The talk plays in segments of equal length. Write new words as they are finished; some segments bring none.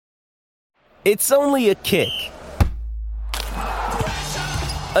It's only a kick,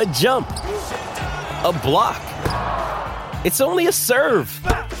 a jump, a block. It's only a serve.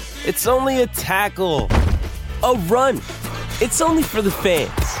 It's only a tackle, a run. It's only for the fans.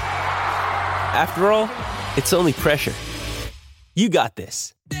 After all, it's only pressure. You got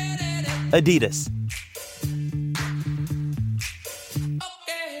this. Adidas.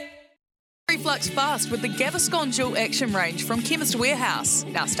 Reflux fast with the Gaviscon Dual Action range from Chemist Warehouse,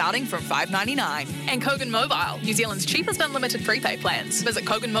 now starting from $5.99. And Kogan Mobile, New Zealand's cheapest unlimited prepaid plans. Visit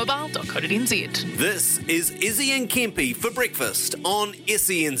koganmobile.co.nz. This is Izzy and Kempy for breakfast on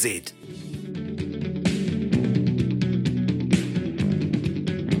SENZ.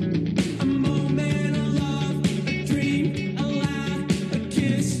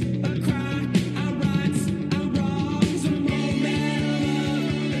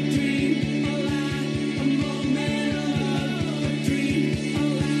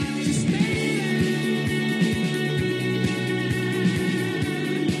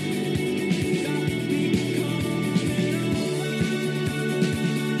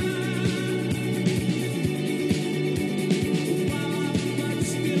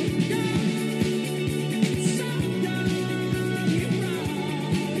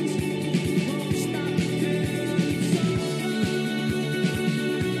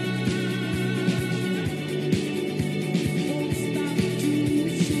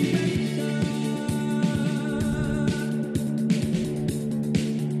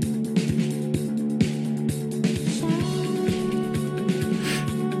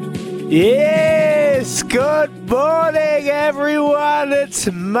 Yes, good morning everyone. It's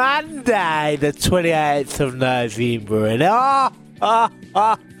Monday the 28th of November and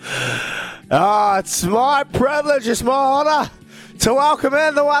it's my privilege, it's my honour to welcome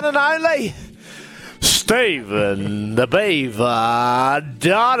in the one and only Stephen the Beaver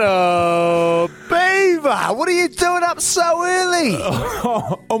Dono. Beaver, what are you doing up so early?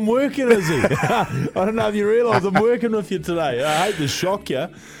 I'm working, Izzy. I don't know if you realise I'm working with you today. I hate to shock you.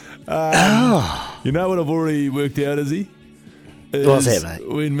 You know what I've already worked out, Izzy? What's that, mate?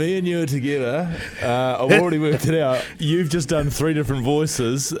 When me and you are together, I've already worked it out. You've just done 3 different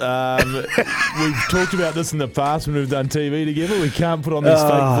voices. We've talked about this in the past when we've done TV together. We can't put on these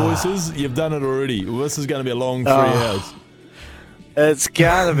fake voices. You've done it already. This is going to be a long 3 hours. It's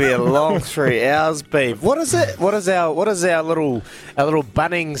going to be a long 3 hours, Beav. What is it? What is our little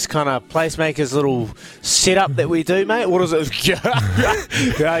Bunnings kind of placemakers little setup that we do, mate? What is it?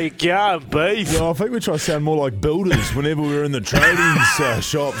 How you going, Beef? Well, I think we try to sound more like builders whenever we're in the trading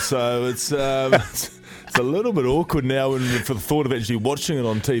shop. So it's a little bit awkward now for the thought of actually watching it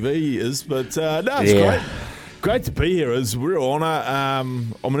on TV but it's great. Great to be here. It's a real honour.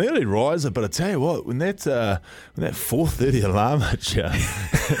 I'm an early riser, but I tell you what, when that 4:30 alarm hits you,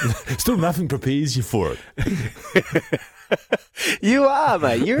 still nothing prepares you for it. You are,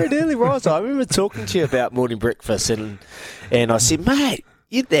 mate. You're an early riser. I remember talking to you about morning breakfast, and I said, mate,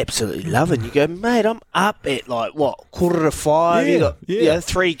 you'd absolutely love it. And you go, mate, I'm up at 4:45. Yeah, you got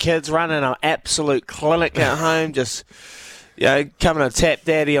 3 kids running an absolute clinic at home, just coming to tap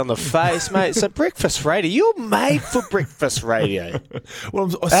daddy on the face, mate. So breakfast radio, you're made for breakfast radio. Well,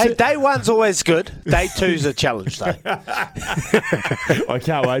 day one's always good. Day two's a challenge, though. I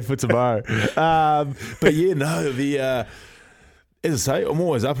can't wait for tomorrow. But yeah, no, as I say, I'm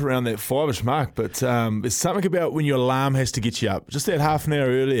always up around that 5-ish mark, but there's something about when your alarm has to get you up, just that half an hour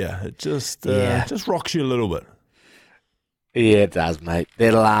earlier. It just rocks you a little bit. Yeah, it does, mate.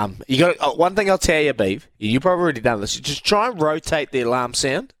 That alarm. You got one thing I'll tell you, Beef. You've probably already done this. Just try and rotate the alarm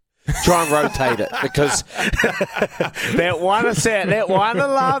sound. Try and rotate it because that one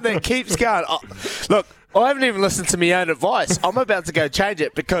alarm that keeps going. Oh, look, I haven't even listened to my own advice. I'm about to go change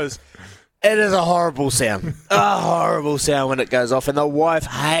it because it is a horrible sound. A horrible sound when it goes off, and the wife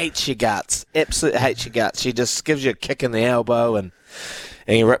hates your guts. Absolutely hates your guts. She just gives you a kick in the elbow and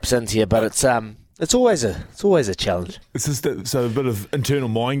he rips into you. But it's always a challenge. It's just a bit of internal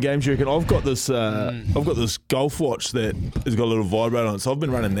mind games, you reckon? I've got this golf watch that has got a little vibrator on it, so I've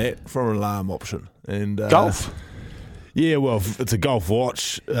been running that for an alarm option. And golf? Yeah, well, it's a golf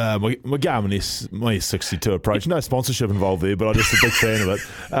watch. My Garmin S62 Approach. No sponsorship involved there, but I'm just a big fan of it.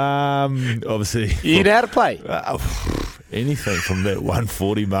 Obviously. You know how to play? Anything from that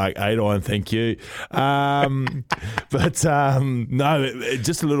 140 Mark 8 iron, thank you. No,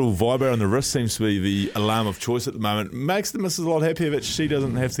 just a little vibrator on the wrist seems to be the alarm of choice at the moment. Makes the missus a lot happier that she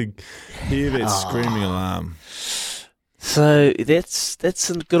doesn't have to hear that screaming alarm. So that's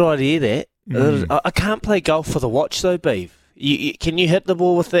a good idea, that. I can't play golf for the watch, though, Beav. Can you hit the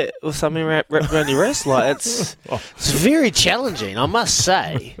ball with something wrapped around your wrist? Like it's very challenging, I must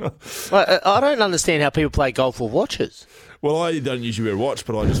say. Like, I don't understand how people play golf with watches. Well, I don't usually wear a watch,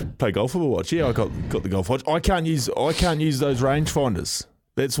 but I just play golf with a watch. Yeah, I got the golf watch. I can't use those rangefinders.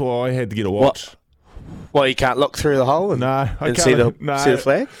 That's why I had to get a watch. Well, you can't look through the hole and see the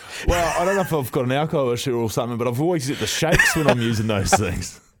flag? Well, I don't know if I've got an alcohol issue or something, but I've always get the shakes when I'm using those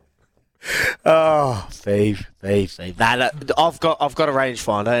things. Oh, thief. Nah, I've got a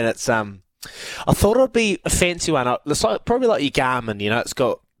rangefinder, and it's I thought it'd be a fancy one. It's probably like your Garmin, it's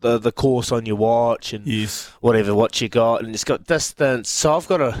got the course on your watch and whatever watch you got, and it's got distance. So I've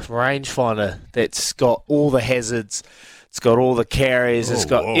got a rangefinder that's got all the hazards. It's got all the carriers. It's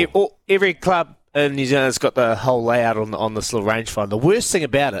got every club in New Zealand. It's got the whole layout on this little rangefinder. The worst thing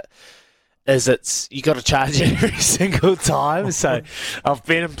about it is you got to charge it every single time. So I've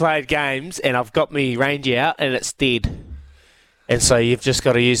been and played games, and I've got me range out, and it's dead. And so you've just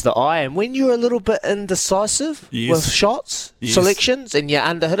got to use the eye. And when you're a little bit indecisive with shots, selections, and you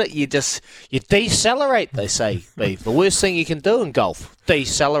underhit it, you decelerate, they say, Beef. The worst thing you can do in golf,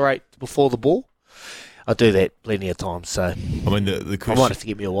 decelerate before the ball. I do that plenty of times, so I mean, the question, I might have to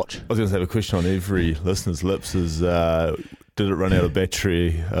get me a watch. I was going to have a question on every listener's lips is, did it run out of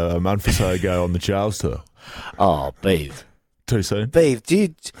battery a month or so ago on the Charles Tour? Oh, Beef. Too soon? Beef,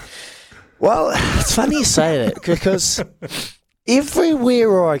 dude. Well, it's funny you say that, because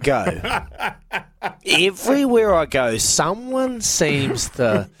everywhere I go, someone seems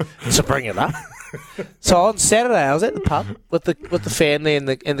to bring it up. So on Saturday, I was at the pub with the family and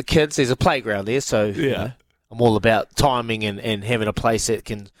the kids. There's a playground there, so I'm all about timing and having a place that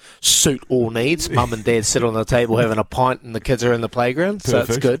can suit all needs. Mum and Dad sit on the table having a pint, and the kids are in the playground, so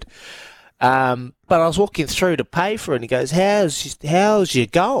it's good. But I was walking through to pay for it, and he goes, "How's your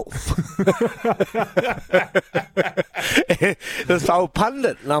golf?" This old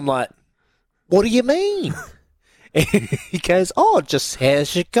pundit, and I'm like, "What do you mean?" And he goes, "Just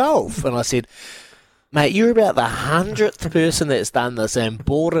how's your golf?" And I said, "Mate, you're about the 100th person that's done this and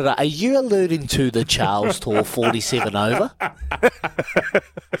bought it up. Are you alluding to the Charles Tour 47 over?"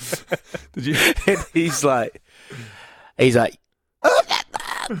 Did you? And he's like,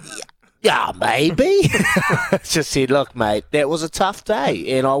 yeah, maybe. Just said, "Look, mate, that was a tough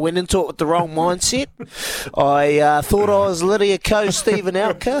day, and I went into it with the wrong mindset. I thought I was Lydia Ko, Stephen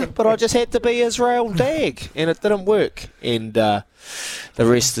Alka, but I just had to be Israel Dag, and it didn't work." And the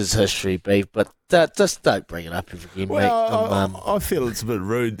rest is history, Beef. But just don't bring it up again, mate. I feel it's a bit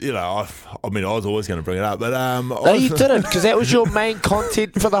rude. I mean, I was always going to bring it up, but no, you didn't, because that was your main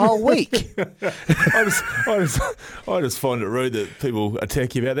content for the whole week. I just find it rude that people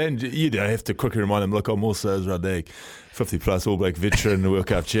attack you about that, and you don't have to quickly remind them, "Look, I'm also Israel Dag, 50-plus All Black veteran, World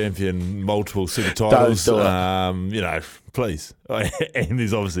Cup champion, multiple super titles. Please." And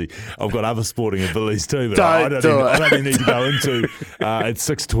there's obviously, I've got other sporting abilities too, but I don't need to go into at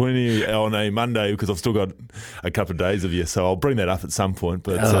 6:20 on a Monday, because I've still got a couple of days of you, so I'll bring that up at some point.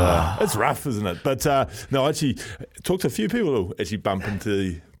 But it's rough, isn't it? But no, I actually talked to a few people who actually bump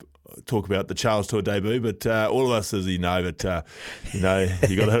into talk about the Charles Tour debut, but all of us, as you know, you got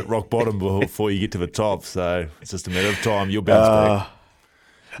to hit rock bottom before you get to the top. So it's just a matter of time. You'll bounce back.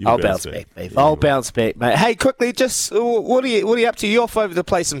 I'll bounce back, mate. I'll bounce back, mate. Hey, quickly, just what are you up to? You off over to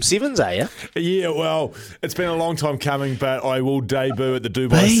play some sevens, are you? Yeah, well, it's been a long time coming, but I will debut at the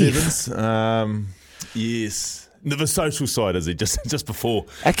Dubai Sevens. Yes, the social side, is it? Just before.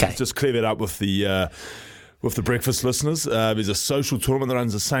 Okay. Just clear that up with the breakfast listeners. There's a social tournament that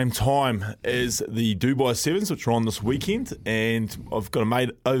runs the same time as the Dubai Sevens, which are on this weekend, and I've got a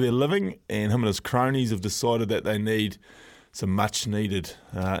mate over there living, and him and his cronies have decided that they need some much-needed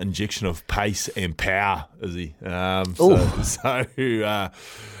injection of pace and power, is he? So I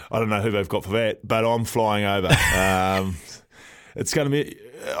don't know who they've got for that, but I'm flying over. It's going to be...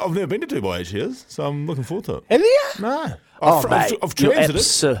 I've never been to Dubai, actually, so I'm looking forward to it. Have you? No. Mate. I've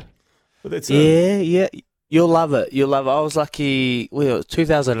transited. But that's yeah. You'll love it. I was lucky. It was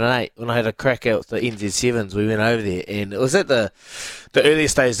 2008 when I had a crack out the NZ7s. We went over there, and it was at the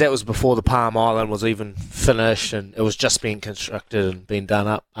earliest days. That was before the Palm Island was even finished, and it was just being constructed and being done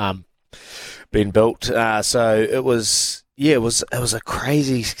up, being built. So it was a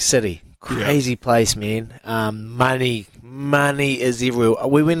crazy city, crazy place, man. Money is everywhere.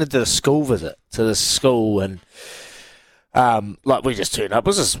 We went into the school visit to the school, and we just turned up. It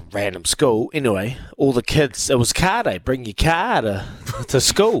was just a random school. Anyway, all the kids, it was car day. Bring your car to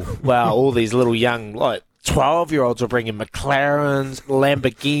school. Wow, all these little young, 12-year-olds were bringing McLarens,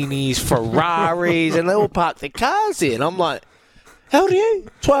 Lamborghinis, Ferraris, and they all parked their cars there. And I'm like, How old are you?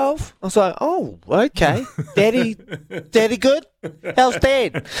 12. I was like, oh, okay. Daddy good? How's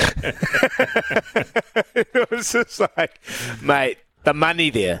Dad? It was just like, mate, the money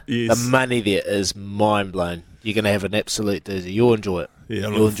there. Yes. The money there is mind-blowing. You're going to have an absolute doozy. You'll enjoy it. Yeah,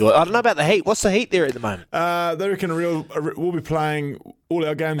 You'll enjoy it. I don't know about the heat. What's the heat there at the moment? They reckon we'll be playing all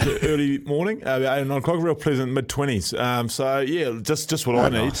our games early morning, 8 or 9 o'clock, real pleasant mid-20s. So, yeah, just what I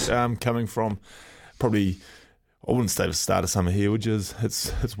need, nice. coming from probably, I wouldn't say the start of summer here, which is,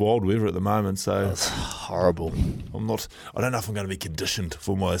 it's wild weather at the moment. So It's horrible. I don't know if I'm going to be conditioned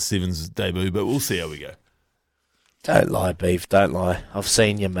for my Sevens debut, but we'll see how we go. Don't lie, Beef. Don't lie. I've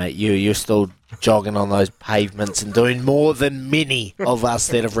seen you, mate. You're still jogging on those pavements and doing more than many of us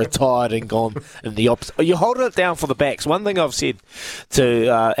that have retired and gone in the opposite. You're holding it down for the backs. One thing I've said to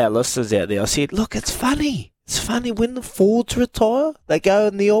our listeners out there, I said, look, it's funny. It's funny when the Fords retire, they go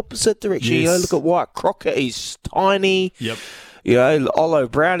in the opposite direction. Yes. You know, look at Wyatt Crockett. He's tiny. Yep. You know, Olo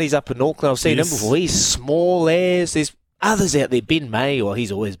Brown, he's up in Auckland. I've seen Yes. him before. He's small as. There's others out there. Ben May, well,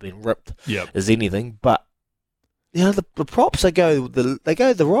 he's always been ripped Yep. as anything, but you know, the props, they go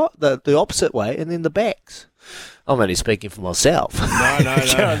the opposite way, and then the backs. I'm only speaking for myself. No.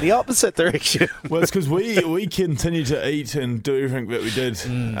 Go in the opposite direction. Well, it's because we continue to eat and do everything that we did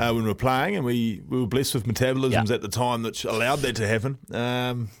when we were playing, and we were blessed with metabolisms at the time that allowed that to happen.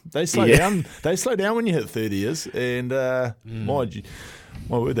 They slow down. They slow down when you hit 30 years, and my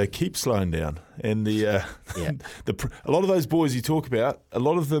word, they keep slowing down. And a lot of those boys you talk about, a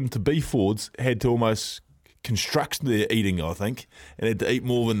lot of them to be Fords had to almost construct their eating, I think, and had to eat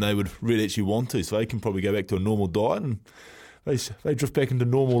more than they would really actually want to. So they can probably go back to a normal diet, and they drift back into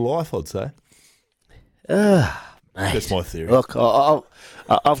normal life, I'd say. That's my theory. Look,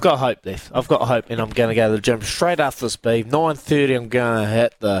 I've got hope, Lef. I've got hope, and I'm going to go to the gym straight after this beef. 9:30, I'm going to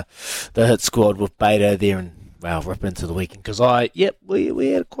hit the hit squad with Beto there and, rip into the weekend. Because we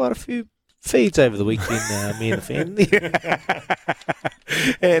had quite a few feeds over the weekend, me and the family.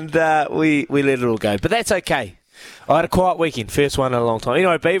 And we let it all go. But that's okay. I had a quiet weekend, first one in a long time.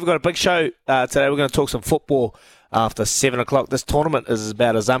 Anyway, Beef, we've got a big show today. We're going to talk some football after 7 o'clock. This tournament is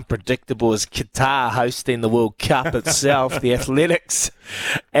about as unpredictable as Qatar hosting the World Cup itself. The Athletics.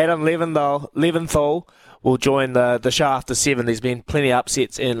 Adam Leventhal will join the show after 7. There's been plenty of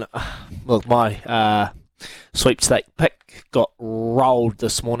upsets. And, look, my sweepstake pick got rolled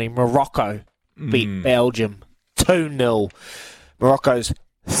this morning. Morocco beat Belgium 2-0. Morocco's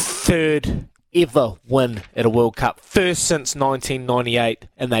third ever win at a World Cup. First since 1998,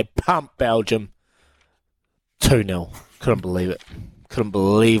 and they pumped Belgium 2-0. Couldn't believe it. Couldn't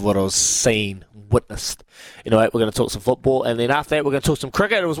believe what I was seeing, witnessed. Anyway, we're going to talk some football, and then after that, we're going to talk some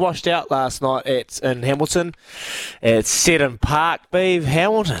cricket. It was washed out last night in Hamilton. It's Seddon Park, Beav.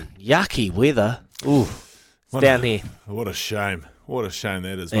 Hamilton. Yucky weather. Ooh, down here. What a shame. What a shame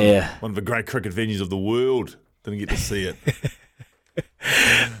that is. Yeah. One of the great cricket venues of the world. Didn't get to see it.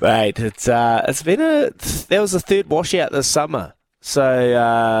 Right, it's been that was the third washout this summer.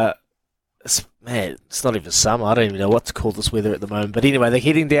 So it's not even summer. I don't even know what to call this weather at the moment. But anyway, they're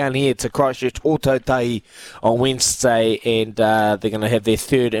heading down here to Christchurch Ōtautahi on Wednesday, and they're going to have their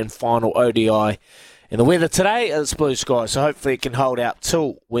third and final ODI. And the weather today is blue sky, so hopefully it can hold out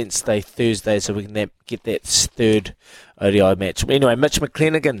till Wednesday, Thursday, so we can get that third ODI match. Anyway, Mitch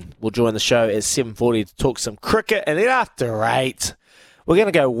McClenaghan will join the show at 7:40 to talk some cricket, and then after 8, we're going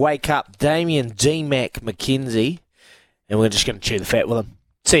to go wake up Damien D-Mac McKenzie, and we're just going to chew the fat with him.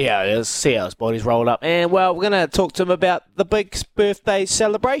 See how it is, see how his body's rolled up. And, well, we're going to talk to him about the big birthday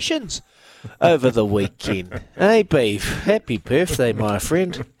celebrations over the weekend. Hey, Beef, happy birthday, my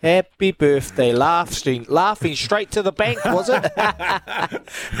friend. Happy birthday. Laughing straight to the bank, was it?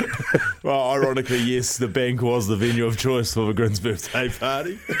 Well, ironically, yes, the bank was the venue of choice for the Grins birthday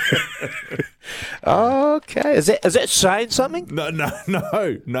party. Okay. Is that saying something?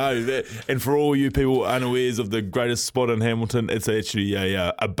 No. And for all you people unawares of the greatest spot in Hamilton, it's actually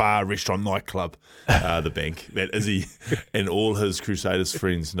a bar, restaurant, nightclub, the bank, that Izzy and all his Crusaders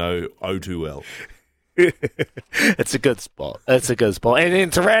friends know too well. It's a good spot. And then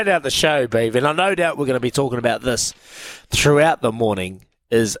to round out the show, babe, and I no doubt we're going to be talking about this throughout the morning,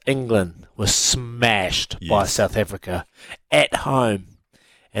 is England was smashed by South Africa at home.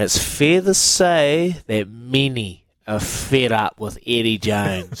 And it's fair to say that many are fed up with Eddie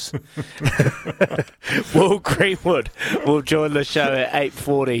Jones. Will Greenwood will join the show at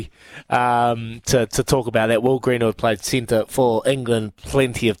 8:40 to talk about that. Will Greenwood played centre for England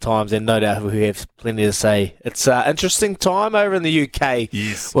plenty of times, and no doubt we have plenty to say. It's an interesting time over in the UK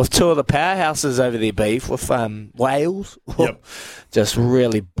with two of the powerhouses over there, Beef, with Wales just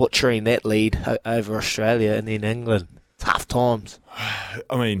really butchering that lead over Australia, and then England Tough times.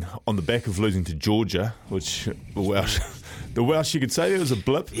 I mean, on the back of losing to Georgia, which the Welsh, you could say it was a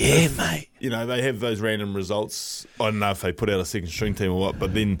blip. Yeah, mate. You know, they have those random results. I don't know if they put out a second string team or what,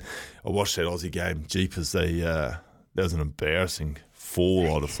 but then I watched that Aussie game. Jeepers, that was an embarrassing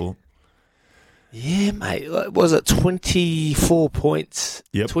fall, I'd have thought. Yeah, mate. Was it 24 points?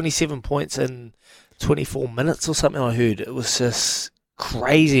 Yep. 27 points in 24 minutes or something, I heard. It was just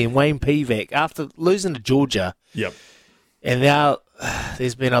crazy. And Wayne Pivac, after losing to Georgia, Yep. and now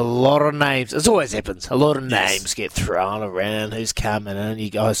there's been a lot of names. It always happens. A lot of names get thrown around. Who's coming in?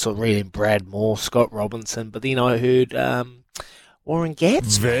 You guys saw reading Brad Moore, Scott Robinson, but then I heard Warren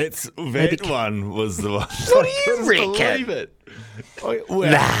Gatz. That one was the one. What do you reckon? Believe it.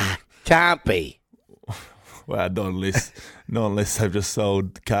 Nah, can't be. Well, not unless they've just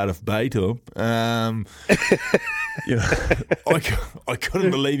sold Cardiff Bay to him. You know, I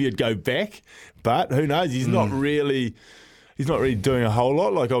couldn't believe he'd go back, but who knows? He's not really doing a whole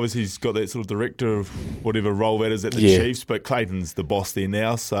lot. Like, obviously, he's got that sort of director of whatever role that is at the Chiefs, but Clayton's the boss there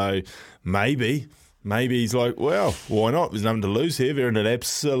now, so maybe he's like, well, why not? There's nothing to lose here. They're in an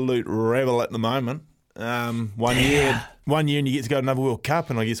absolute revel at the moment. 1 year and you get to go to another World Cup,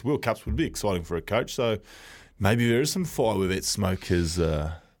 and I guess World Cups would be exciting for a coach, so maybe there is some fire where that smoke is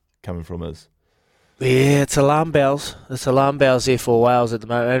coming from us. Yeah, it's alarm bells. It's alarm bells there for Wales at the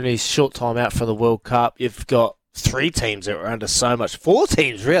moment. Only a short time out for the World Cup. You've got 3 teams that were under so much, 4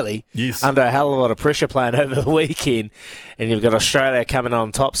 teams really, under a hell of a lot of pressure playing over the weekend. And you've got Australia coming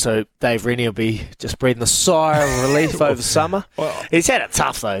on top, so Dave Rennie will be just breathing a sigh of relief over summer. Well, he's had it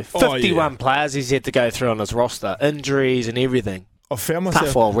tough though. 51 players he's had to go through on his roster, injuries and everything. I found myself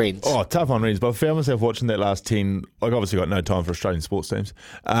tough on Rens. Oh, tough on Rens. But I found myself watching that last 10. Like, obviously got no time for Australian sports teams.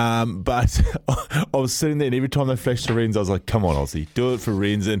 But I was sitting there, and every time they flashed to Rens, I was like, come on, Aussie, do it for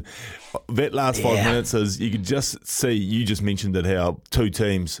Rens. And that last 5 minutes, is you could just see, you just mentioned it, how 2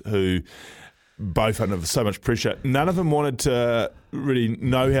 teams who both under so much pressure, none of them wanted to really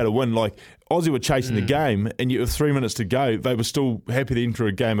know how to win. Like, Aussie were chasing the game, and yet with 3 minutes to go, they were still happy to enter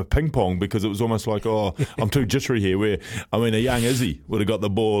a game of ping pong, because it was almost like, oh, I'm too jittery here. Where, I mean, a young Izzy would have got the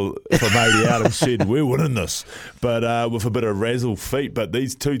ball from 80 out and said, we're winning this, but with a bit of razzle feet. But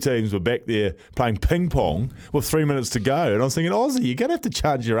these 2 teams were back there playing ping pong with 3 minutes to go, and I was thinking, Aussie, you're going to have to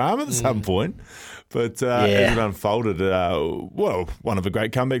charge your arm at some point. But as it unfolded, one of the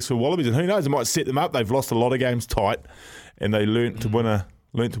great comebacks for Wallabies, and who knows, it might set them up. They've lost a lot of games tight, and they learnt to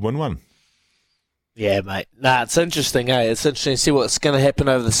win one. Yeah, mate. Nah, it's interesting, eh? It's interesting to see what's going to happen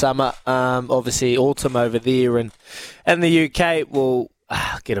over the summer. Obviously, autumn over there, and in the UK, we'll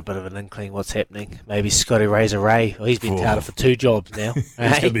get a bit of an inkling what's happening. Maybe Scotty Razor-Ray. Well, he's been touted for 2 jobs now. He's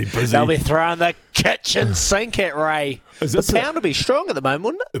going to be busy. They'll be throwing the kitchen sink at Ray. The pound will be strong at the moment,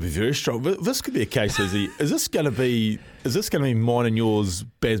 wouldn't it? It'll be very strong. But this could be a case, Izzy. Is this going to be mine and yours,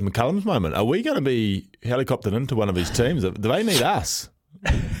 Baz McCullum's moment? Are we going to be helicoptered into one of these teams? Do they need us?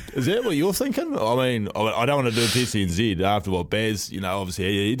 Is that what you're thinking? I mean, I don't want to do a PCNZ after what Baz, obviously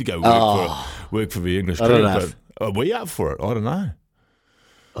he had to go work for the English cricket, but are we up for it? I don't know.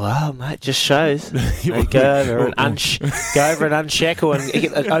 Well, mate, just shows. Go over and unshackle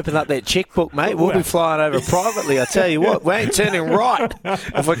and open up that checkbook, mate. We'll be flying over privately, I tell you what. We ain't turning right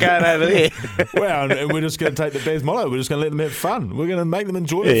if we're going over there. Well, and we're just going to take the Baz motto. We're just going to let them have fun. We're going to make them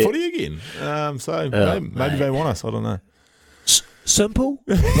enjoy the footy again. Maybe they want us. I don't know. Simple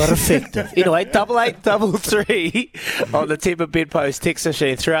but effective. Anyway, 8833 on the Timber Bedpost text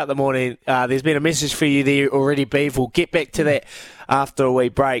machine throughout the morning. There's been a message for you there already, Beav. We'll get back to that after a wee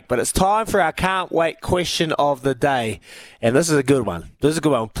break. But it's time for our can't wait question of the day. And this is a good one.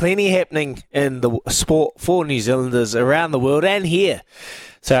 Plenty happening in the sport for New Zealanders around the world and here.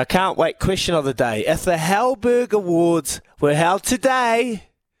 So our can't wait question of the day. If the Halberg Awards were held today,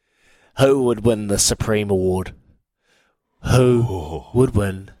 who would win the Supreme Award? Who would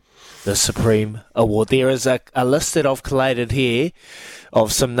win the Supreme Award? There is a list that I've collated here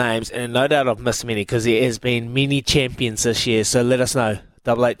of some names, and no doubt I've missed many because there has been many champions this year. So let us know.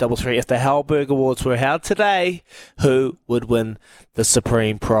 8833. If the Halberg Awards were held today, who would win the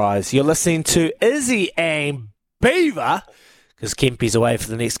Supreme Prize? You're listening to Izzy and Beaver, because Kempy's away for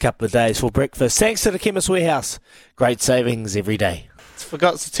the next couple of days for breakfast. Thanks to the Chemist Warehouse. Great savings every day.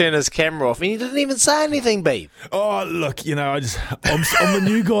 Forgot to turn his camera off, and he didn't even say anything, Beeb. Oh, look, I'm the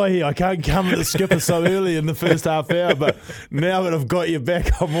new guy here. I can't come at the skipper so early in the first half hour, but now that I've got you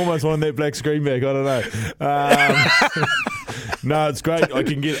back, I'm almost wanting that black screen back. I don't know. No, it's great. I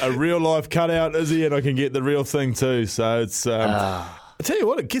can get a real life cutout, Izzy, and I can get the real thing too. So it's. I tell you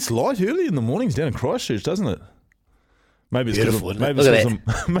what, it gets light early in the mornings down in Christchurch, doesn't it? Maybe it's Beautiful, because isn't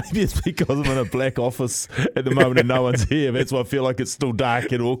it? maybe it's because I'm in a black office at the moment and no one's here. That's why I feel like it's still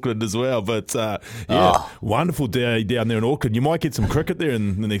dark in Auckland as well. But wonderful day down there in Auckland. You might get some cricket there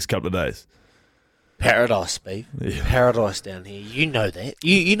in the next couple of days. Paradise, Beef. Yeah. Paradise down here. You know that.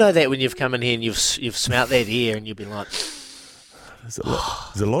 You know that when you've come in here and you've smelt that air and you've been like, There's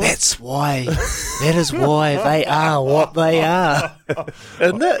a lot. that's why. That is why they are what they are.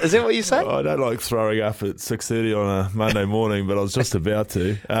 Isn't it? Is that what you say? I don't like throwing up at 6:30 on a Monday morning, but I was just about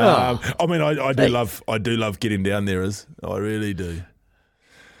to. I mean, I do love getting down there. I really do.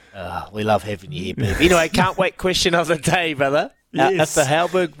 We love having you here, Beef. Anyway, can't wait question of the day, brother. Yes. If the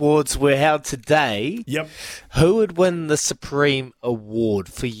Halberg Awards were held today, Yep. who would win the Supreme Award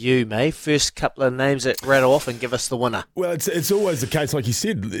for you, mate? First couple of names that rattle off and give us the winner. Well, it's always the case, like you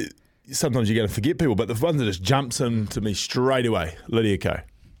said. Sometimes you're going to forget people, but the one that just jumps into me straight away, Lydia Ko.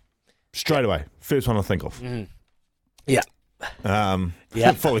 Straight away, first one I think of. Yeah.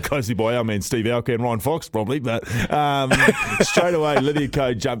 Followed closely by our man Steve Alker and Ryan Fox, probably, but straight away, Lydia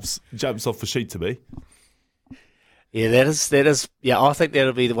Ko jumps off the sheet to me. Yeah, that is. Yeah, I think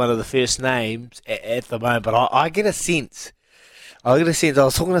that'll be one of the first names at the moment. But I get a sense. I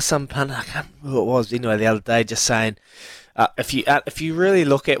was talking to some punter. I can't remember who it was. Anyway, the other day, just saying, if you really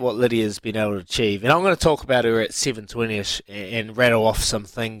look at what Lydia's been able to achieve, and I'm going to talk about her at 7:20ish and rattle off some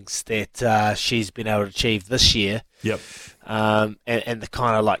things that she's been able to achieve this year. Yep. And the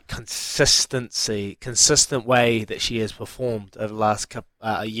kind of like consistent way that she has performed over the last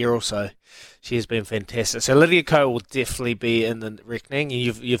a year or so. She has been fantastic. So Lydia Ko will definitely be in the reckoning.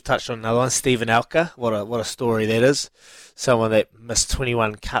 You've touched on another one, Stephen Alker. What a story that is. Someone that missed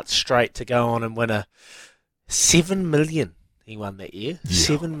 21 cuts straight to go on and win a $7 million. He won that year.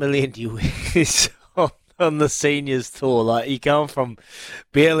 Yeah. $7 million US on the seniors tour. Like you're going from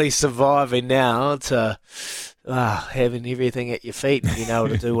barely surviving now to having everything at your feet and being able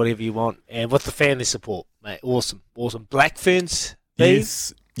to do whatever you want. And with the family support, mate, awesome. Black Ferns,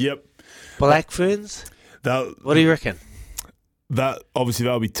 yes, yep. Black Ferns. What do you reckon? That obviously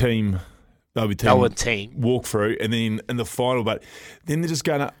they'll be team walk through, and then in the final. But then they're just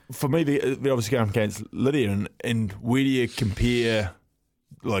going to. For me, they're obviously going against Lydia, and where do you compare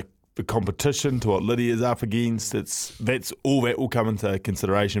like the competition to what Lydia's up against? That's all that will come into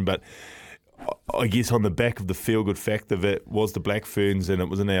consideration, but. I guess on the back of the feel-good factor that was the Black Ferns and it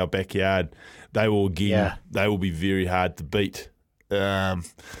was in our backyard, they will be very hard to beat. So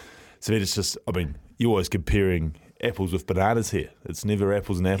it's just, I mean, you're always comparing apples with bananas here. It's never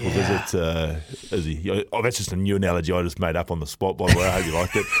apples and apples, is it? Izzy? Oh, that's just a new analogy I just made up on the spot, by the way. I hope you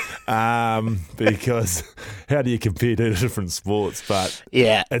liked it. Because how do you compare two different sports? But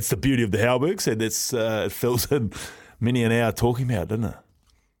it's the beauty of the Halbergs, and it fills in many an hour talking about, doesn't it?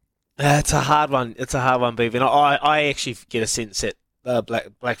 It's a hard one. Beef. And I actually get a sense that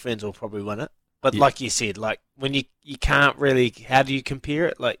Black Ferns will probably win it. But like you said, like when you can't really, how do you compare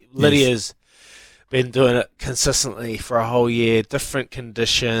it? Like Lydia's been doing it consistently for a whole year, different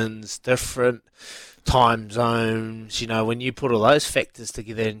conditions, different time zones. You know, when you put all those factors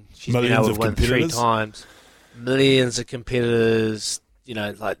together, and she's been able to win 3 times, millions of competitors. You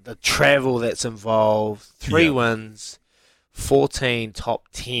know, like the travel that's involved, 3 wins. 14 top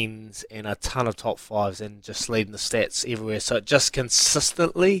 10s and a ton of top 5s and just leading the stats everywhere. So just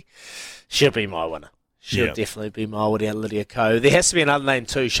consistently, she'll be my winner. She'll definitely be my winner, Lydia Ko. There has to be another name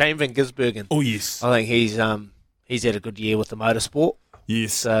too, Shane Van Gisbergen. Oh, yes. I think he's had a good year with the motorsport.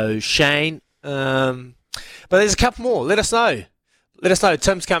 Yes. So Shane. But there's a couple more. Let us know.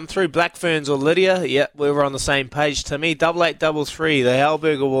 Tim's come through. Black Ferns or Lydia? Yep, we were on the same page. To me, 8833. The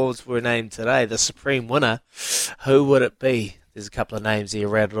Halberg Awards were named today. The supreme winner. Who would it be? There's a couple of names here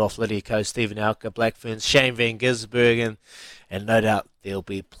rattled off. Lydia Ko, Stephen Alker, Black Ferns, Shane Van Gisbergen, and no doubt there'll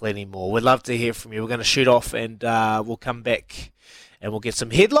be plenty more. We'd love to hear from you. We're going to shoot off and we'll come back and we'll get some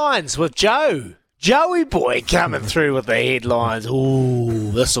headlines with Joe. Joey boy coming through with the headlines.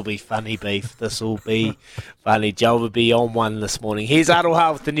 Ooh, this will be funny, Beef. This will be funny. Joe will be on one this morning. Here's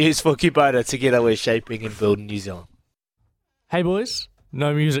Aroha with the news for Kubota. Together we're shaping and building New Zealand. Hey, boys.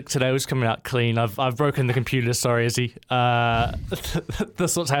 No music today. It was coming out clean. I've broken the computer. Sorry, Izzy.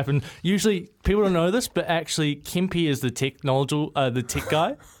 This what's happened. Usually people don't know this, but actually Kempi is the tech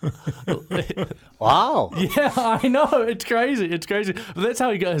guy. Wow. Yeah, I know. It's crazy. But that's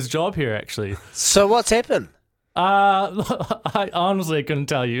how he got his job here, actually. So what's happened? I honestly couldn't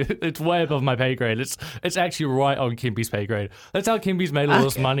tell you. It's way above my pay grade. It's actually right on Kempy's pay grade. That's how Kempy's made all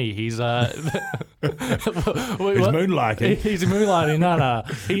this money. He's He's moonlighting. He's moonlighting. No.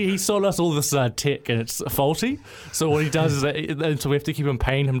 He sold us all this tech and it's faulty. So what he does is so we have to keep on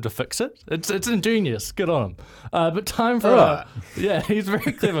paying him to fix it. It's ingenious. Good on him. But time for he's a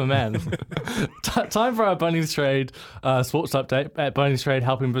very clever man. Time for our Bunnings Trade sports update. At Bunnings Trade,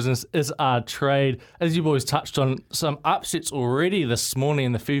 helping business is our trade. As you boys touched on, some upsets already this morning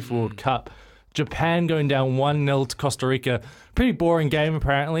in the FIFA World Cup. Japan going down 1-0 to Costa Rica. Pretty boring game,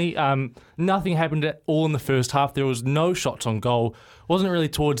 apparently. Nothing happened at all in the first half. There was no shots on goal. Wasn't really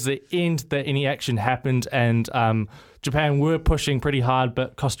towards the end that any action happened, and Japan were pushing pretty hard,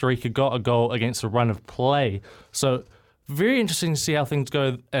 but Costa Rica got a goal against a run of play. So very interesting to see how things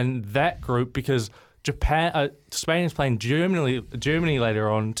go in that group, because Spain is playing Germany later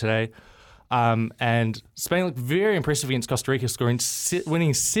on today. And Spain looked very impressive against Costa Rica,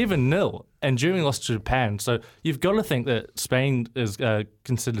 winning 7-0, and Germany lost to Japan. So you've got to think that Spain is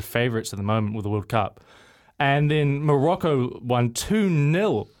considered favourites at the moment with the World Cup. And then Morocco won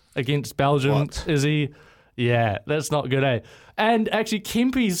 2-0 against Belgium. What? Izzy, yeah, that's not good, eh? And actually,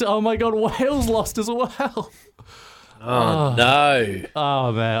 Kempy's, oh my God, Wales lost as well. Oh, no.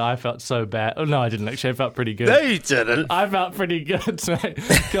 Oh, man, I felt so bad. Oh, no, I didn't actually. I felt pretty good. No, you didn't. I felt pretty good, mate.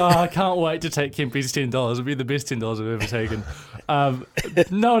 God, I can't wait to take Kempy's $10. It'll be the best $10 I've ever taken.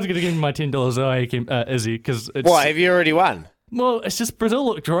 No one's going to give me my $10 away, Izzy, because it's... What, have you already won? Well, it's just Brazil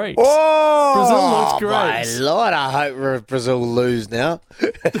looked great. Oh, Brazil looks great. My Lord, I hope Brazil lose now.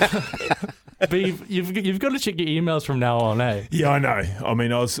 Beef, you've got to check your emails from now on, eh? Yeah, I know. I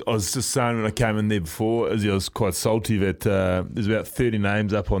mean, I was just saying when I came in there before, I was quite salty that there's about 30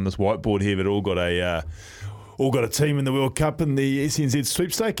 names up on this whiteboard here that all got a team in the World Cup and the SNZ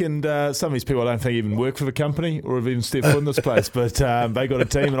sweepstake, and some of these people I don't think even work for the company or have even stepped foot in this place, but they got a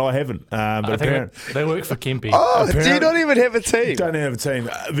team and I haven't. But I think they work for Kempy. Oh, do you not even have a team? Don't have a team.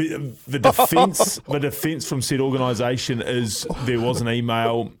 The defence from said organisation is there was an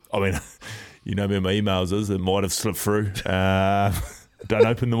email. I mean, you know where my emails is. It might have slipped through. Don't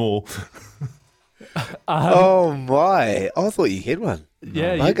open them all. Oh my! I thought you had one.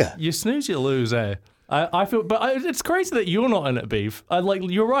 Yeah, you snooze, you lose, eh? I feel, but it's crazy that you're not in it, Beef.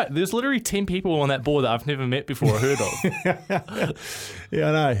 You're right. There's literally 10 people on that board that I've never met before or heard of. Yeah,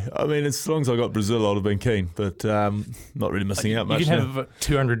 I know. I mean, as long as I got Brazil, I'd have been keen, but not really missing out much. You can have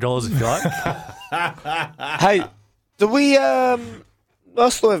 $200 if you like. Hey, do we? I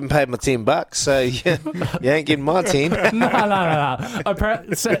still haven't paid my $10, so you ain't getting my 10. No.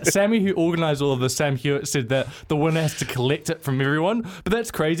 Apparently, Sammy, who organised all of this, Sam Hewitt, said that the winner has to collect it from everyone. But that's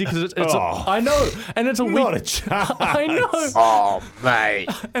crazy because I know, and it's a week. Not a chance. I know. Oh, mate.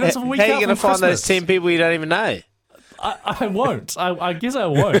 And it's a week How are you out going to from find those Christmas. 10 people you don't even know? I won't. I guess I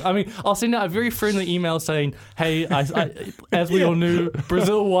won't. I mean, I'll send out a very friendly email saying, hey, as we all knew,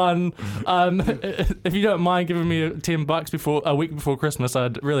 Brazil won. If you don't mind giving me $10 a week before Christmas,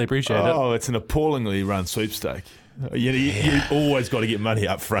 I'd really appreciate it. Oh, it's an appallingly run sweepstake. You always got to get money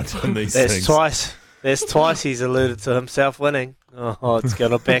up front in these things. That's twice he's alluded to himself winning. Oh, it's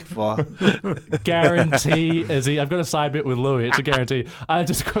going to backfire. Guarantee, Izzy. I've got a side bet with Louis. It's a guarantee.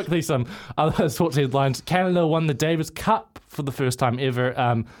 Just quickly, some other sports headlines. Canada won the Davis Cup for the first time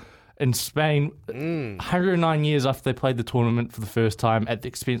ever in Spain. 109 years after they played the tournament for the first time at the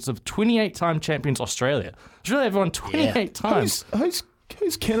expense of 28-time champions Australia. Australia have won 28 times.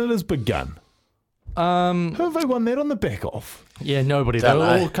 Who's Canada's begun? Who have they won that on the back of? Yeah, nobody. Don't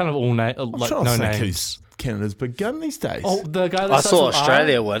They're know. all kind of all I'm like trying no to think names. who's Canada's begun these days. Oh, the guy that I starts saw with R?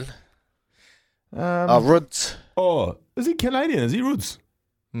 Australia win. Roods. Oh, is he Canadian? Is he Roods?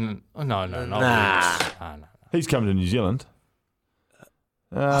 No. Nah. He's coming to New Zealand.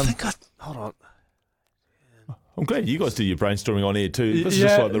 Hold on. I'm glad you guys do your brainstorming on air too. This is Yeah.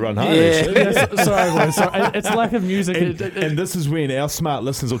 just like the run home. Yeah, sorry, boys. Sorry. It's lack of music. And this is when our smart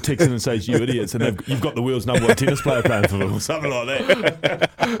listeners will text in and say, "You idiots!" And you've got the world's number one tennis player playing for them, or something like that.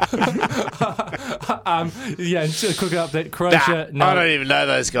 Just a quick update. Croatia. I don't even know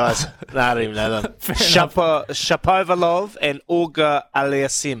those guys. I don't even know them. Shapovalov and Olga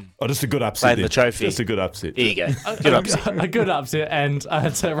Aliasim. Oh, just a good upset. Played the trophy. Just a good upset. There you go. Good upset. A good upset, and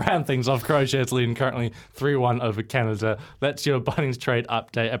to round things off, Croatia is leading currently 3-1 over Canada. That's your Bunnings Trade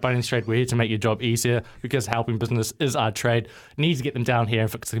update. At Bunnings Trade, we're here to make your job easier because helping business is our trade. Need to get them down here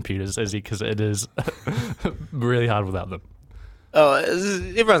and fix the computers, Izzy, because it is really hard without them. Oh,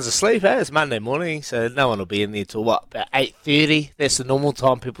 everyone's asleep, eh? It's Monday morning, so no one will be in there till what, about 8:30? That's the normal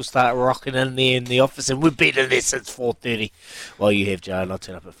time people start rocking in there in the office, and we've been in there since 4:30. Well, you have, Joe, and I'll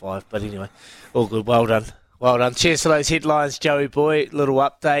turn up at 5, but anyway, all good. Well done. Well done. Cheers for those headlines, Joey boy. Little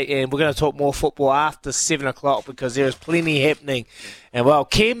update, and we're going to talk more football after 7 o'clock because there is plenty happening. And well,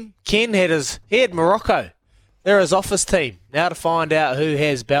 Ken had Morocco. They're his office team. Now to find out who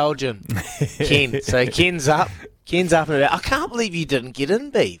has Belgium. Ken. So Ken's up. Ken's up and about. I can't believe you didn't get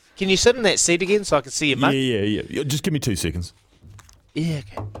in, Beef. Can you sit in that seat again so I can see you, mate? Yeah. Just give me 2 seconds. Yeah,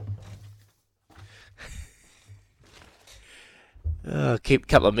 okay. Keep a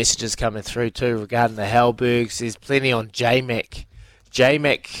couple of messages coming through too regarding the Halbergs. There's plenty on J-Mac.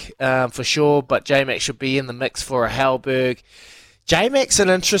 J-Mac for sure, but J-Mac should be in the mix for a Halberg. J-Mac's an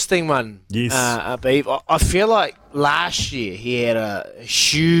interesting one. Yes. Beef. I feel like last year he had a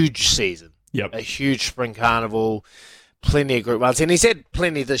huge season. Yep. A huge spring carnival, plenty of Group 1s. And he's had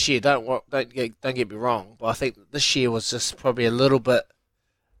plenty this year, don't get me wrong, but I think this year was just probably a little bit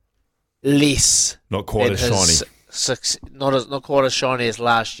less. Not quite as shiny. Not quite as shiny as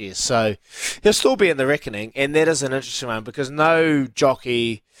last year, so he'll still be in the reckoning, and that is an interesting one because no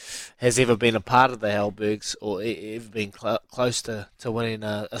jockey has ever been a part of the Halbergs or ever been close to winning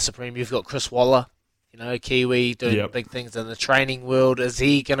a Supreme. You've got Chris Waller, Kiwi doing big things in the training world. Is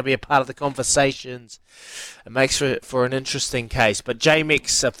he going to be a part of the conversations? It makes for an interesting case, but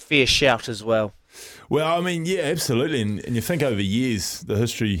J-Mac's a fair shout as well. Well, I mean, yeah, absolutely, and you think over years the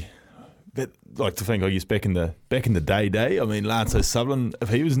history. Like to think, I guess back in the day. I mean, Lance O'Sullivan, if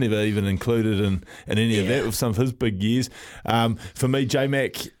he was never even included in any of that with some of his big years, for me,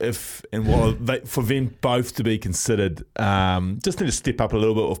 J-Mac, for them both to be considered, just need to step up a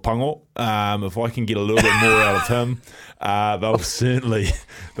little bit with Pango. If I can get a little bit more out of him, they'll certainly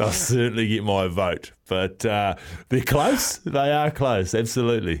get my vote. But they're close. They are close.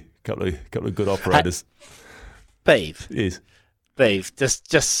 Absolutely, couple of good operators. Beef. Yes. Beef,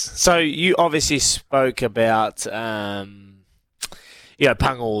 just so you obviously spoke about,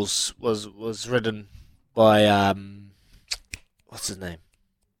 Pungles was ridden by what's his name?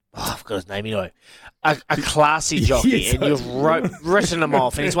 Oh, I've got his name. A classy jockey, Yes, and you've written him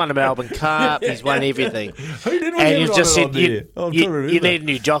off. And he's won the Melbourne Cup, he's won everything. Who did And you've just said you you need a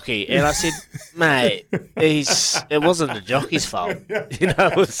new jockey, and I said, mate, it wasn't the jockey's fault.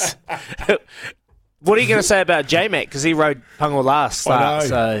 It was. What are you going to say about J-Mac? Because he rode Pungal last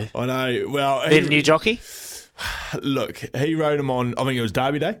start. I know. Well, need a new jockey? Look, he rode him on, I think it was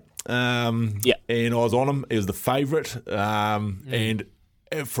Derby Day. And I was on him. He was the favourite. And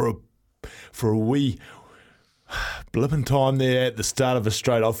for a wee blipping time there at the start of a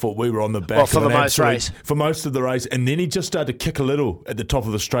straight, I thought we were on the back for most of the race. And then he just started to kick a little at the top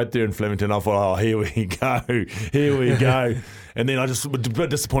of the straight there in Flemington. I thought, here we go. And then I just was a bit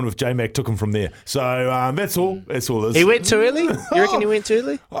disappointed with J-Mac, took him from there. So that's all. That's all it is. He went too early? You reckon he went too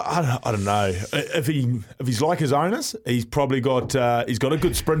early? I don't know. If he's like his owners, he's probably got a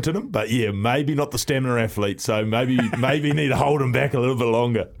good sprint in him. But yeah, maybe not the stamina athlete. So maybe need to hold him back a little bit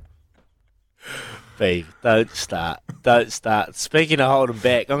longer. Beef, don't start. Speaking of holding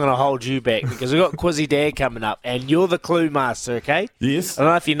back, I'm going to hold you back because we've got Quizzy Dad coming up, and you're the clue master, okay? Yes. I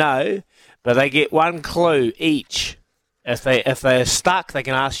don't know if you know, but they get one clue each. If they're stuck, they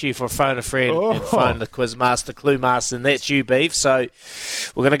can ask you for a phone a friend and phone the quiz master, clue master, and that's you, Beef. So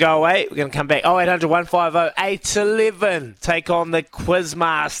we're going to go away. We're going to come back. 0800 150 811. Take on the quiz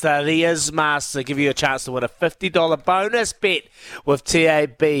master, the Is Master. Give you a chance to win a $50 bonus bet with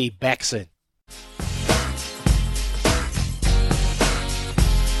TAB. Back soon.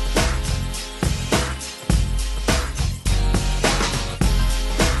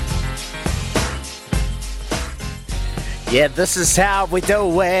 Yeah, this is how we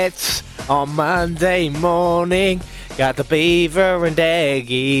do it on Monday morning. Got the Beaver and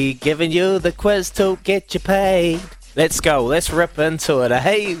Daggy giving you the quiz to get you paid. Let's go. Let's rip into it.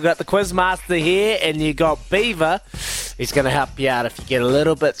 Hey, you got the quiz master here and you got Beaver. He's going to help you out if you get a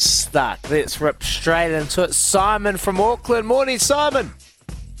little bit stuck. Let's rip straight into it. Simon from Auckland. Morning, Simon.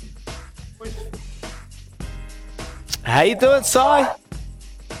 How you doing, Si?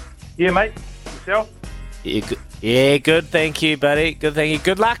 Yeah, mate. Yourself? Yeah, good. Thank you, buddy. Good, thank you.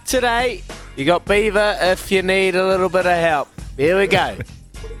 Good luck today. You got Beaver if you need a little bit of help. Here we go.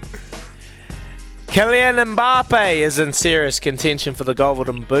 Kylian Mbappe is in serious contention for the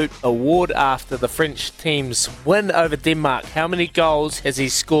Golden Boot award after the French team's win over Denmark. How many goals has he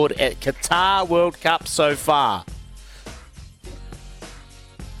scored at Qatar World Cup so far?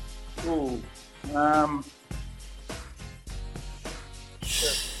 Ooh, 3,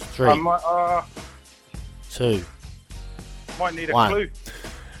 I might, 2, might need a 1. clue.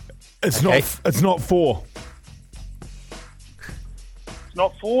 It's Okay. not 4. It's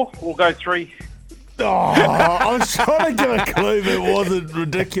not 4. We'll go 3. I was trying to give a clue, but it wasn't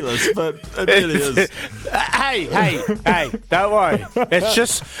ridiculous, but it really is. Hey, don't worry. It's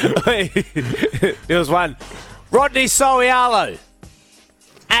just... there was one. Rodney Solialo.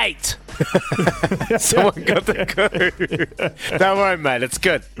 8. Someone got the clue. Don't worry, mate. It's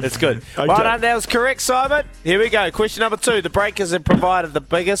good. Okay. Well done. That was correct, Simon. Here we go. Question number 2. The Breakers have provided the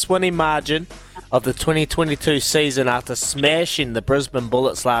biggest winning margin of the 2022 season after smashing the Brisbane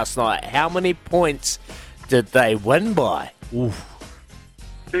Bullets last night. How many points did they win by?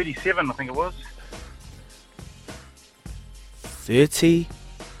 37, I think it was.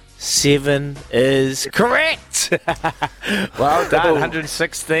 37 is correct. Well done.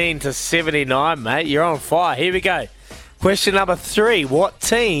 116 to 79, mate. You're on fire. Here we go. Question number 3. What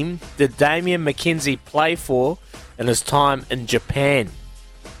team did Damian McKenzie play for in his time in Japan?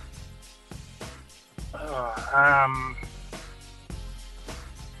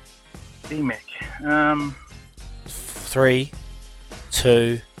 DMAC. 3,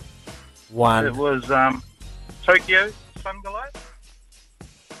 2, 1. It was Tokyo Sungalai.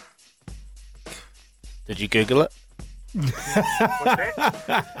 Did you Google it? What's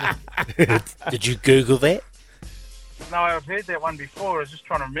that? Did you Google that? No, I've heard that one before. I was just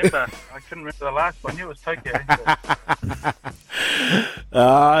trying to remember. I couldn't remember the last one. I knew it was Tokyo.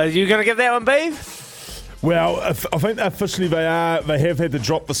 You going to give that one, Beav? Well, I think officially they have had to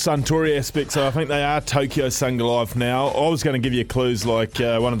drop the Suntory aspect, so I think they are Tokyo Sungalife now. I was going to give you clues like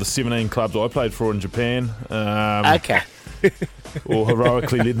one of the 17 clubs I played for in Japan. Okay. Or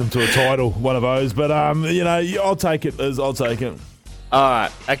heroically led them to a title, one of those. But, I'll take it, Liz. I'll take it. All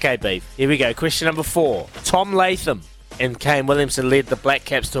right. Okay, Beav. Here we go. Question number 4. Tom Latham and Kane Williamson led the Black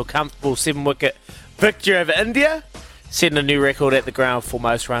Caps to a comfortable 7-wicket victory over India, setting a new record at the ground for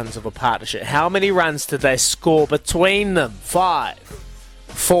most runs of a partnership. How many runs did they score between them? 5,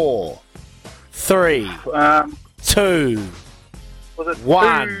 4, 3, 2, Was it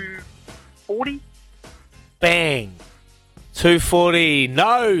 1. 240? Bang. 240.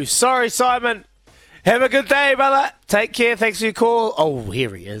 No. Sorry, Simon. Have a good day, brother. Take care. Thanks for your call. Oh,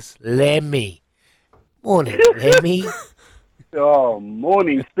 here he is. Lemmy. Morning, Lemmy. Oh,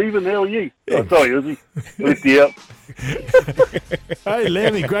 morning, Stephen. How are you? Oh, sorry, Izzy. Lift you up. Hey,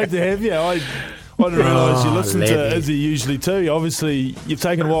 Lemmy, great to have you. I didn't realise you listen to Lemmy. Izzy usually too. Obviously, you've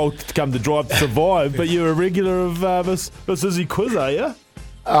taken a while to come to Drive to Survive, but you're a regular of this Izzy quiz, are you?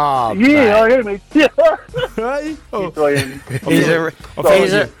 Oh, Yeah, I am, mate. Yeah. Hey? Oh, Yes, I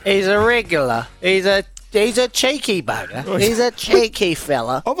am. He's a regular. He's a cheeky bugger. He's a cheeky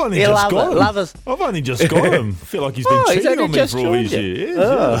fella. I've only You just love got it. him. Love us. I've only just got him. I feel like he's been He's cheating only on me just for all these joined you. years.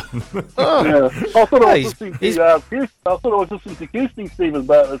 Yeah. I thought I was listening to Kirsty, Stephen,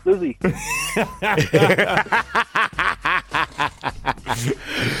 but it's Izzy.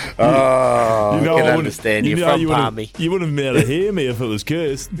 Oh, You know, I can I wouldn't- understand. you You're know, from you wouldn't- Palmy. You wouldn't have been able to hear me if it was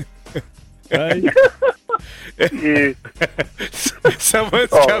cursed. Hey? Yeah. Someone's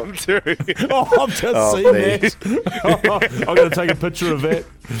come through. Oh, I've just seen that. I'm going to take a picture of that.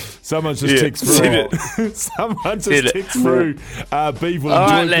 Someone's just text through. Someone just Send it. text through. Beef will All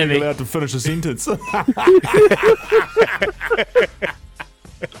right, enjoy being Lemmy. allowed to finish a sentence. Poor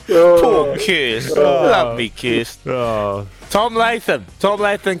Kirst. Love me, Kirst. Oh, Tom Latham.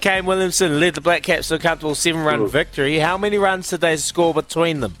 Kane Williamson led the Black Caps to a comfortable 7-run victory. How many runs did they score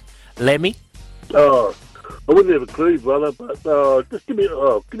between them? Lemmy? Oh, I wouldn't have a clue, brother, but just give me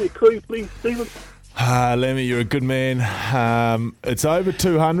a clue, please, Stephen. Lemmy, you're a good man. It's over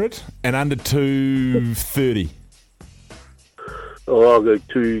 200 and under 230. Oh, I'll go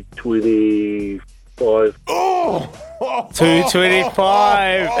 225.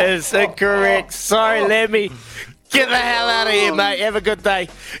 225 is incorrect. Sorry, Lemmy. Get the hell out of here, mate. Have a good day.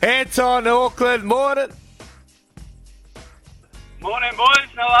 Anton, Auckland, morning. Morning, boys.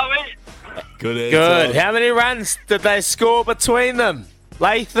 How are we? Good answer. Good. How many runs did they score between them?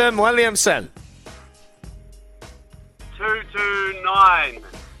 Latham, Williamson. 229.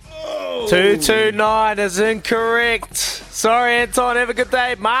 229 is incorrect. Sorry, Anton. Have a good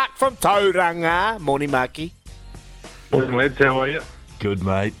day. Mark from Tauranga. Morning, Marky. Morning, lads. How are you? Good,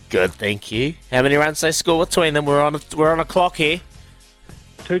 mate. Good, thank you. How many runs they score between them? We're on a clock here.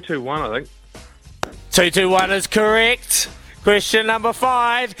 221, I think. 221 is correct. Question number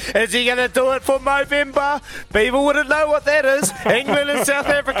 5. Is he going to do it for Movember? People wouldn't know what that is. England and South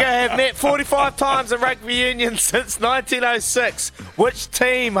Africa have met 45 times in rugby union since 1906. Which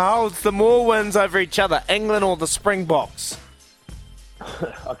team holds the more wins over each other, England or the Springboks?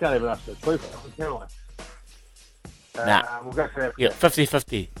 I can't even ask the truth, can I? Nah. We'll go for that. Yeah,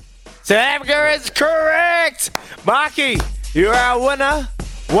 50-50. South Africa is correct! Marky, you're our winner.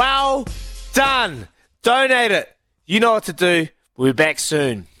 Well done. Donate it. You know what to do. We'll be back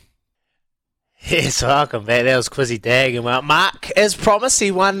soon. Yes, welcome back. That was Quizzy Dag. And Mark, as promised,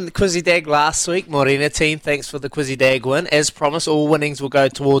 he won Quizzy Dag last week. Morena team, thanks for the Quizzy Dag win. As promised, all winnings will go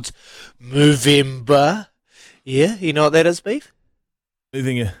towards Movember. Yeah, you know what that is, Beef?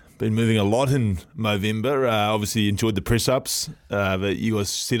 Been moving a lot in Movember. Obviously, enjoyed the press-ups that you guys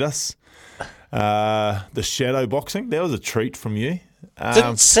set us. The shadow boxing, that was a treat from you.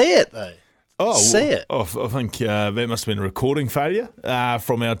 Didn't see it, though. See it. I think that must have been a recording failure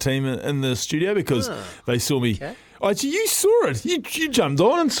from our team in the studio because they saw me. Okay. Oh, you saw it. You jumped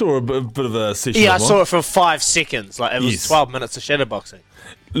on and saw a bit of a session. Yeah, I saw it for 5 seconds. Like it was 12 minutes of shadowboxing.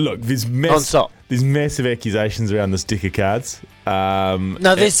 Look, there's massive accusations around this deck of cards. No,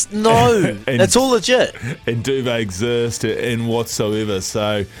 there's no. That's all legit. And do they exist and whatsoever?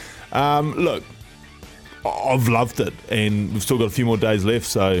 So, look, I've loved it, and we've still got a few more days left.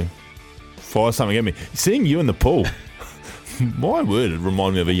 So. Fire something at me. Seeing you in the pool, my word, it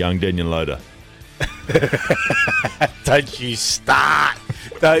reminded me of a young Daniel Loader. Don't you start,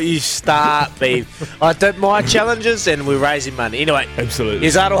 babe. I did my challenges and we're raising money. Anyway, absolutely.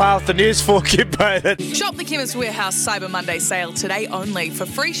 Here's Aroha with the news for Kippo. Shop the Chemist Warehouse Cyber Monday sale today only for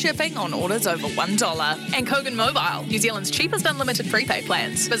free shipping on orders over $1. And Kogan Mobile, New Zealand's cheapest unlimited prepaid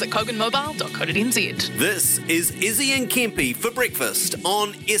plans. Visit koganmobile.co.nz. This is Izzy and Kempy for breakfast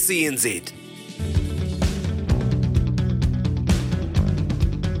on SENZ.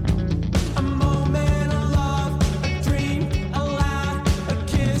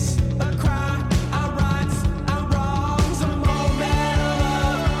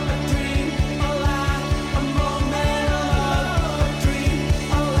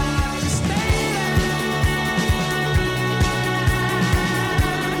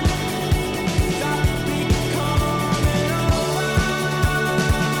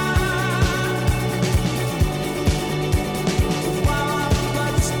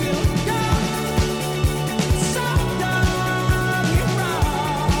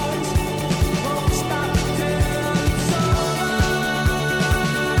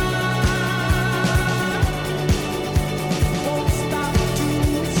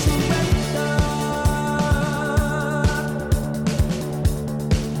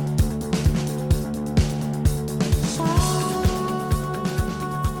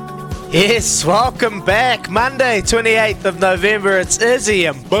 Yes, welcome back. Monday, 28th of November. It's Izzy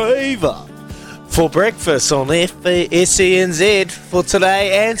and Beaver for breakfast on SENZ for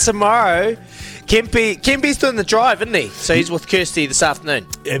today and tomorrow. Kempy's doing the drive, isn't he? So he's with Kirsty this afternoon.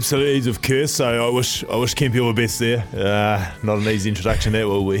 Absolutely, he's with Kirsty. So I wish Kempy all the best there. Not an easy introduction there,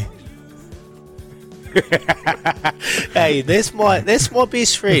 will we? Hey, that's my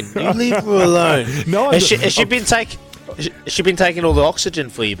best friend. You leave her alone. No, has she been taking all the oxygen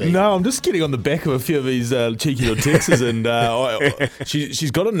for you, B? No, I'm just getting on the back of a few of these cheeky little texts, and she's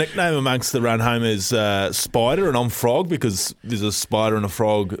got a nickname amongst the run home as Spider, and I'm Frog because there's a spider and a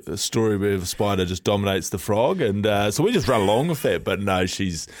frog story where the spider just dominates the frog, and so we just run along with that. But no,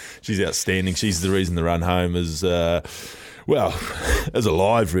 she's outstanding. She's the reason the run home is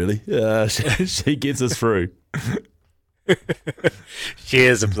alive. Really, she gets us through. She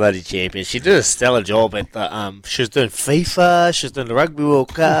is a bloody champion. She did a stellar job at the. She was doing FIFA. She was doing the Rugby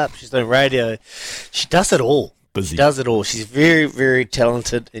World Cup. She's doing radio. She does it all. Busy. She does it all. She's very, very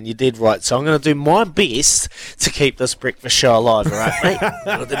talented, and you did right. So I'm going to do my best to keep this breakfast show alive, all right, mate? I'm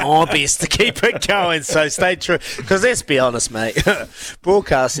going to do my best to keep it going, so stay true. Because let's be honest, mate,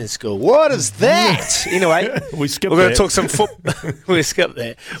 broadcasting school, what is that? Anyway, we're going to talk some football. We'll skip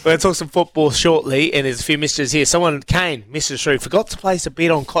that. We're going to talk some football shortly, and there's a few messages here. Someone, Kane, messaged through, forgot to place a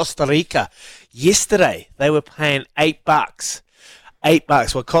bet on Costa Rica. Yesterday, they were paying $8.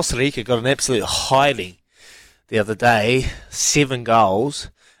 $8. Well, Costa Rica got an absolute hiding the other day, 7 goals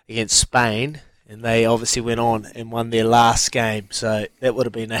against Spain, and they obviously went on and won their last game. So that would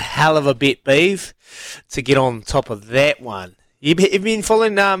have been a hell of a bet, Beeve, to get on top of that one. Have you been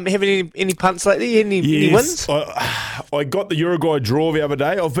following, having any punts lately? Any wins? I got the Uruguay draw the other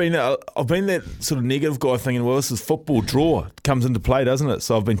day. I've been that sort of negative guy thinking, well, this is football draw. It comes into play, doesn't it?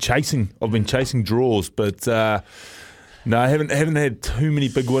 So I've been chasing draws, but no, I haven't had too many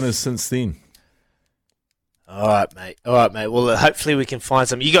big winners since then. All right, mate. Well, hopefully we can find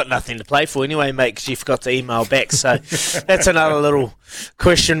some. You got nothing to play for anyway, mate, because you forgot to email back. So that's another little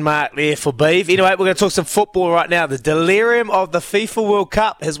question mark there for Beeve. Anyway, we're going to talk some football right now. The delirium of the FIFA World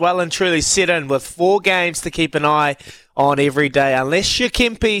Cup has well and truly set in with 4 games to keep an eye on every day. Unless you're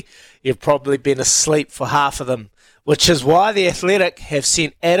Kempy, you've probably been asleep for half of them, which is why The Athletic have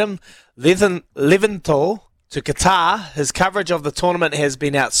sent Adam Leventhal to Qatar. His coverage of the tournament has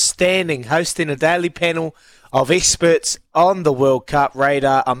been outstanding, hosting a daily panel of experts on the World Cup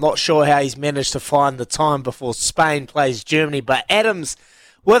radar. I'm not sure how he's managed to find the time before Spain plays Germany, but Adam's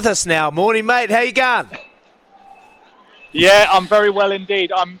with us now. Morning, mate. How you going? Yeah, I'm very well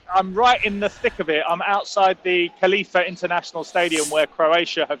indeed. I'm right in the thick of it. I'm outside the Khalifa International Stadium where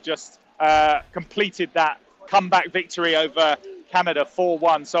Croatia have just completed that comeback victory over Canada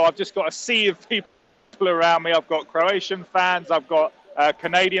 4-1. So I've just got a sea of people around me. I've got Croatian fans, I've got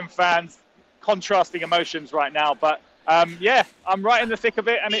Canadian fans, contrasting emotions right now. But yeah, I'm right in the thick of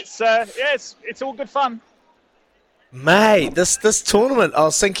it, and it's all good fun. Mate, this tournament, I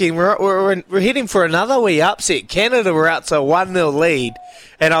was thinking we're heading for another wee upset. Canada were out to a 1-0 lead,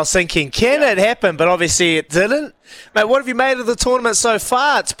 and I was thinking, can it happen? But obviously it didn't. Mate, what have you made of the tournament so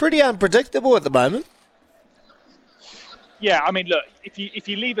far? It's pretty unpredictable at the moment. Yeah, I mean, look, if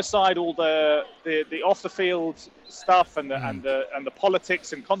you leave aside all the off the field stuff and the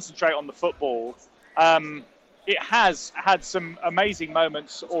politics and concentrate on the football, it has had some amazing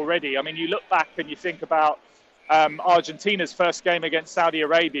moments already. I mean, you look back and you think about Argentina's first game against Saudi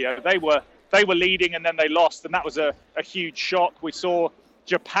Arabia. They were leading and then they lost, and that was a huge shock. We saw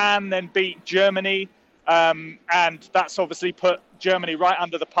Japan then beat Germany, and that's obviously put Germany right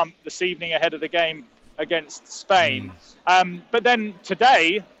under the pump this evening ahead of the game against Spain. But then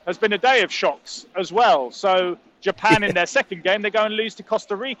today has been a day of shocks as well. So Japan in their second game, they go and lose to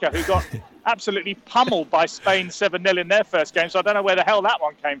Costa Rica, who got absolutely pummeled by Spain 7-0 in their first game. So I don't know where the hell that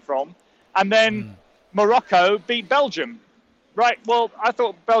one came from. And then Morocco beat Belgium. Right, well, I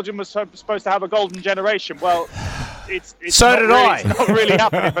thought Belgium was supposed to have a golden generation. Well, it's so did I. It's not really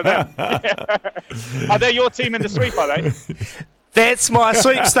happening for them. Are they your team in the sweep, are they? That's my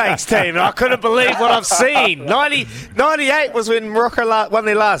sweepstakes team. I couldn't believe what I've seen. 98 was when Morocco won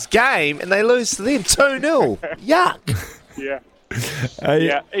their last game, and they lose to them 2-0. Yuck. Yeah.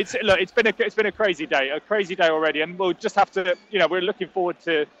 Yeah. It's been a crazy day already, and we'll just have to. We're looking forward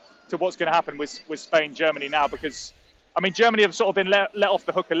to what's going to happen with Spain, Germany now, because I mean Germany have sort of been let off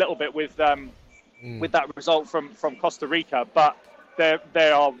the hook a little bit with that result from Costa Rica, but they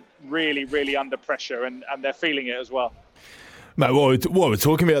are really, really under pressure, and they're feeling it as well. Mate, while we're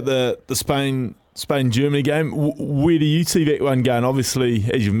talking about the Spain-Germany game, where do you see that one going? Obviously,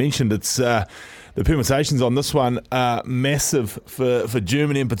 as you've mentioned, it's the permutations on this one are massive for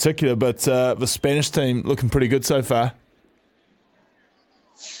Germany in particular, but the Spanish team looking pretty good so far.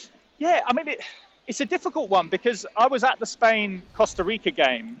 Yeah, I mean, it's a difficult one because I was at the Spain-Costa Rica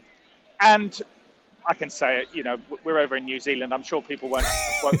game, and I can say it, we're over in New Zealand. I'm sure people won't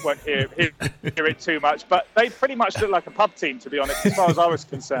hear it too much, but they pretty much look like a pub team, to be honest, as far as I was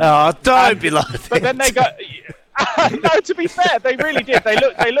concerned. Oh, don't be like that. But then they got no. To be fair, they really did. They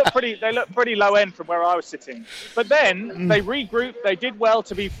look pretty low end from where I was sitting. But then they regrouped. They did well,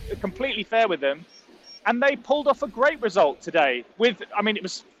 to be completely fair with them, and they pulled off a great result today. It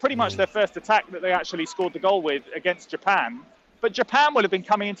was pretty much their first attack that they actually scored the goal with against Japan. But Japan will have been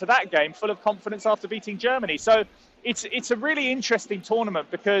coming into that game full of confidence after beating Germany. So it's a really interesting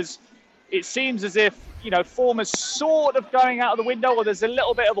tournament because it seems as if, form is sort of going out of the window, or there's a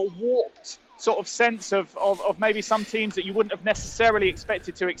little bit of a warped sort of sense of maybe some teams that you wouldn't have necessarily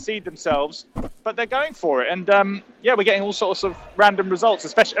expected to exceed themselves, but they're going for it. And we're getting all sorts of random results,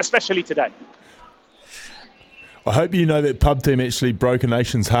 especially today. I hope you know that pub team actually broke a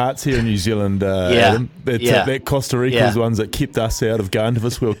nation's hearts here in New Zealand, Adam. That Costa Rica was the ones that kept us out of going to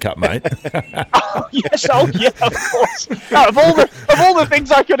this World Cup, mate. Yes, of course. No, of all the things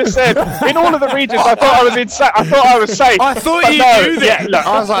I could have said in all of the regions, I thought I was safe. I thought you knew that. Yeah, look,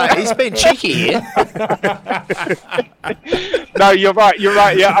 I was like, he's been cheeky here. No, you're right.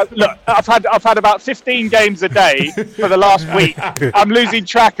 Yeah, look, I've had about 15 games a day for the last week. I'm losing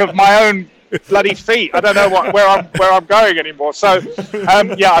track of my own bloody feet. I don't know where I'm going anymore. So,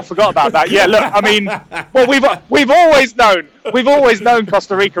 I forgot about that. Yeah, look, I mean, well, we've always known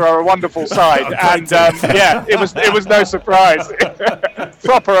Costa Rica are a wonderful side, and it was no surprise.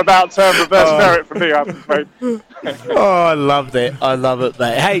 Proper about turn reverse merit for me, I'm afraid. Oh, I love that. I love it,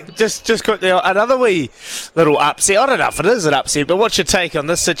 mate. Hey, just quickly, another wee little upset. I don't know if it is an upset, but what's your take on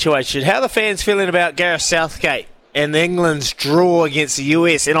this situation? How are the fans feeling about Gareth Southgate and England's draw against the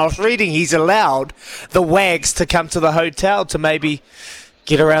US? And I was reading he's allowed the Wags to come to the hotel to maybe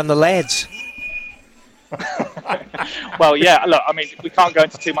get around the lads. Well, yeah, look, I mean, we can't go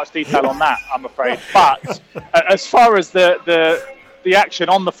into too much detail on that, I'm afraid. But as far as the action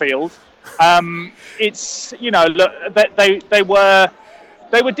on the field, it's, look, they were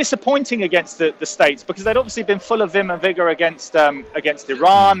they were disappointing against the States because they'd obviously been full of vim and vigour against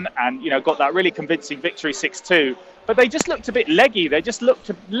Iran and, got that really convincing victory 6-2. But they just looked a bit leggy. They just looked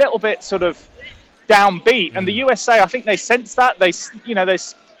a little bit sort of downbeat. And the USA, I think they sensed that. They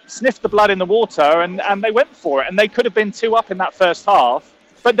sniffed the blood in the water and they went for it. And they could have been 2 up in that first half.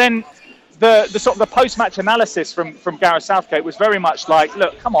 But then the sort of the post-match analysis from Gareth Southgate was very much like,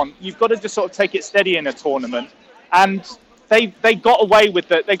 look, come on, you've got to just sort of take it steady in a tournament. And they got away with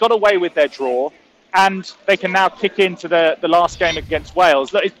their draw, and they can now kick into the last game against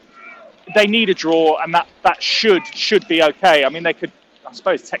Wales. Look, they need a draw, and that should be okay. I mean, I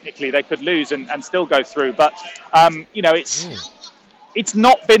suppose technically they could lose and still go through, but it's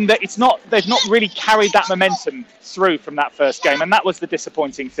not been that they've not really carried that momentum through from that first game, and that was the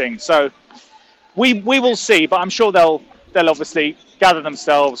disappointing thing. So we will see, but I'm sure they'll obviously gather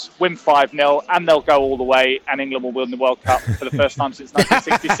themselves, win 5-0, and they'll go all the way, and England will win the World Cup for the first time since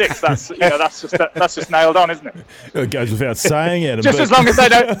 1966. That's just nailed on, isn't it? It goes without saying, Adam. Just as long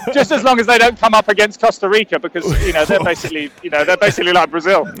as they don't come up against Costa Rica, because they're basically like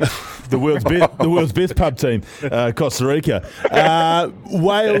Brazil. The world's best pub team, Costa Rica.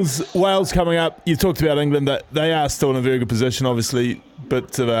 Wales coming up. You talked about England. That they are still in a very good position. Obviously,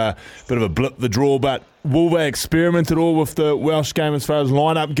 bit of a blip, the draw. But will they experiment at all with the Welsh game as far as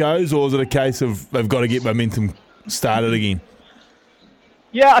lineup goes, or is it a case of they've got to get momentum started again?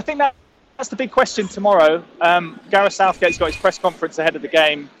 Yeah, I think that's the big question tomorrow. Gareth Southgate's got his press conference ahead of the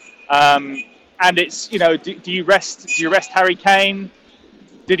game, and it's do you rest Harry Kane?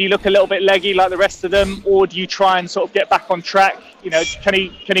 Did he look a little bit leggy like the rest of them, or do you try and sort of get back on track? Can he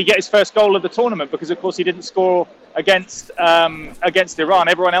get his first goal of the tournament? Because of course he didn't score against Iran.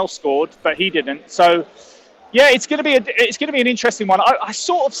 Everyone else scored, but he didn't. So yeah, it's going to be an interesting one. I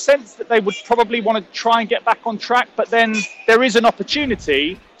sort of sense that they would probably want to try and get back on track, but then there is an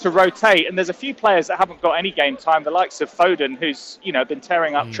opportunity to rotate, and there's a few players that haven't got any game time. The likes of Foden, who's been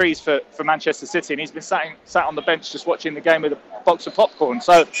tearing up trees for Manchester City, and he's been sat on the bench just watching the game with a box of popcorn.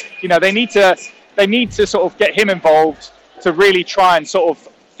 So they need to sort of get him involved to really try and sort of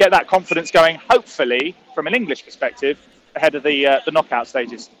get that confidence going. Hopefully, from an English perspective, ahead of the knockout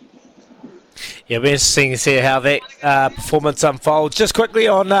stages. Yeah, it'll be interesting to see how that performance unfolds. Just quickly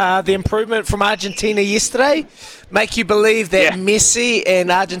on the improvement from Argentina yesterday, make you believe that Messi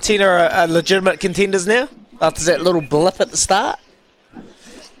and Argentina are legitimate contenders now after that little blip at the start?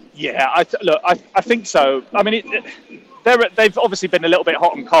 Yeah, I think so. I mean, they've obviously been a little bit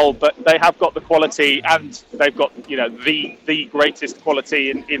hot and cold, but they have got the quality, and they've got the greatest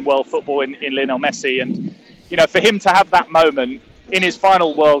quality in world football in Lionel Messi, and for him to have that moment in his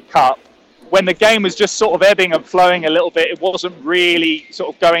final World Cup, when the game was just sort of ebbing and flowing a little bit, it wasn't really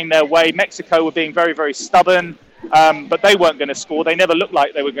sort of going their way. Mexico were being very, very stubborn, but they weren't going to score. They never looked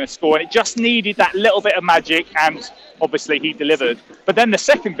like they were going to score, and it just needed that little bit of magic, and obviously he delivered. But then the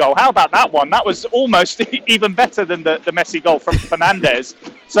second goal, how about that one? That was almost even better than the Messi goal from Fernandez.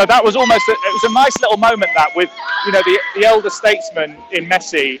 So that was it was a nice little moment, that, with the elder statesman in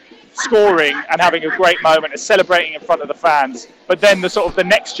Messi scoring and having a great moment and celebrating in front of the fans, but then the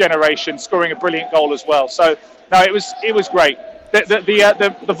next generation scoring a brilliant goal as well. So no, it was great.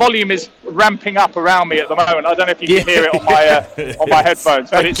 The volume is ramping up around me at the moment. I don't know if you can hear it on my headphones,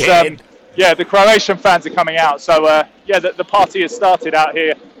 but it's the Croatian fans are coming out. So the party has started out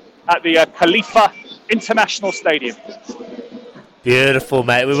here at the Khalifa International Stadium. Beautiful,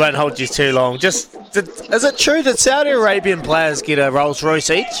 mate. We won't hold you too long. Is it true that Saudi Arabian players get a Rolls Royce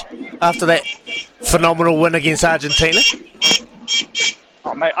each after that phenomenal win against Argentina?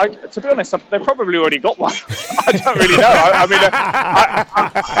 Oh, mate, to be honest, they probably already got one. I don't really know.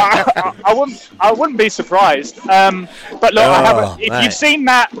 I wouldn't be surprised. But look, I haven't. If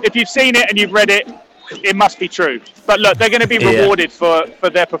you've seen it and you've read it, it must be true. But look, they're going to be rewarded for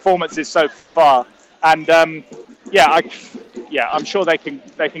their performances so far, and I'm sure they can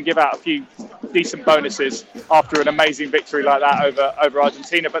give out a few decent bonuses after an amazing victory like that over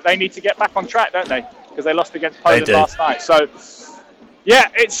Argentina. But they need to get back on track, don't they? Because they lost against Poland last night. So yeah,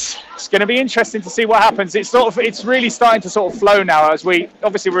 it's going to be interesting to see what happens. It's really starting to sort of flow now, as we're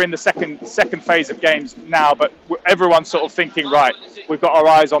in the second phase of games now, but everyone's sort of thinking, right, we've got our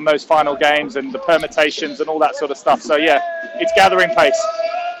eyes on those final games and the permutations and all that sort of stuff. So yeah, it's gathering pace.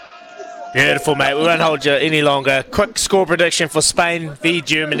 Beautiful, mate. We won't hold you any longer. Quick score prediction for Spain v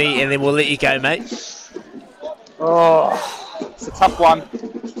Germany, and then we'll let you go, mate. Oh, it's a tough one.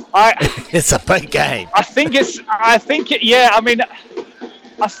 It's a big game. I'm going to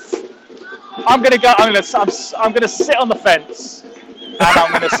sit on the fence and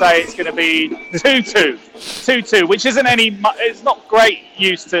I'm going to say it's going to be 2-2. 2-2, which isn't it's not great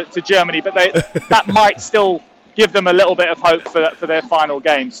use to Germany, but that might still give them a little bit of hope for their final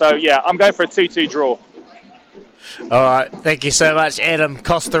game. So, yeah, I'm going for a 2-2 draw. All right, thank you so much, Adam,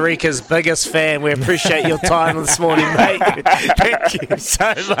 Costa Rica's biggest fan. We appreciate your time this morning, mate. Thank you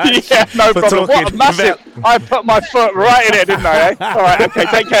so much. Yeah, no problem. What a massive... I put my foot right in it, didn't I? Eh? All right, okay,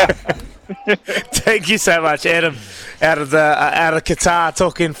 take care. Thank you so much, Adam. Out of Qatar,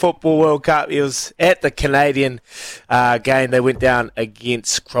 talking Football World Cup. He was at the Canadian game. They went down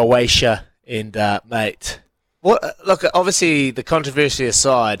against Croatia, and mate, look, obviously the controversy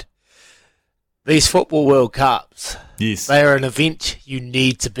aside, these Football World Cups, yes, they are an event you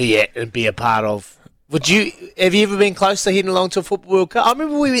need to be at and be a part of. Have you ever been close to heading along to a Football World Cup? I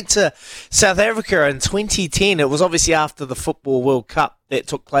remember we went to South Africa in 2010. It was obviously after the Football World Cup that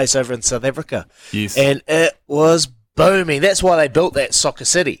took place over in South Africa. Yes. And it was booming. That's why they built that soccer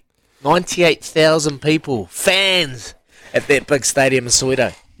city. 98,000 people, fans at that big stadium in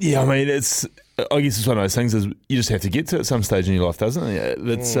Soweto. Yeah, I mean, I guess it's one of those things is you just have to get to it at some stage in your life, doesn't it?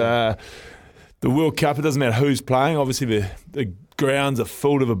 That's the World Cup. It doesn't matter who's playing. Obviously, the grounds are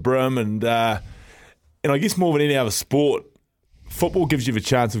full to the brim, and I guess more than any other sport, football gives you the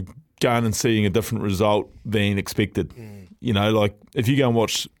chance of going and seeing a different result than expected. You know, like if you go and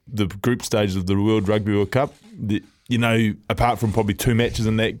watch the group stages of the World Rugby World Cup, apart from probably 2 matches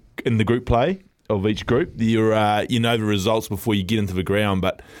in the group play of each group, you know the results before you get into the ground.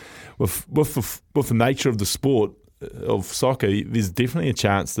 But with the nature of the sport of soccer, there's definitely a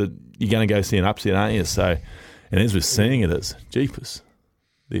chance that you're going to go see an upset, aren't you? So, and as we're seeing it is, jeepers,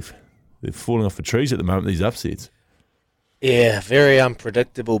 they're falling off the trees at the moment, these upsets. Yeah, very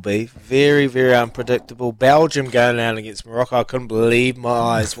unpredictable, B. Very, very unpredictable. Belgium going down against Morocco. I couldn't believe my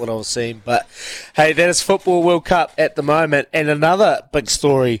eyes what I was seeing. But, hey, that is Football World Cup at the moment. And another big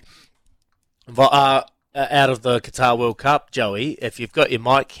story out of the Qatar World Cup, Joey, if you've got your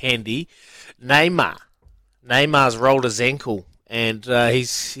mic handy, Neymar's rolled his ankle, and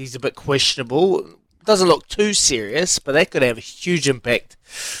he's a bit questionable. Doesn't look too serious, but that could have a huge impact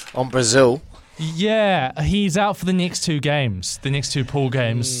on Brazil. Yeah, he's out for the next 2 games, the next 2 pool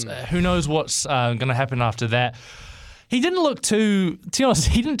games. Who knows what's going to happen after that. He didn't look to be honest,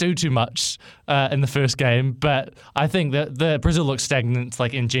 he didn't do too much in the first game, but I think that the Brazil looks stagnant,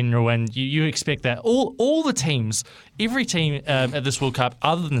 like in general, and you expect that. All the teams, every team at this World Cup,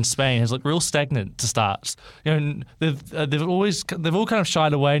 other than Spain, has looked real stagnant to start. You know, they've all kind of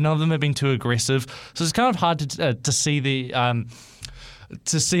shied away. None of them have been too aggressive, so it's kind of hard to see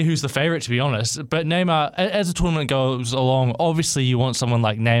to see who's the favourite, to be honest. But Neymar, as the tournament goes along, obviously you want someone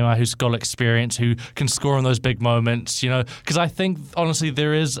like Neymar who's got experience, who can score in those big moments, you know, because I think, honestly,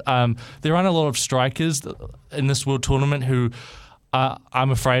 there aren't a lot of strikers in this World Tournament who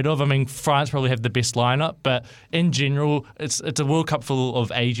I'm afraid of. I mean, France probably have the best lineup, but in general, it's a World Cup full of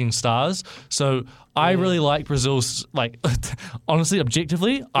aging stars. So I really like Brazil's, honestly,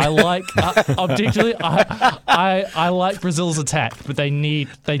 objectively, I like I like Brazil's attack, but they do need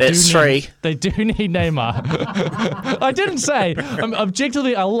Neymar. I didn't say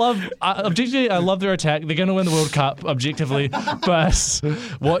objectively. I love their attack. They're going to win the World Cup objectively, but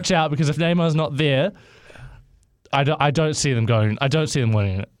watch out, because if Neymar's not there, I don't see them going. I don't see them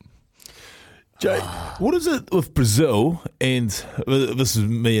winning it. Jay, what is it with Brazil, and this is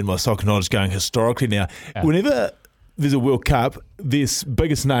me and my soccer knowledge going historically now, whenever there's a World Cup, their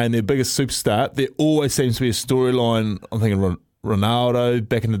biggest name, their biggest superstar, there always seems to be a storyline. I'm thinking Ronaldo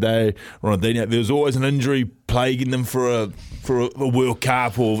back in the day, Ronaldinho, there was always an injury plaguing them for a World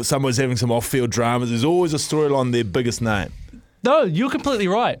Cup, or someone's having some off-field dramas. There's always a storyline, their biggest name. No, you're completely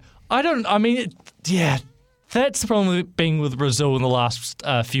right. That's the problem with being with Brazil in the last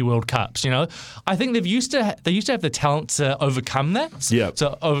few World Cups. You know, I think they used to have the talent to overcome that,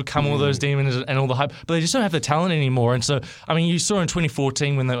 to overcome all those demons and all the hype, but they just don't have the talent anymore. And so, I mean, you saw in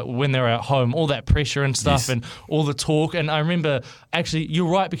 2014 when they were at home, all that pressure and stuff, and all the talk. And I remember, actually, you're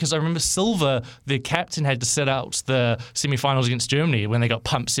right, because I remember Silva, the captain, had to sit out the semi-finals against Germany when they got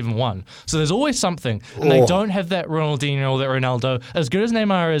pumped 7-1. So there's always something, and they don't have that Ronaldinho or that Ronaldo. As good as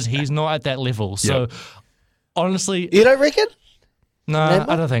Neymar is, he's not at that level. So. Honestly, you don't reckon? No,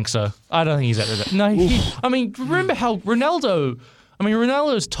 I don't think so. I don't think he's at that. No, remember how Ronaldo? I mean,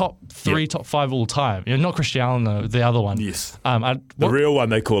 Ronaldo's top 3, top 5 all time. You know, not Cristiano, the other one. Yes. The real one,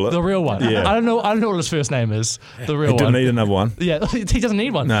 they call it. The real one. Yeah. I don't know what his first name is. The real one. He doesn't need another one. Yeah, he doesn't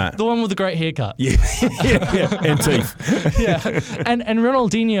need one. No. The one with the great haircut. Yeah. And teeth. Yeah. And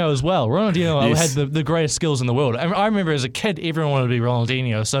Ronaldinho as well. Ronaldinho had the greatest skills in the world. I remember as a kid, everyone wanted to be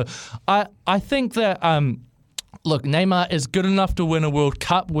Ronaldinho. So I think that. look, Neymar is good enough to win a World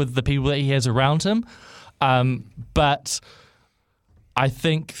Cup with the people that he has around him, but I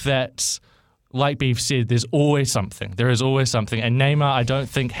think that, like Beef said, there is always something, and Neymar, I don't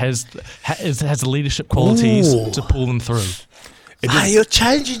think has the leadership qualities to pull them through. You're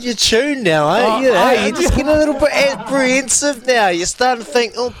changing your tune now, you're just getting a little bit apprehensive now. You're starting to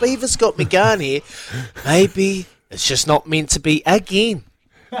think, Beaver's got me going here. Maybe it's just not meant to be again.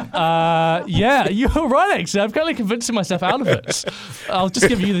 Yeah, you're right, actually. I'm kind of convincing myself out of it. I'll just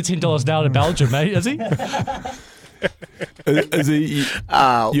give you the $10 now to Belgium, mate, is he? Is he?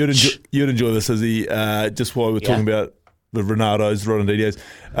 You'd enjoy this, is he? Just while we're talking about the Ronaldos, Ronaldinhos,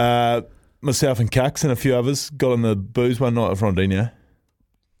 myself and Cax and a few others got on the booze one night with Ronaldinho.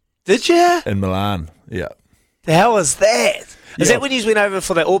 Did you? In Milan, yeah. The hell was that? Is that when you went over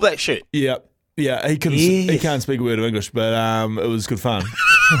for that All Black shoot? Yeah. Yeah, he can't speak a word of English, but it was good fun.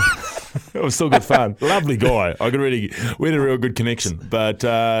 It was still good fun. Lovely guy. We had a real good connection. But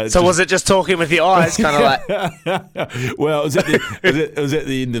so was it just talking with your eyes, kind of like? Well, it was at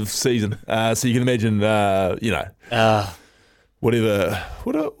the end of season, so you can imagine, whatever.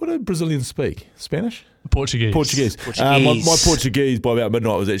 What do Brazilians speak? Spanish? Portuguese. My Portuguese by about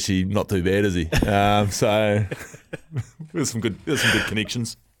midnight was actually not too bad, is he? So there's some good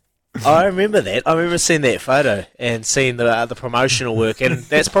connections. I remember that. I remember seeing that photo and seeing the promotional work, and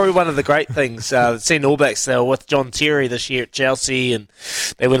that's probably one of the great things. Seeing All Blacks, they were with John Terry this year at Chelsea, and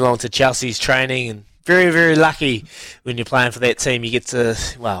they went along to Chelsea's training, and very, very lucky when you're playing for that team. You get to,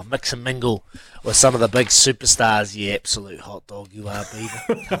 mix and mingle with some of the big superstars. You absolute hot dog you are, Beaver.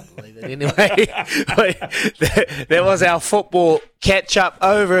 Can't believe it. Anyway, that was our football catch-up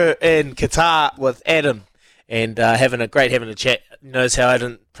over in Qatar with Adam, and having a chat. Knows how I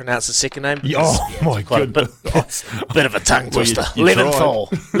didn't pronounce the second name? My goodness. Bit of a tongue twister. You Leventhal.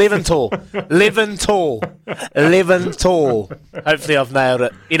 Hopefully I've nailed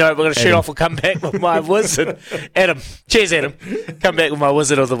it. We're going to shoot off and come back with my wizard. Adam. Cheers, Adam. Come back with my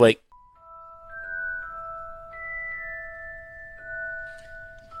wizard of the week.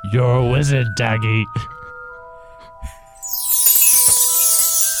 You're a wizard, Daggy.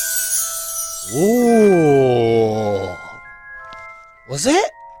 Ooh. Was that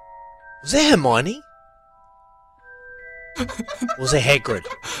Hermione? Was it Hagrid?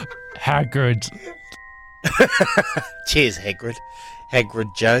 Hagrid. Cheers, Hagrid.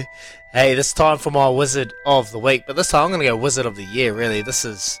 Hagrid Joe. Hey, this time for my Wizard of the Week, but this time I'm going to go Wizard of the Year, really. This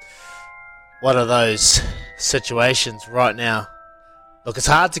is one of those situations right now. Look, it's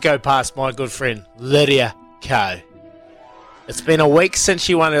hard to go past my good friend, Lydia Ko. It's been a week since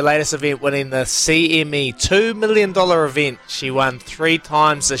she won her latest event, winning the CME $2 million event. She won 3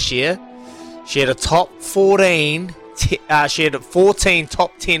 times this year. She had a top 14. She had 14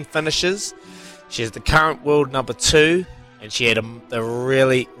 top 10 finishes. She is the current world number 2, and she had a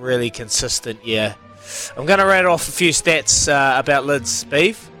really, really consistent year. I'm going to rattle off a few stats about Lid's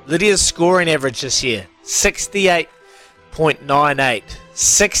Beef. Lydia's scoring average this year, 68.98.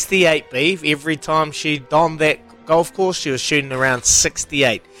 68, Beef. Every time she donned that golf course, she was shooting around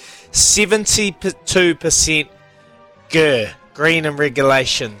 68. 72% green in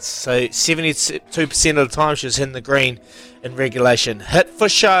regulations. So 72% of the time she was hitting the green in regulation. Hit for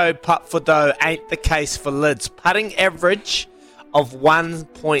show, putt for dough ain't the case for Lids. Putting average of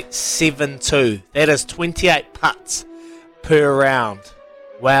 1.72. That is 28 putts per round.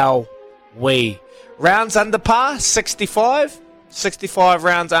 Wow, rounds under par, 65. 65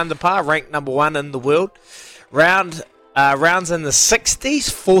 rounds under par, ranked number 1 in the world. Rounds in the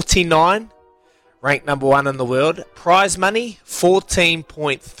 60s, 49, ranked number 1 in the world. Prize money,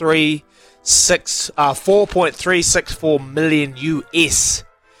 4.364 million US.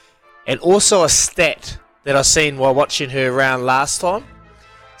 And also a stat that I seen while watching her round last time,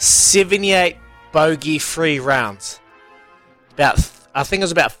 78 bogey-free rounds. I think it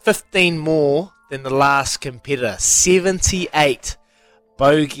was about 15 more than the last competitor. 78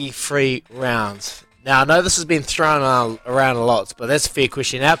 bogey-free rounds. Now, I know this has been thrown around a lot, but that's a fair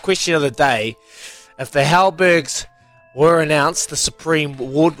question. Our question of the day, if the Halbergs were announced the Supreme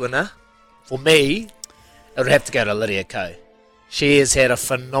Award winner, for me, it would have to go to Lydia Ko. She has had a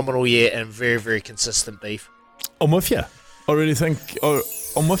phenomenal year and very, very consistent, Beef. I'm with you. I really think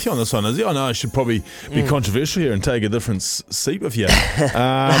I'm with you on this one, Izzy. I know I should probably be controversial here and take a different seat with you.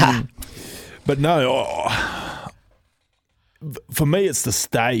 But no, for me, it's the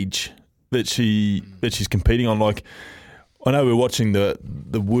stage that she's competing on. Like, I know we're watching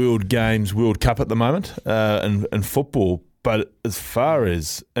the World Games, World Cup at the moment in football, but as far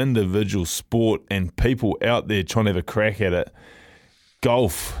as individual sport and people out there trying to have a crack at it,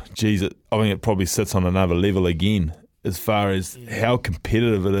 golf, geez, I think it probably sits on another level again as far as how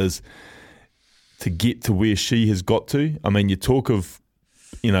competitive it is to get to where she has got to. I mean, you talk of,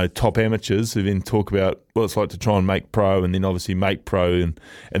 top amateurs who then talk about what it's like to try and make pro, and then obviously make pro, and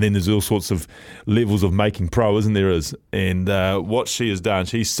then there's all sorts of levels of making pro, isn't there? And what she has done,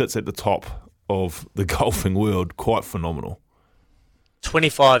 she sits at the top of the golfing world, quite phenomenal.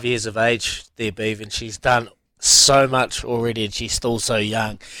 25 years of age there, Beav, and she's done so much already, and she's still so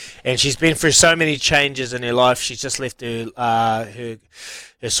young, and she's been through so many changes in her life. She's just left her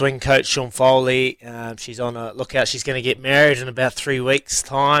swing coach Sean Foley. She's on a lookout. She's going to get married in about 3 weeks'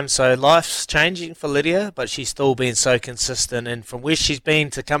 time, so life's changing for Lydia, but she's still been so consistent, and from where she's been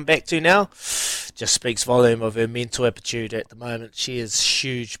to come back to now just speaks volume of her mental aptitude at the moment. She is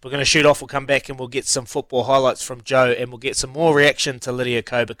huge. We're going to shoot off. We'll come back and we'll get some football highlights from Joe, and we'll get some more reaction to Lydia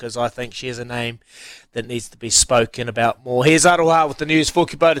Ko, because I think she is a name that needs to be spoken about more. Here's Aroha with the news for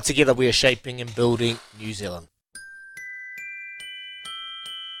Kubota. Together we are shaping and building New Zealand.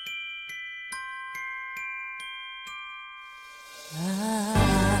 I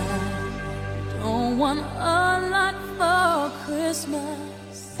don't want a lot for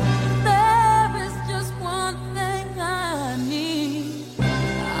Christmas. There is just one thing I need.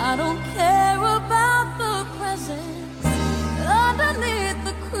 I don't care about the presents underneath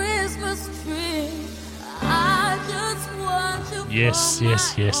the Christmas tree. I just want to.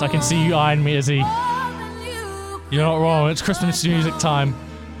 Yes. I can see you eyeing me, Izzy. You're not wrong. It's Christmas music time.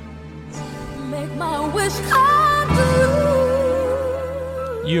 Make my wish come true.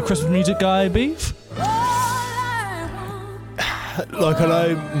 You a Christmas music guy, Beef? Like, I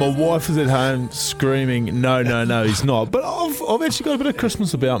know my wife is at home screaming, no, he's not. But I've actually got a bit of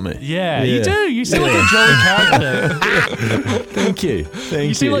Christmas about me. Yeah. You do. You seem like a jolly character. Thank you.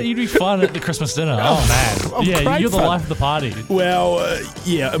 You seem like you'd be fun at the Christmas dinner. Oh, man. I'm You're the fun. life of the party. Well,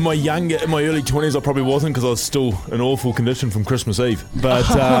 in my early 20s, I probably wasn't, because I was still in awful condition from Christmas Eve. But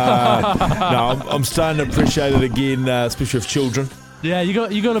no, I'm starting to appreciate it again, especially with children. Yeah, you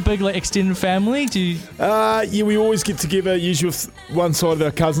got a big extended family. Do you? We always get together, usually with one side of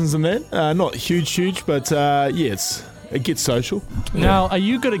our cousins and that. Not huge, but it gets social. Now, are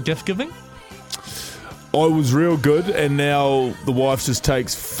you good at gift giving? I was real good, and now the wife just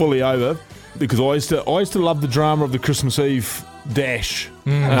takes fully over, because I used to love the drama of the Christmas Eve dash.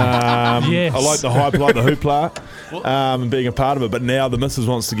 Yes. I like the hype, like the hoopla, and being a part of it. But now the missus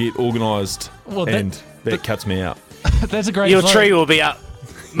wants to get organised, and that cuts me out. That's a great. Your tree will be up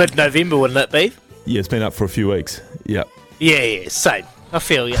mid-November, wouldn't it be? Yeah, it's been up for a few weeks. Yep. Yeah, same. I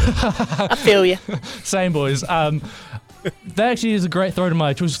feel you. Same, boys. That actually is a great throw to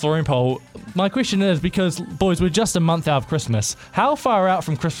my choice flooring poll. My question is, because, boys, we're just a month out of Christmas, how far out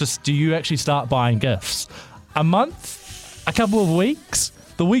from Christmas do you actually start buying gifts? A month? A couple of weeks?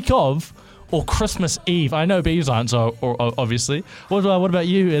 The week of? Or Christmas Eve? I know Bee's answer, obviously. What about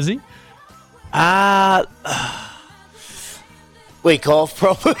you, Izzy? Week off,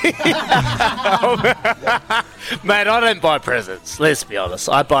 probably. Mate, I don't buy presents. Let's be honest.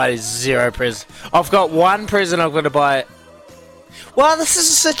 I buy 0 presents. I've got one present I'm going to buy. Well, this is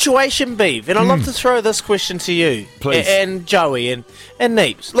a situation, Beef, and I'd love to throw this question to you. Please. And Joey and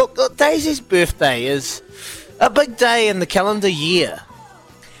Neeps. Look, Daisy's birthday is a big day in the calendar year,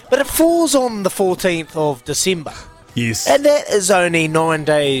 but it falls on the 14th of December. Yes. And that is only 11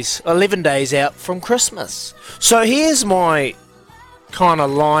 days out from Christmas. So here's my kind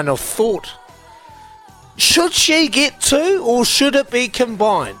of line of thought. Should she get 2, or should it be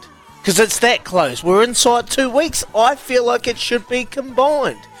combined? Because it's that close. We're inside 2 weeks. I feel like it should be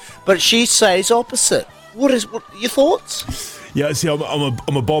combined. But she says opposite. What your thoughts? Yeah, see,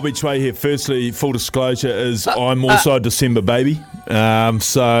 I'm a bob each way here. Firstly, full disclosure is I'm also a December baby.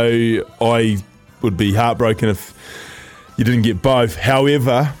 So I would be heartbroken if you didn't get both.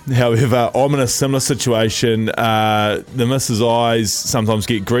 However, I'm in a similar situation. The missus' eyes sometimes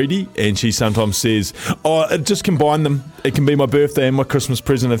get greedy, and she sometimes says, just combine them. It can be my birthday and my Christmas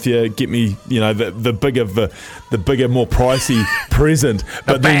present if you get me, the bigger, more pricey present.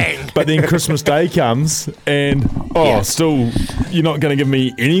 But then Christmas Day comes, and still you're not going to give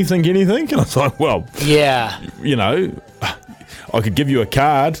me anything. And I was like, well, yeah, I could give you a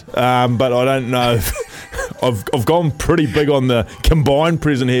card, but I don't know. I've gone pretty big on the combined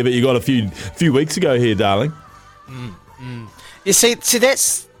present here that you got a few weeks ago here, darling. You see,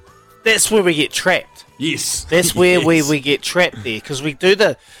 that's where we get trapped. Yes, that's where we get trapped there, because we do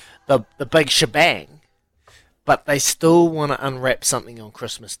the big shebang, but they still want to unwrap something on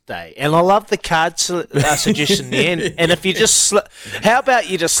Christmas Day. And I love the card suggestion there. And if you just how about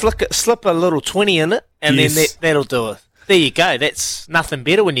you just slip a little 20 in it, and then that'll do it. there you go. That's nothing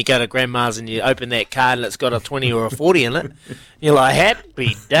better when you go to grandma's and you open that card and it's got a 20 or a 40 in it. You're like,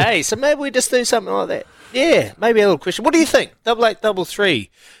 happy day. So maybe we just do something like that. Yeah, maybe a little question. What do you think? 8833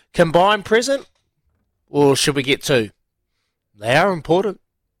 combined present, or should we get 2? They are important.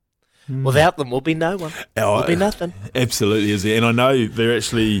 Without them, will be no one. Will be nothing. Absolutely, Izzy. And I know they're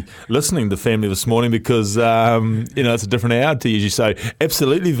actually listening to family this morning because it's a different hour to usually. So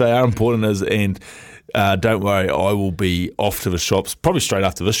absolutely, they are important. And don't worry, I will be off to the shops probably straight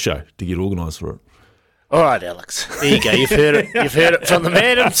after this show to get organised for it. All right, Alex. There you go. You've heard it. You've heard it from the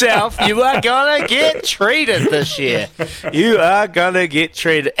man himself. You are gonna get treated this year. You are gonna get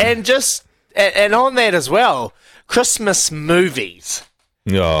treated. And and on that as well, Christmas movies.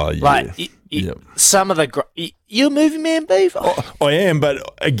 Oh, yeah. Like, some of the... You a movie man, Beef? I am, but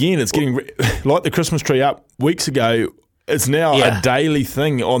again, it's getting... Like the Christmas tree up weeks ago, it's now a daily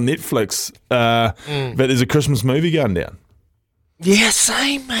thing on Netflix that there's a Christmas movie going down. Yeah,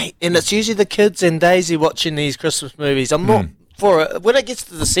 same, mate. And it's usually the kids and Daisy watching these Christmas movies. I'm not for it. When it gets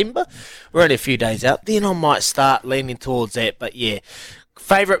to December, we're only a few days out, then I might start leaning towards that. But yeah,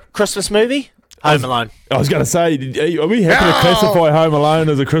 favourite Christmas movie? Home Alone. I was going to say, are we happy to classify Home Alone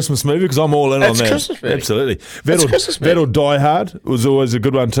as a Christmas movie? Because I'm all in on that. Christmas movie. Absolutely. That'll Die Hard was always a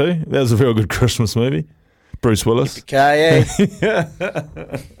good one too. That was a real good Christmas movie. Bruce Willis. Is that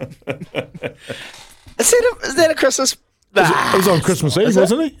a Christmas? It was on Christmas Eve,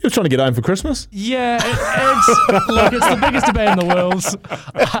 wasn't he? He was trying to get home for Christmas. Yeah, it's the biggest debate in the world.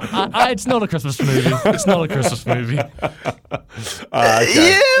 It's not a Christmas movie. It's not a Christmas movie.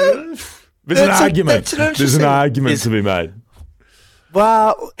 Okay. Yeah. There's an argument. There's an argument to be made.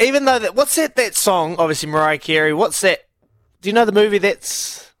 Well, even though what's that song? Obviously, Mariah Carey. What's that? Do you know the movie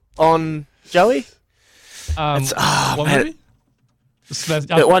that's on, Joey? What movie?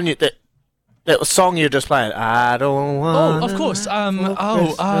 That song you're just playing. I don't want. Oh, of course.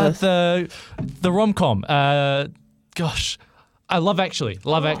 The rom-com. Gosh, I Love Actually.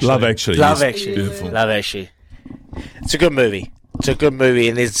 Love Actually. Love Actually. Love Actually. Beautiful. Love Actually. It's a good movie. It's a good movie,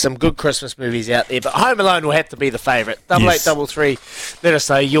 and there's some good Christmas movies out there. But Home Alone will have to be the favourite. 8833. Let us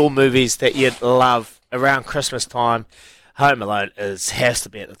know your movies that you'd love around Christmas time. Home Alone has to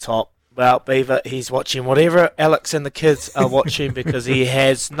be at the top. Well, Beaver, he's watching whatever Alex and the kids are watching because he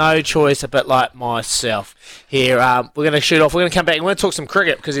has no choice, a bit like myself. Here, we're going to shoot off. We're going to come back and we're going to talk some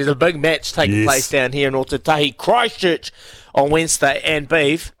cricket because there's a big match taking place down here in Ōtautahi, Christchurch on Wednesday. And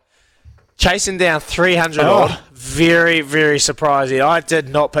Beav, chasing down 300 odd. Very, very surprising. I did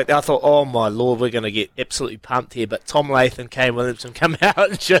not pick that. I thought, oh my Lord, we're going to get absolutely pumped here. But Tom Latham, Kane Williamson come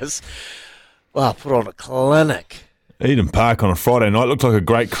out and just, put on a clinic. Eden Park on a Friday night. Looked like a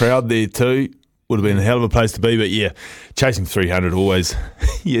great crowd there too. Would have been a hell of a place to be. But yeah, chasing 300 always.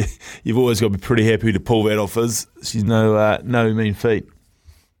 You've always got to be pretty happy to pull that off. She's no mean feat.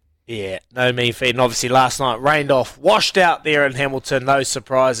 Yeah, no mean feat. And obviously last night rained off, washed out there in Hamilton. No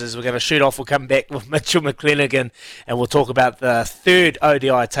surprises. We're going to shoot off. We'll come back with Mitchell McClenaghan and we'll talk about the third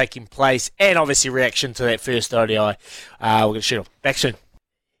ODI taking place and obviously reaction to that first ODI. We're going to shoot off. Back soon.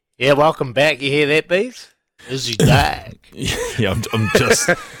 Yeah, welcome back. You hear that, Bees? Is he back? Yeah, I'm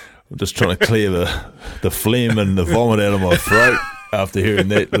just trying to clear the phlegm and the vomit out of my throat after hearing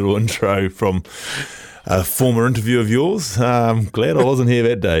that little intro from a former interview of yours. Glad I wasn't here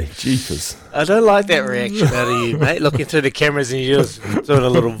that day. Jeepers. I don't like that reaction out of you, mate. Looking through the cameras and you just doing a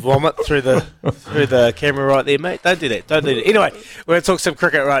little vomit through the camera right there, mate. Don't do that. Anyway, we're going to talk some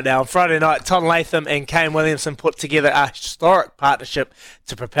cricket right now. On Friday night, Tom Latham and Kane Williamson put together a historic partnership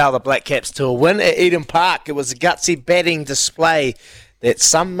to propel the Black Caps to a win at Eden Park. It was a gutsy batting display that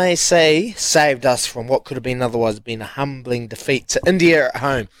some may say saved us from what could have been otherwise been a humbling defeat to India at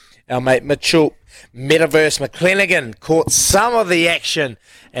home. Our mate Mitchell Metaverse McClenaghan caught some of the action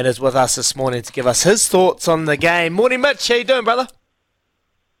and is with us this morning to give us his thoughts on the game. Morning, Mitch. How you doing, brother?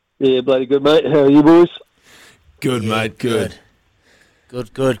 Yeah, bloody good, mate. How are you, boys? Good, mate. Good.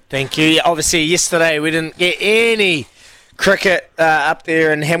 Thank you. Yeah, obviously, yesterday we didn't get any cricket up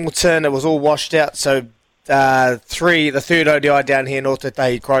there in Hamilton. It was all washed out, so the third ODI down here in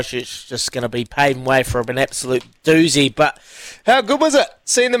Ōtautahi, Christchurch, just going to be paving way for an absolute doozy. But how good was it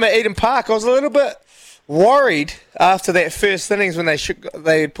seeing them at Eden Park? I was a little bit worried after that first innings when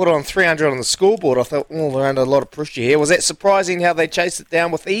they put on 300 on the scoreboard. I thought, they're under a lot of pressure here. Was that surprising how they chased it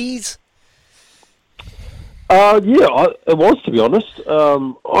down with ease? It was, to be honest.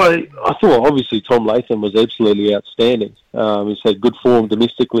 I thought, obviously, Tom Latham was absolutely outstanding. He's had good form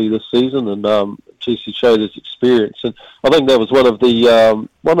domestically this season, and he showed his experience. And I think that was one of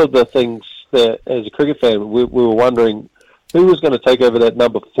the things that, as a cricket fan, we were wondering who was going to take over that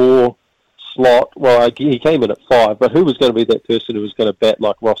number 4 slot. Well, he came in at 5, but who was going to be that person who was going to bat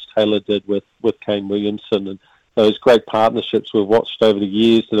like Ross Taylor did with Kane Williamson and those great partnerships we've watched over the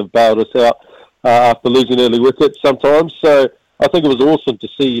years that have bailed us out after losing early wickets sometimes. So I think it was awesome to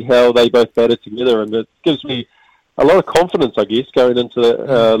see how they both batted together, and it gives me a lot of confidence, I guess, going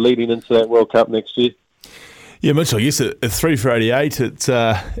into leading into that World Cup next year. Yeah, Mitch, I guess at 3 for 88, it's,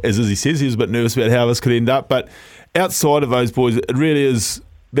 as Izzy says, he was a bit nervous about how this could end up, but outside of those boys, it really is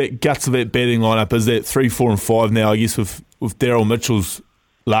that guts of that batting lineup is that 3, 4 and 5 now, I guess, with Daryl Mitchell's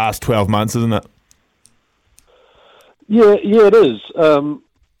last 12 months, isn't it? Yeah, it is.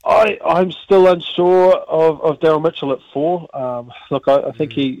 I'm still unsure of Daryl Mitchell at 4. Look, I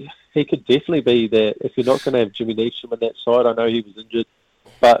think he could definitely be there. If you're not going to have Jimmy Neesham on that side, I know he was injured,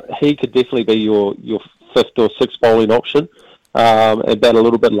 but he could definitely be your 5th or 6th bowling option, and bat a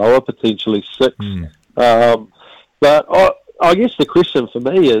little bit lower, potentially 6. But I guess the question for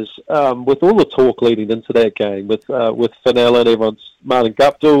me is, with all the talk leading into that game, with Finn Allen, Martin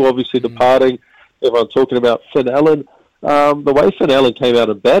Guptill obviously departing, everyone talking about Finn Allen. The way Finn Allen came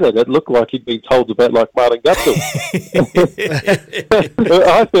out and batted, it looked like he'd been told to bat like Martin Guptill.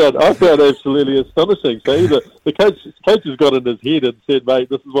 I found absolutely astonishing. So the coach has got in his head and said, mate,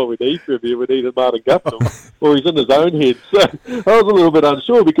 this is what we need from here. We need a Martin Guptill. Or he's in his own head. So I was a little bit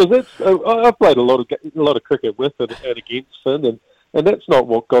unsure because I've played a lot of cricket with and against Finn, and that's not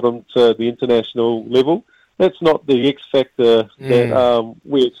what got him to the international level. That's not the X factor that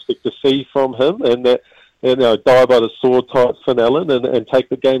we expect to see from him, and that die by the sword type Finn Allen and take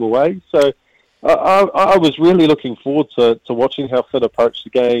the game away. So I was really looking forward to watching how Finn approached the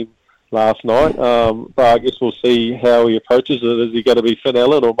game last night. But I guess we'll see how he approaches it. Is he going to be Finn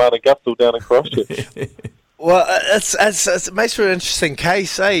Allen or Martin Guptill down in Christchurch? Well, it makes for an interesting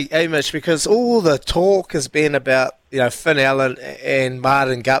case, Mitch, because all the talk has been about, Finn Allen and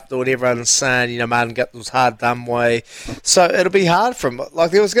Martin Guptill, and everyone's saying, Martin Guptill's hard done way. So it'll be hard for him. Like,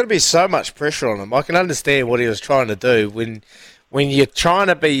 there was going to be so much pressure on him. I can understand what he was trying to do when you're trying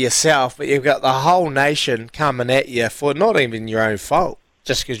to be yourself, but you've got the whole nation coming at you for not even your own fault,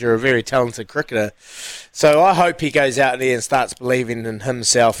 just because you're a very talented cricketer. So I hope he goes out there and starts believing in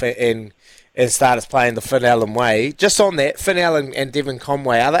himself and starts playing the Finn Allen way. Just on that, Finn Allen and Devon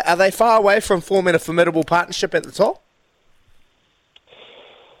Conway, are they far away from forming a formidable partnership at the top?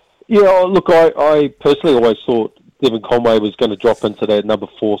 Yeah, look, I personally always thought Devon Conway was going to drop into that number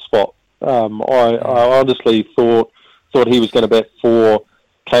 4 spot. I honestly thought he was going to bat 4,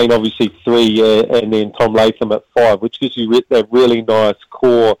 Kane obviously 3, and then Tom Latham at 5, which gives you that really nice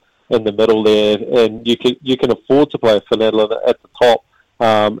core in the middle there, and you can afford to play a Finn Allen at the top.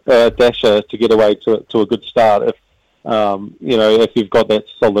 Dasher to get away to a good start if if you've got that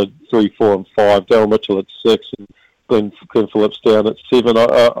solid 3, 4 and 5, Daryl Mitchell at 6 and Glenn Phillips down at 7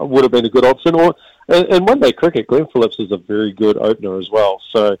 would have been a good option. And one day cricket, Glenn Phillips is a very good opener as well,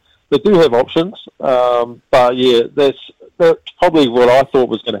 so they do have options. But yeah, that's probably what I thought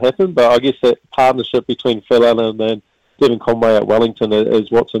was going to happen, but I guess that partnership between Phil Allen and Devon Conway at Wellington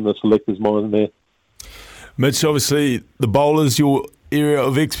is what's in the selector's mind there. Mitch, obviously the bowlers, your area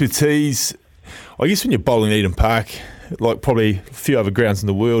of expertise. I guess when you're bowling Eden Park, like probably a few other grounds in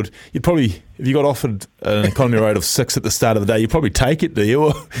the world, you'd probably, if you got offered an economy rate of 6 at the start of the day, you'd probably take it, do you?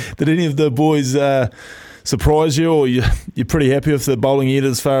 Or did any of the boys surprise you, or you're pretty happy with the bowling unit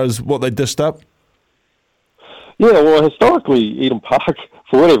as far as what they dished up? Yeah, well, historically, Eden Park,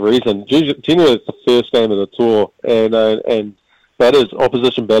 for whatever reason, generally it's the first game of the tour, and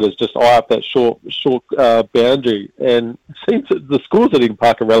opposition batters just eye up that short boundary, and it seems that the scores at Eden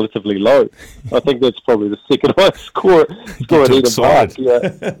Park are relatively low. I think that's probably the second highest score at Eden Park.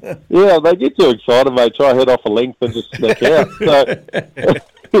 Yeah, they get too excited, mate. Try to head off a length and just sneak out. So,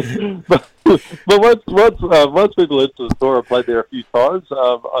 but once people into the tour and played there a few times,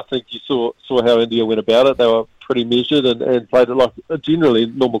 I think you saw how India went about it. They were pretty measured and played it like a generally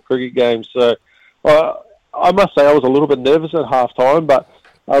normal cricket game. So I must say I was a little bit nervous at half-time, but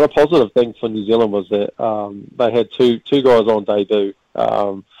the positive thing for New Zealand was that they had two guys on debut,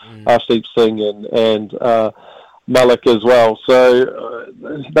 Arshdeep Singh and Malik as well. So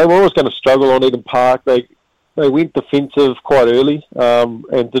they were always going to struggle on Eden Park. They went defensive quite early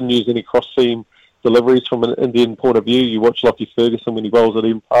and didn't use any cross-seam deliveries from an Indian point of view. You watch Lockie Ferguson when he bowls at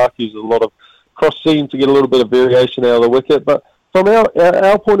Eden Park, he uses a lot of cross-seam to get a little bit of variation out of the wicket. But from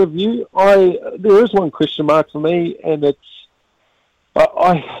our point of view, there is one question mark for me, and it's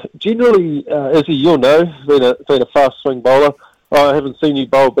I generally, as you'll know, being a fast swing bowler, I haven't seen you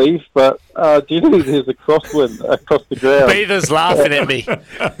bowl beef, but do you think there's a crosswind across the ground? Beaver's laughing at me.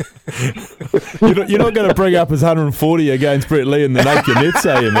 You're not going to bring up his 140 against Brett Lee in the naked nets,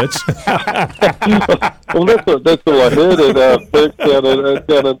 are you, Mitch? Well, that's all I heard at Burke down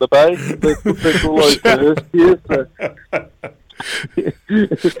in the bay. That's all I heard. Yes,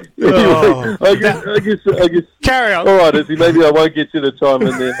 anyway, I guess. Carry on. All right, Izzy, maybe I won't get you to chime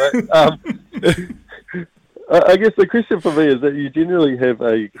in there, mate. I guess the question for me is that you generally have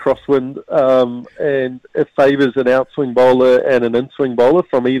a crosswind, and it favours an outswing bowler and an inswing bowler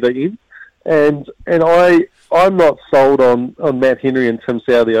from either end. And I'm not sold on Matt Henry and Tim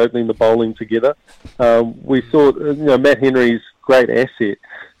Southee opening the bowling together. We saw, Matt Henry's great asset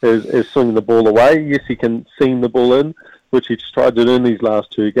is swinging the ball away. Yes, he can seam the ball in, which he's tried to do in these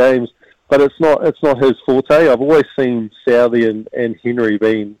last two games, but it's not his forte. I've always seen Southee and Henry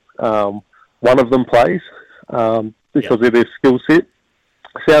being one of them plays. Because of their skill set.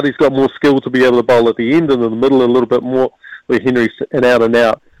 Southee's got more skill to be able to bowl at the end and in the middle a little bit more, where Henry's an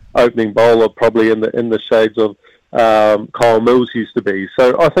out-and-out opening bowler, probably in the shades of Kyle Mills used to be.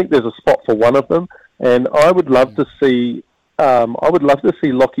 So I think there's a spot for one of them, and I would love to see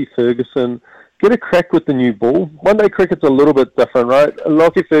Lockie Ferguson get a crack with the new ball. One day cricket's a little bit different, right?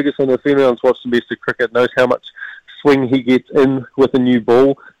 Lockie Ferguson, if anyone's watched some best of cricket, knows how much swing he gets in with a new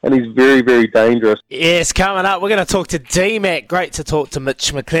ball, and he's very, very dangerous. Yes, coming up, we're going to talk to D-Mac. Great to talk to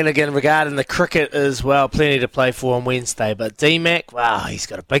Mitch McClenaghan regarding the cricket as well. Plenty to play for on Wednesday. But D-Mac, wow, he's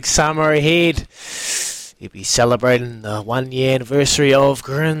got a big summer ahead. He'll be celebrating the 1 year anniversary of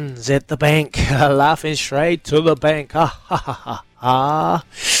Grins at the bank. Laughing straight to the bank. Ha, ha, ha, ha, ha.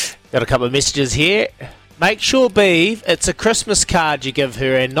 Got a couple of messages here. Make sure, Beeve, it's a Christmas card you give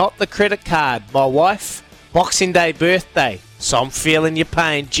her and not the credit card. My wife, Boxing Day birthday, so I'm feeling your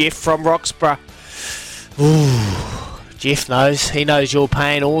pain. Jeff from Roxburgh. Ooh, Jeff knows. He knows your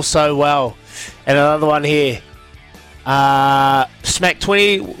pain all so well. And another one here. Smack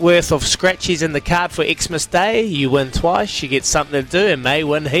 20 worth of scratchies in the card for Xmas Day. You win twice. You get something to do and may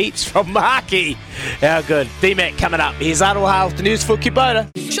win heaps from Marky. How good. D-Mac coming up. Here's Aroha with the news for Kubota.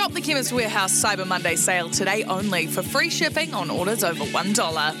 Shop the Chemist Warehouse Cyber Monday sale today only for free shipping on orders over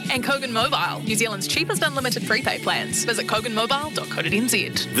 $1. And Kogan Mobile, New Zealand's cheapest unlimited prepaid plans. Visit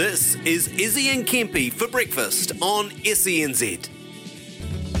koganmobile.co.nz. This is Izzy and Kempy for breakfast on SENZ.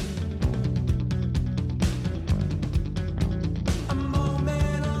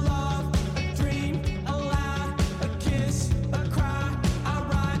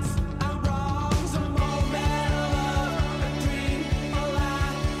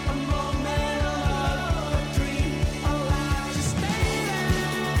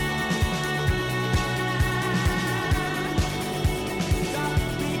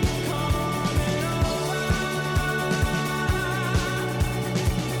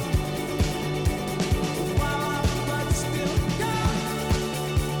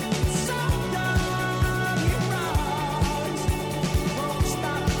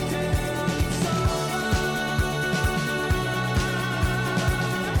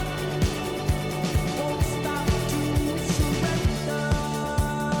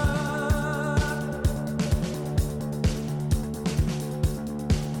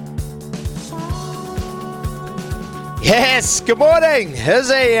 Yes, good morning.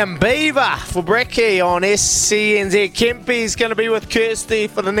 Izzy and Beaver for Brekkie on SCNZ. Kempy's going to be with Kirsty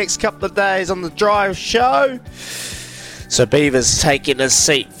for the next couple of days on the drive show. So Beaver's taking his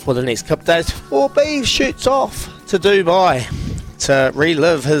seat for the next couple of days before Beaver shoots off to Dubai to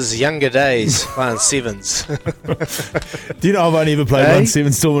relive his younger days playing sevens. Do you know I've only ever played one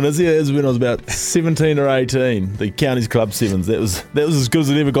sevens tournament, Izzy? It was when I was about 17 or 18, the Counties Club Sevens. That was as good as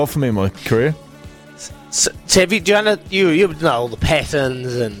it ever got for me in my career. So have you know all the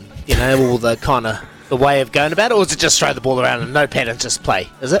patterns and all the kind of the way of going about it, or is it just throw the ball around and no pattern, just play?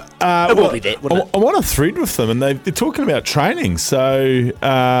 Is it? It will be that, wouldn't it? I'm on a thread with them, and they're talking about training. So,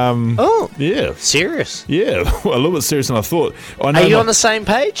 yeah, serious. Yeah, well, a little bit serious than I thought. Are you on the same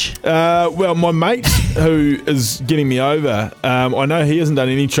page? Well, my mate who is getting me over, I know he hasn't done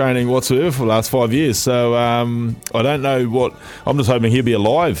any training whatsoever for the last 5 years. So I don't know what. I'm just hoping he'll be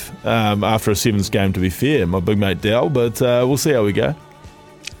alive after a sevens game. To be fair, my big mate Dal, but we'll see how we go.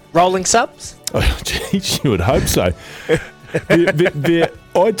 Rolling subs? Oh, geez, you would hope so.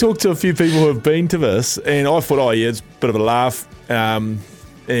 I talked to a few people who have been to this, and I thought, it's a bit of a laugh and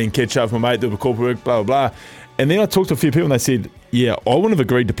catch up with my mate, do a corporate work, blah, blah, blah. And then I talked to a few people, and they said, Yeah, I wouldn't have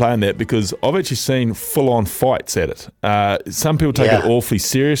agreed to play in that because I've actually seen full-on fights at it. Some people take it awfully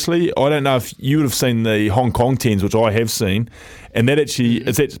seriously. I don't know if you would have seen the Hong Kong tens, which I have seen, and that actually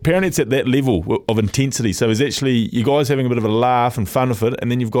apparently it's at that level of intensity. So it's actually you guys having a bit of a laugh and fun with it, and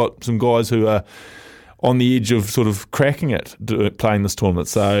then you've got some guys who are on the edge of sort of cracking it playing this tournament.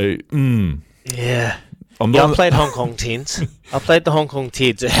 So, Yeah. I played Hong Kong tens. I played the Hong Kong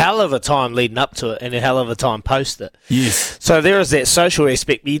tens. A hell of a time leading up to it and a hell of a time post it. Yes. So there is that social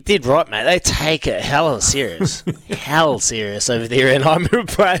aspect, but you did right, mate. They take it hell serious. Hell serious over there. And I remember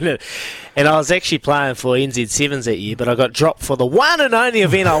playing it. And I was actually playing for NZ7s that year, but I got dropped for the one and only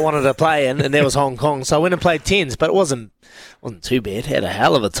event I wanted to play in, and that was Hong Kong. So I went and played tens, but it wasn't too bad. Had a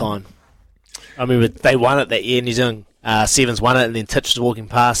hell of a time. I remember they won it that year, New Zealand. Sevens won it, and then Titch was walking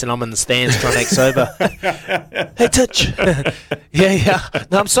past, and I'm in the stands trying to act sober. Hey, Titch. yeah.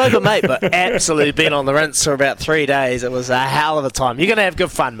 No, I'm sober, mate, but absolutely been on the rinse for about 3 days. It was a hell of a time. You're going to have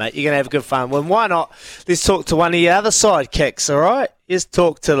good fun, mate. You're going to have good fun. Well, why not? Let's talk to one of your other sidekicks, all right? Let's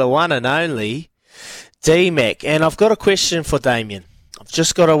talk to the one and only D-Mac. And I've got a question for Damien. I've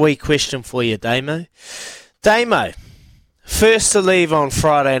just got a wee question for you, Damo. Damo, first to leave on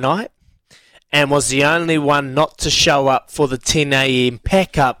Friday night, and was the only one not to show up for the 10 a.m.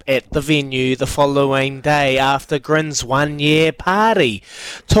 pack-up at the venue the following day after Grin's 1-year party.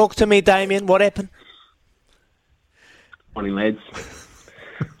 Talk to me, Damien. What happened? Morning, lads.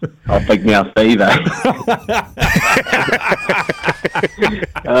 Big mouth fever.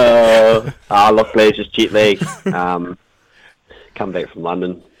 Look, lads, just jet lag. Come back from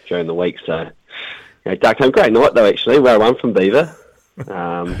London during the week, so... Dark home, great night, though, actually, where I won from Beaver.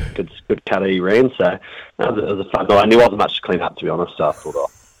 Good cut he ran, so it was a fun night. And there wasn't much to clean up, to be honest, so I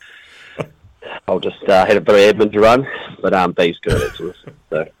thought I'll just had a bit of admin to run, but B's good at it.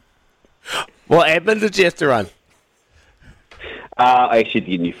 So. What admin did you have to run? I actually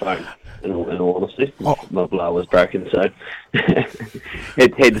did a new phone, in all honesty. My blower was broken, so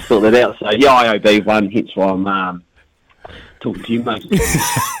had to sort that out. So yeah, IOB won, hence why I'm talking to you, mate.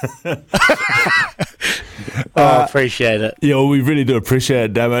 I appreciate it. Yeah, well, we really do appreciate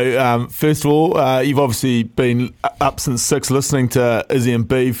it, Damo. First of all, you've obviously been up since 6 listening to Izzy and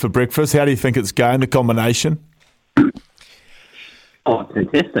Beeve for breakfast. How do you think it's going, the combination? Oh,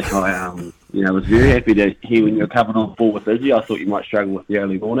 fantastic. I was very happy to hear when you were coming on board with Izzy. I thought you might struggle with the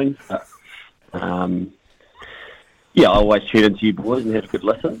early mornings. But, I always tune into you boys and have a good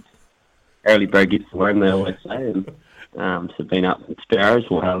listen. Early bird gets the worm, they always say. And so been up in Sparrows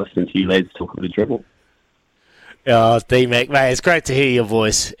while listening to you lads talk with the dribble. Oh, D-Mac, mate, it's great to hear your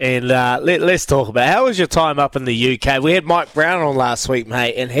voice. And let's talk about how was your time up in the UK? We had Mike Brown on last week,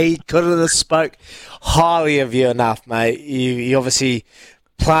 mate, and he couldn't have spoke highly of you enough, mate. You obviously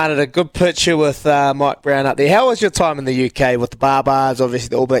planted a good picture with Mike Brown up there. How was your time in the UK with the Barbars, obviously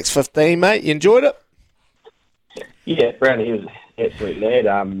the All Blacks 15, mate? You enjoyed it? Yeah, Brownie, he was an absolute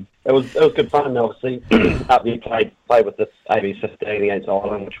lad. It was good fun, obviously. Up there, played with this AB 15 against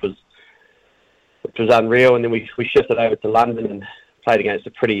Ireland, which was unreal, and then we shifted over to London and played against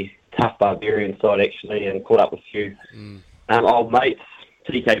a pretty tough Barbarian side actually, and caught up with a few old mates,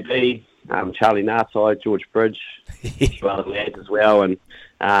 TKB, Charlie Nartai, George Bridge, a few other lads as well, and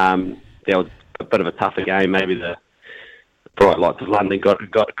there was a bit of a tougher game. Maybe the bright lights of London got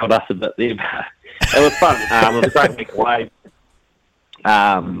us a bit there, but it was fun. It was a great week away,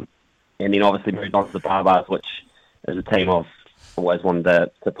 and then obviously moved on to the Barbars, which is a team I've always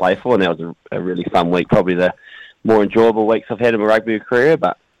wanted to play for, and that was a really fun week. Probably the more enjoyable weeks I've had in my rugby career,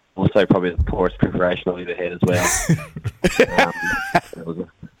 but also probably the poorest preparation I've ever had as well.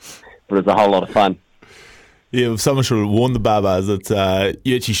 But it was a whole lot of fun. Yeah, someone should have warned the Barbars that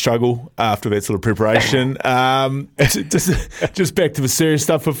you actually struggle after that sort of preparation. Just back to the serious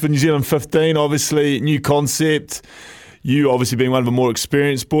stuff for New Zealand 15, obviously, new concept. You obviously being one of the more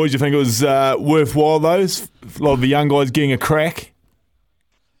experienced boys, you think it was worthwhile, though? A lot of the young guys getting a crack?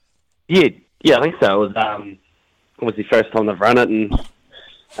 Yeah, I think so. It was obviously first time they've run it,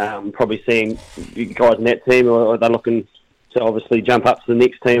 and probably seeing you guys in that team, or they're looking to obviously jump up to the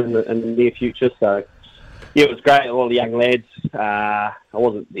next team in the near future. So, yeah, it was great. All the young lads. I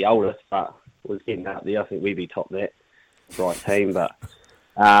wasn't the oldest, but was getting out there. I think we'd be top that right team, but...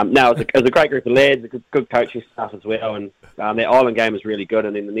 it was a great group of lads, a good coaching staff as well, and their Island game was really good.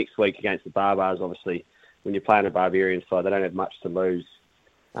 And then the next week against the Barbars, obviously, when you're playing a Barbarian side, they don't have much to lose,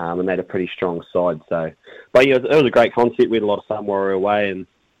 and they had a pretty strong side. So, but yeah, it was a great concept. We had a lot of fun while we were away, and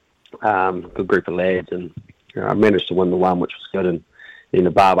good group of lads, and I managed to win the one, which was good. And then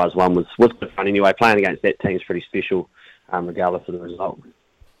the Barbars one was good fun anyway. Playing against that team's pretty special, regardless of the result.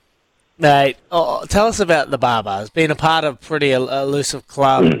 Mate, tell us about the Barbars. Being a part of pretty exclusive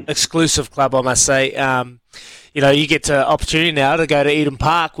club, I must say. You get to opportunity now to go to Eden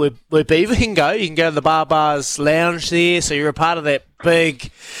Park where Beaver can go. You can go to the Barbars lounge there, so you're a part of that big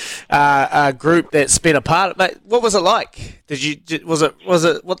group that's been a part of it. Mate, what was it like? Was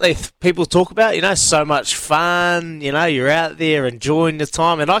it what people talk about? So much fun. You're out there enjoying the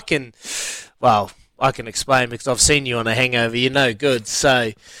time, and I can explain because I've seen you on a hangover. You're no good,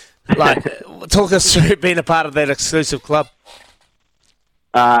 so. Talk us through being a part of that exclusive club.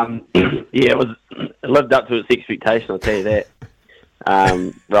 It lived up to its expectation, I'll tell you that.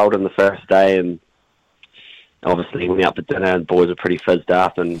 Rolled in the first day and obviously went out for dinner and boys were pretty fizzed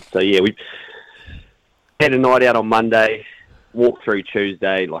up. And so, we had a night out on Monday, walked through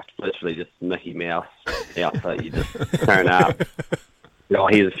Tuesday, literally just Mickey Mouse outfit. You just turn up,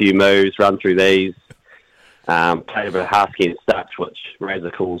 here's a few moves, run through these. Played a bit of Husky and Stutch, which Razor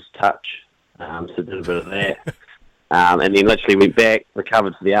calls touch. So did a bit of that. And then literally went back,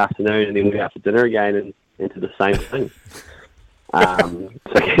 recovered for the afternoon, and then went out for dinner again and did the same thing. So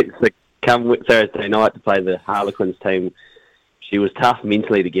come Thursday night to play the Harlequins team, she was tough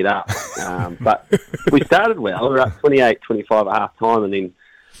mentally to get up. But we started well. We were up 28-25 at half time, and then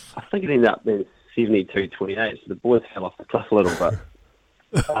I think it ended up being 72-28. So the boys fell off the cliff a little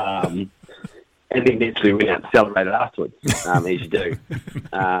bit. And then naturally went out and celebrated afterwards, as you do.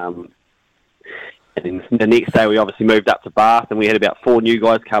 And then the next day we obviously moved up to Bath and we had about 4 new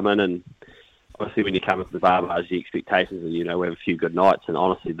guys come in, and obviously when you come into the Barbars, the expectations are, we have a few good nights, and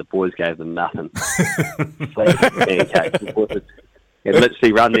honestly the boys gave them nothing. Pancakes. The boys had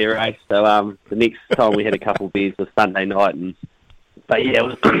literally run their race. So the next time we had a couple of beers was Sunday night. But it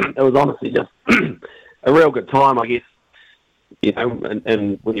was honestly just a real good time, I guess.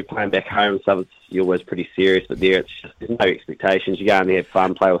 And when you're playing back home and stuff, you're always pretty serious. But there, there's no expectations. You go in there, have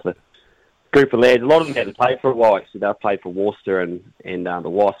fun, play with a group of lads. A lot of them hadn't played for a while. Actually, they've played for Worcester and the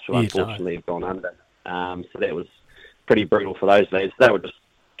Wasps, who unfortunately have gone under. So that was pretty brutal for those lads. They were just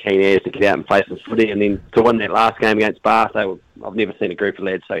keen as to get out and play some footy. And then to win that last game against Bath, I've never seen a group of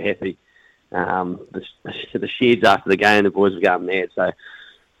lads so happy. The sheds after the game, the boys were going mad. So it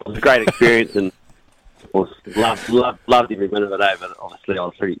was a great experience and. Loved every minute of it, but obviously I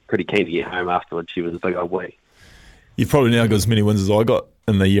was pretty keen to get home afterwards. She was a big old week. You've probably now got as many wins as I got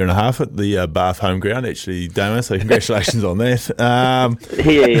in the year and a half at the Bath home ground, actually, Damo, so congratulations on that. I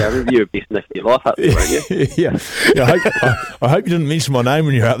remember you were best nick of your life up there, weren't you? Yeah. I hope you didn't mention my name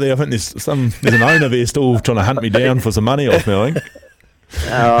when you were up there. I think there's an owner there still trying to hunt me down for some money off me, I think.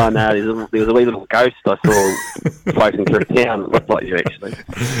 Oh, no, there was a wee little ghost I saw floating through town. It looked like you, actually.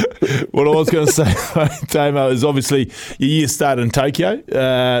 What I was going to say, Damo, is obviously your year started in Tokyo.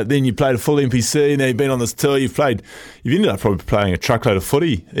 Then you played a full NPC. Now you've been on this tour. You've ended up probably playing a truckload of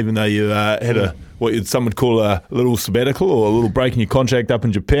footy, even though you had what some would call a little sabbatical or a little break in your contract up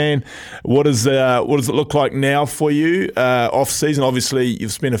in Japan. What does it look like now for you off season? Obviously,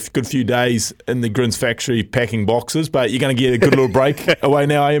 you've spent a good few days in the Grins factory packing boxes, but you're going to get a good little break away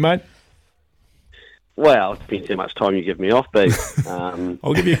now, are you, mate? Well, it depends how much time you give me off, but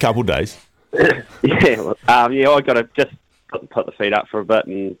I'll give you a couple of days. I got to just put the feet up for a bit,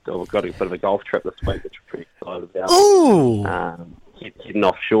 and I've got a bit of a golf trip this week, which I'm pretty excited about. Ooh! Heading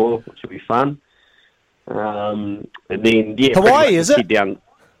offshore, which will be fun. And then Hawaii, is it?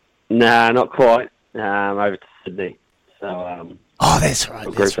 Nah, not quite. Over to Sydney. So that's right.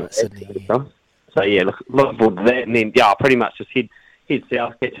 Sydney. So look forward to that, and then I'll pretty much just head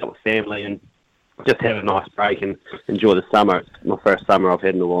south, catch up with family, and just have a nice break and enjoy the summer. It's my first summer I've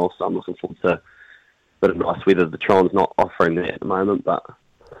had in a while, so I'm looking forward to a bit of nice weather. The Tron's not offering that at the moment, but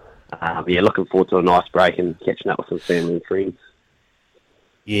looking forward to a nice break and catching up with some family and friends.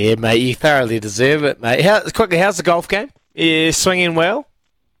 Yeah, mate, you thoroughly deserve it, mate. How's the golf game? You swinging well?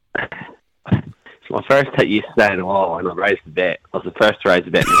 It's my first hit yesterday in a while, and I raised the bat. I was the first to raise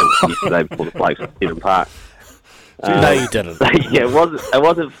the bat yesterday before the Blakes at Eden Park. No, you didn't. Yeah, it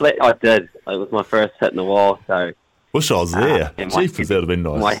wasn't flat. I did. It was my first hit in a while, so... Wish I was there. Jeepers, that would have been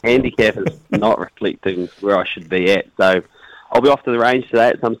nice. My handicap is not reflecting where I should be at, so I'll be off to the range today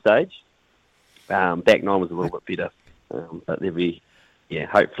at some stage. Back nine was a little bit better, but there'll be... Yeah,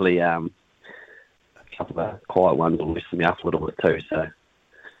 hopefully a couple of quiet ones will loosen me up a little bit too. So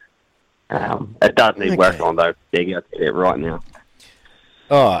it does need work on though. Yeah, I'll get it right now.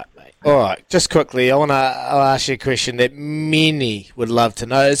 All right, mate. All right. Just quickly, I'll ask you a question that many would love to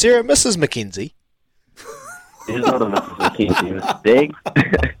know. Is there a Mrs. McKenzie? There's not a Mrs. McKenzie, Mr. Big.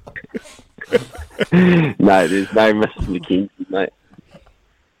 No, there's no Mrs. McKenzie, mate.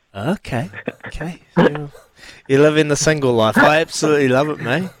 Okay. You're living the single life. I absolutely love it,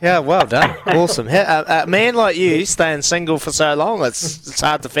 mate. Yeah, well done. Awesome. A man like you staying single for so long, it's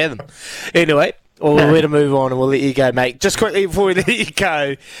hard to fathom. Anyway, we're going to move on and we'll let you go, mate. Just quickly before we let you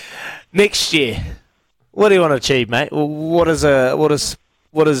go, next year, what do you want to achieve, mate? What is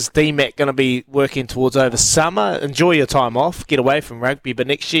DMAC going to be working towards over summer? Enjoy your time off, get away from rugby, but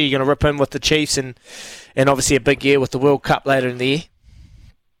next year you're going to rip in with the Chiefs and obviously a big year with the World Cup later in the year.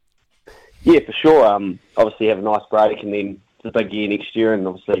 Yeah, for sure. Obviously have a nice break and then it's a big year next year, and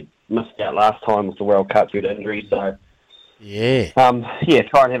obviously missed out last time with the World Cup due to injury. So yeah,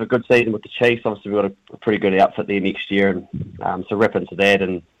 try and have a good season with the Chiefs. Obviously we've got a pretty good outfit there next year, and so rip into that.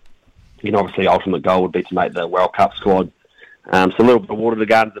 And obviously ultimate goal would be to make the World Cup squad. So a little bit of water to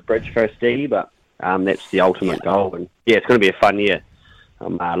go under the bridge first, Stevie, but that's the ultimate goal. And yeah, it's going to be a fun year.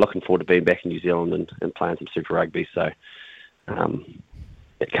 I'm looking forward to being back in New Zealand and playing some Super Rugby. So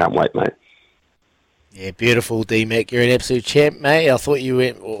can't wait, mate. Yeah, beautiful, DMAC. You're an absolute champ, mate. I thought you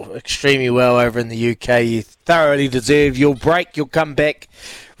went extremely well over in the UK. You thoroughly deserve your break. You'll come back,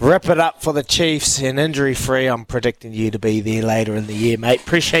 rip it up for the Chiefs, and injury-free. I'm predicting you to be there later in the year, mate.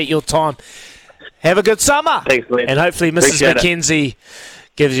 Appreciate your time. Have a good summer. Thanks, Glenn. And hopefully Mrs. McKenzie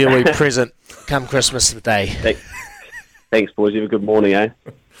gives you a wee present come Christmas Day. Thanks, boys. You have a good morning, eh?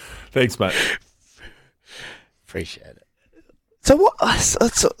 Thanks, mate. Appreciate it. So what?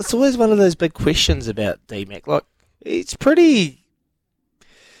 It's always one of those big questions about DMAC. Like, he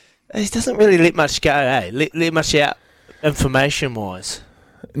doesn't really let much go, eh? Let much out information-wise.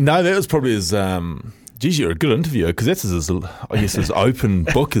 No, that was probably his... Geez, you're a good interviewer, because that's as open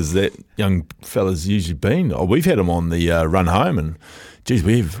book as that young fella's usually been. We've had him on the run home, and geez,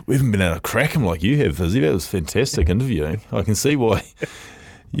 we haven't been able to crack him like you have, Fizzy. That was fantastic interviewing. I can see why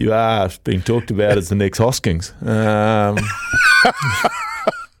you are being talked about as the next Hoskins. You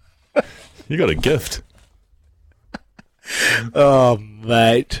got a gift. Oh,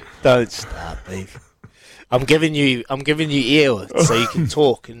 mate, don't start, Beef. I'm giving you ear so you can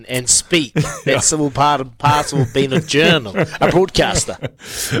talk and speak. That's all part and parcel of being a broadcaster.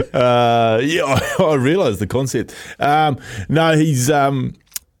 I realise the concept. I think he's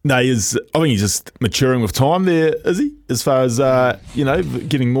just maturing with time there, is he? As far as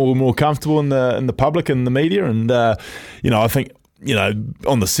getting more and more comfortable in the public and the media, and I think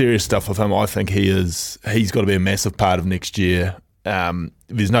on the serious stuff with him, I think he's got to be a massive part of next year. I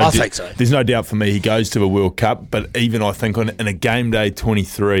think so. There's no doubt for me he goes to a World Cup, but even I think in a game day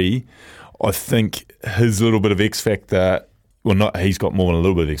 23, I think his little bit of X factor. Well, not he's got more than a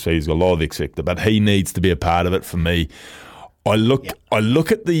little bit of X factor. He's got a lot of X factor, but he needs to be a part of it for me. I look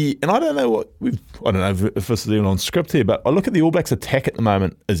at the, and I don't know if this is even on script here, but I look at the All Blacks attack at the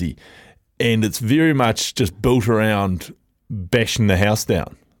moment, Izzy, and it's very much just built around bashing the house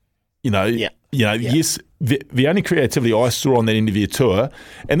down. Yes, the only creativity I saw on that end of your tour,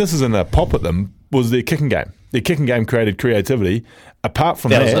 and this isn't a pop at them, was their kicking game. Their kicking game created creativity. Apart from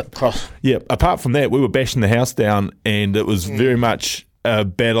that, we were bashing the house down, and it was very much a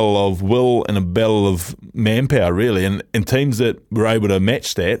battle of will and a battle of manpower, really. And teams that were able to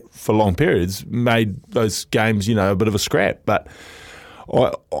match that for long periods made those games, a bit of a scrap. But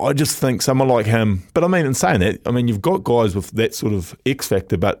I just think someone like him, but I mean, in saying that, you've got guys with that sort of X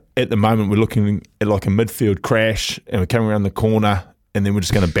factor, but at the moment we're looking at like a midfield crash and we're coming around the corner and then we're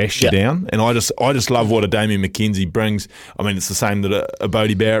just going to bash you down. And I just love what a Damien McKenzie brings. It's the same that a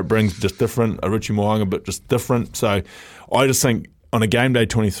Bodie Barrett brings, just different, a Richie Mo'unga, but just different. So I just think on a game day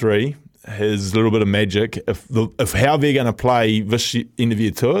 23, his little bit of magic, if how they're going to play this end of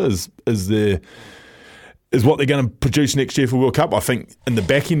year tour is what they're going to produce next year for World Cup. I think in the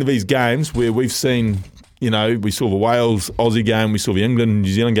back end of these games where we've seen, we saw the Wales-Aussie game, we saw the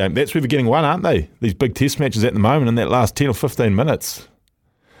England-New Zealand game, that's where they're getting one, aren't they? These big test matches at the moment in that last 10 or 15 minutes.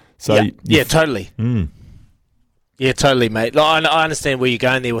 So totally. Yeah, totally, mate. I understand where you're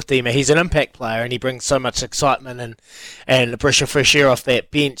going there with Dima. He's an impact player and he brings so much excitement and a breath of fresh air off that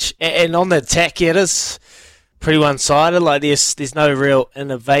bench. And on the attack, it is pretty one-sided. Like there's no real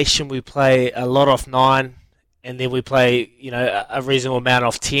innovation. We play a lot off 9. And then we play, a reasonable amount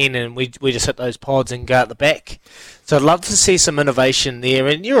off 10, and we just hit those pods and go out the back. So I'd love to see some innovation there.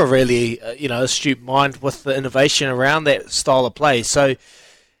 And you're a really, astute mind with the innovation around that style of play. So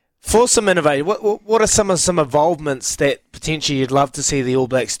for some innovation, what are some involvements that potentially you'd love to see the All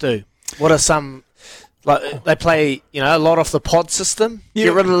Blacks do? What are some, like they play, a lot off the pod system? Yeah.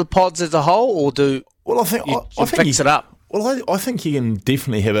 Get rid of the pods as a whole, or do? Well, I think fix it up. Well, I think you can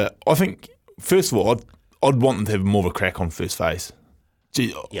definitely have I think first of all, I'd want them to have more of a crack on first phase.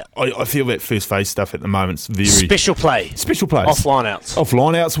 Gee, I feel that first phase stuff at the moment's very Special plays. Off line-outs.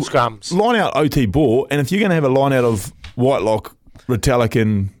 Scrums. Line-out OT ball, and if you're going to have a line-out of Whitelock, Retallick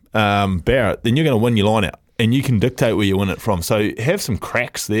and Barrett, then you're going to win your line-out. And you can dictate where you win it from. So have some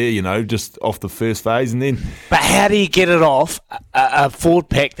cracks there, just off the first phase. And then. But how do you get it off a forward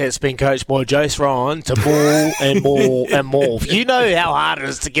pack that's been coached by Jace Ryan to maul and maul and maul? You know how hard it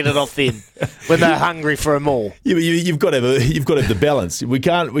is to get it off then when they're hungry for a maul. Yeah, but you've got to have the balance. We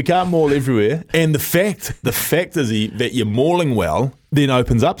can't maul everywhere. And the fact is that you're mauling well then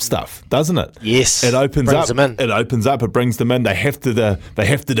opens up stuff, doesn't it? Yes. It opens brings up. them in. It opens up. It brings them in. They have to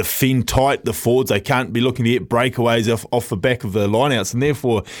defend tight. The forwards, they can't be looking to get breakaways off the back of the lineouts, and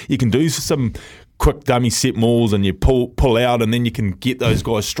therefore you can do some quick dummy set mauls and you pull out, and then you can get those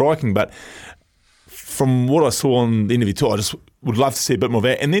guys striking. But from what I saw on the end of your tour, I just would love to see a bit more of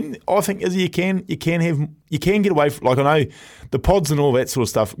that. And then I think you can get away from, like, I know the pods and all that sort of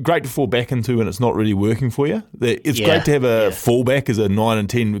stuff, great to fall back into when it's not really working for you. It's great to have a fallback as a 9 and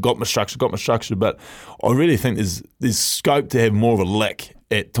 10. Got my structure, but I really think there's scope to have more of a lick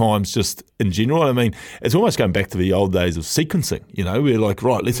at times just in general. I mean, it's almost going back to the old days of sequencing, we're like,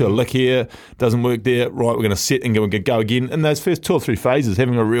 right, let's have a lick here, doesn't work there, right, we're going to set and go again. In those first 2 or 3 phases,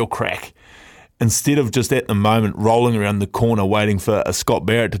 having a real crack, instead of just at the moment rolling around the corner waiting for a Scott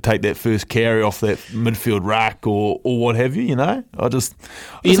Barrett to take that first carry off that midfield rack or what have you, You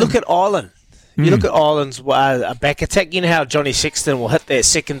look at Ireland. You look at Ireland's back attack. You know how Johnny Sexton will hit that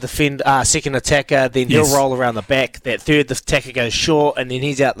second attacker, then he'll roll around the back. That third attacker goes short, and then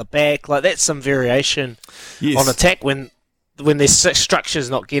he's out the back. Like, that's some variation on attack when their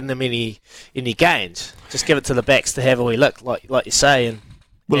structure's not getting them any gains. Just give it to the backs to have a wee look, like you say, and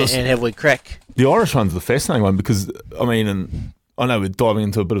have a wee crack. The Irish one's the fascinating one because, I mean, and I know we're diving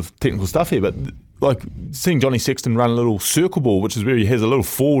into a bit of technical stuff here, but like seeing Johnny Sexton run a little circle ball, which is where he has a little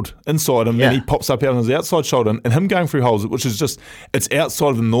forward inside him, and he pops up out on his outside shoulder, and him going through holes, which is just, it's outside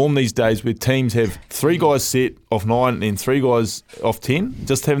of the norm these days where teams have 3 guys set off 9 and then 3 guys off 10,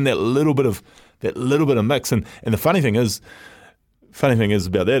 just having that little bit of mix. And the funny thing is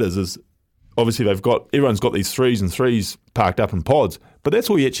about that is obviously everyone's got these 3s and 3s parked up in pods, but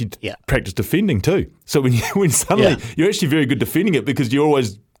that's all you actually practice defending too. So when suddenly you're actually very good defending it because you're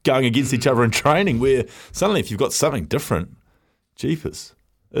always going against each other in training, where suddenly if you've got something different, jeepers,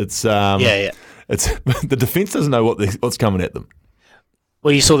 it's it's the defence doesn't know what's coming at them.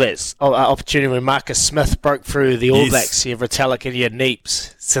 Well, you saw that opportunity when Marcus Smith broke through the All Blacks. You have Retallick and you had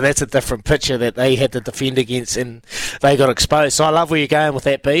Neeps. So that's a different picture that they had to defend against, and they got exposed. So I love where you're going with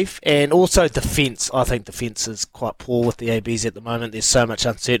that, Beef. And also defence. I think defence is quite poor with the ABs at the moment. There's so much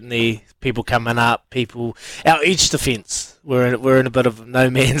uncertainty. People coming up. Our edge defence. We're in a bit of no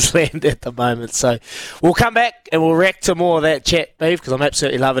man's land at the moment. So we'll come back and we'll react to more of that chat, Beef, because I'm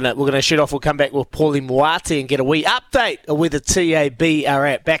absolutely loving it. We're going to shoot off. We'll come back with Paulie Moati and get a wee update of where the TAB are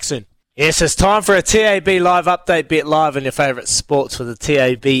at. Back soon. Yes, it's time for a TAB live update. Bet live on your favourite sports for the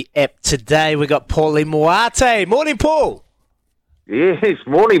TAB app today. We got Paulie Moati. Morning, Paul. Yes,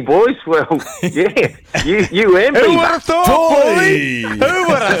 morning, boys. Well, yeah, you and me. Who would have thought, Paulie? Who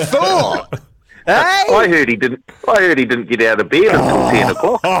would have thought? Hey? I heard he didn't get out of bed until 10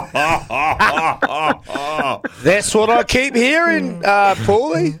 o'clock. That's what I keep hearing,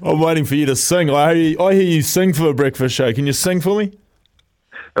 Paulie. I'm waiting for you to sing. I hear you sing for a breakfast show. Can you sing for me?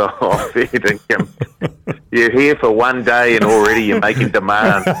 Oh, fair dinkum. You're here for one day and already you're making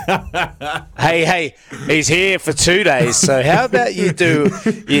demands. Hey, he's here for 2 days, so how about you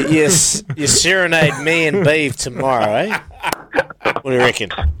you serenade me and Beef tomorrow, eh? What do you reckon?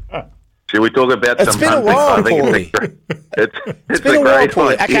 Should we talk about it's some been punting? A while, I think Paulie. it's been a great while,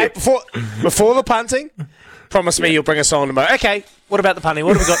 Paulie. idea. Okay, before the punting, promise me you'll bring us on tomorrow. Okay, what about the punting?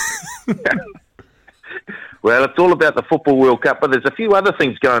 What have we got? Well, it's all about the Football World Cup, but there's a few other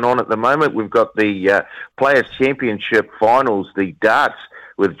things going on at the moment. We've got the Players' Championship finals, the darts,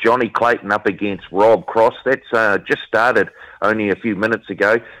 with Johnny Clayton up against Rob Cross. That's just started only a few minutes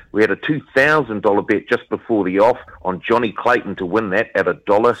ago. We had a $2,000 bet just before the off on Johnny Clayton to win that at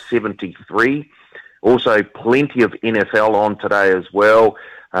 $1.73. Also, plenty of NFL on today as well.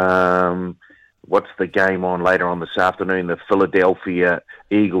 What's the game on later on this afternoon? The Philadelphia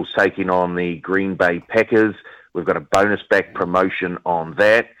Eagles taking on the Green Bay Packers. We've got a bonus back promotion on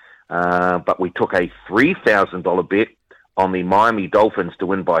that. But we took a $3,000 bet on the Miami Dolphins to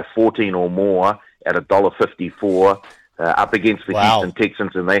win by 14 or more at $1.54 up against the Houston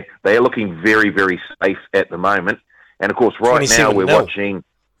Texans. And they're looking very, very safe at the moment. And, of course, right now we're watching...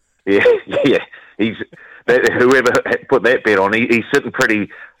 Yeah. Whoever put that bet on, he's sitting pretty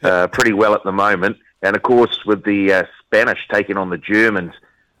well at the moment. And, of course, with the Spanish taking on the Germans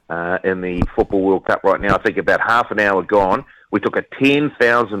in the Football World Cup right now. I think about half an hour gone, we took a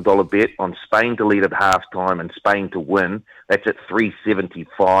 $10,000 bet on Spain to lead at halftime and Spain to win. That's at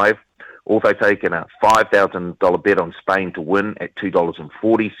 $3.75. Also taken a $5,000 bet on Spain to win at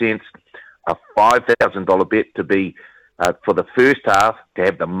 $2.40. A $5,000 bet to be for the first half to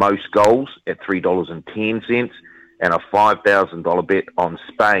have the most goals at $3.10, and a $5,000 bet on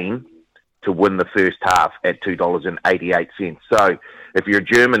Spain to win the first half at $2.88. So if you're a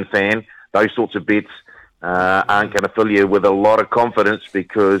German fan, those sorts of bets aren't going to fill you with a lot of confidence,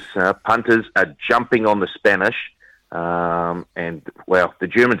 because punters are jumping on the Spanish. And, well, the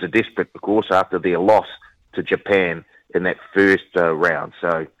Germans are desperate, of course, after their loss to Japan in that first round.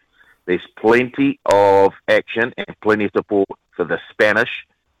 So there's plenty of action and plenty of support for the Spanish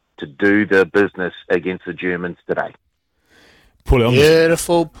to do the business against the Germans today. Paulie,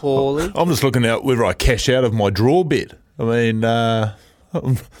 Beautiful, Paulie. I'm just looking out whether I cash out of my draw bet. I mean, I'm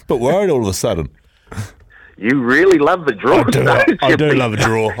a bit worried all of a sudden. You really love the draw. I do love a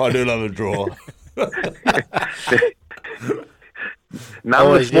draw. I do love a draw.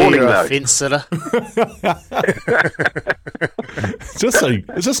 None this morning, though. Fence sitter.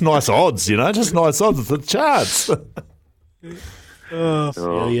 It's just nice odds, you know. Just nice odds. It's the charts. Christ.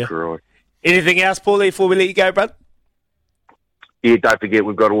 Anything else, Paulie, before we let you go, bud? Yeah, don't forget,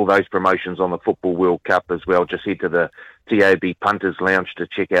 we've got all those promotions on the Football World Cup as well. Just head to the TAB Punters Lounge to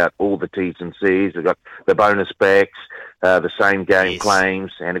check out all the T's and C's. We've got the bonus backs, the same game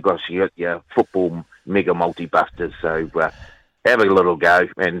claims, and of course, you got your football mega multi-busters. So have a little go.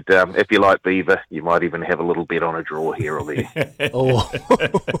 And if you like Beaver, you might even have a little bit on a draw here or there.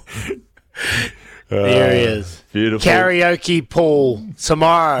 There he is. Beautiful. Karaoke Paul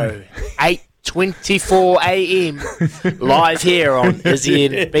tomorrow, 8:24 a.m. live here on Izzy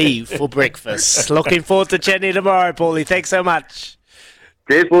and Beav for breakfast. Looking forward to chatting tomorrow, Paulie. Thanks so much.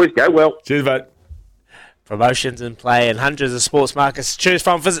 Cheers, boys. Go well. Cheers, mate. Promotions in play and hundreds of sports markets to choose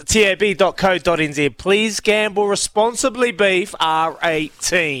from. Visit tab.co.nz. Please gamble responsibly, Beef.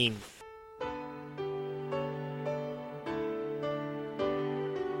 R18.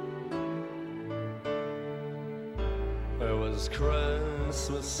 It was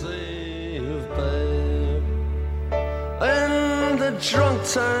Christmas Eve, babe, in the drunk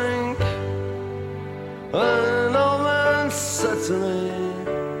tank. An old man said to me,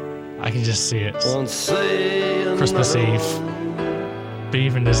 I can just see it. "Won't see you Christmas now." Eve.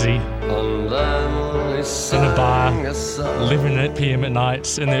 Beav and Izzy And then he in a sang bar, a song. 11 p.m. at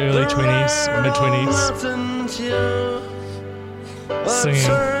night in the early 20s, mid 20s, singing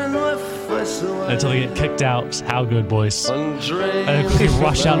until they get kicked out. How good, boys. And then quickly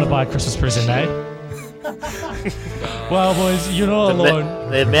rush out to buy a Christmas present, eh? Well, boys, you're not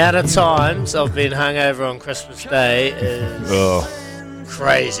alone. The amount of times I've been hungover on Christmas Day is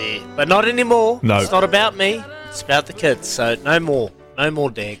crazy. But not anymore. No. It's not about me. It's about the kids. So no more. No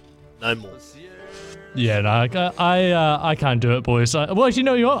more, Dag. No more. Yeah, no, I can't do it, boys. Well, you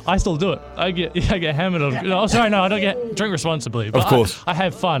know what? I still do it. I get hammered on. No, sorry, no, I don't get drink responsibly. But Of course. I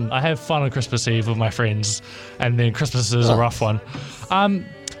have fun. I have fun on Christmas Eve with my friends, and then Christmas is a rough one.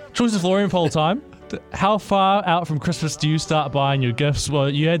 Choice of Florian poll time. How far out from Christmas do you start buying your gifts? Well,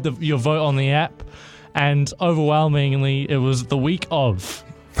 you had your vote on the app, and overwhelmingly, it was the week of.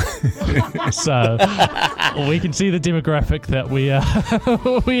 So we can see the demographic that we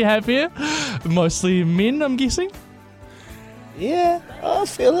have here. Mostly men, I'm guessing. Yeah, I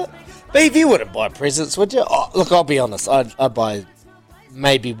feel it. Beav, you wouldn't buy presents, would you? Oh, look, I'll be honest. I'd buy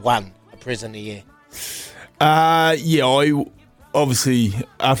maybe a present a year. Yeah, I obviously,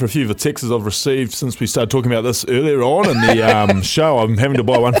 after a few of the texts I've received since we started talking about this earlier on in the show, I'm having to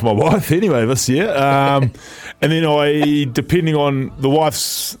buy one for my wife anyway this year. And then depending on the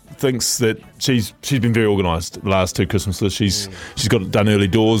wife's thinks that she's been very organised the last two Christmases. She's got it done early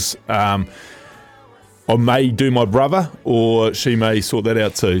doors. I may do my brother, or she may sort that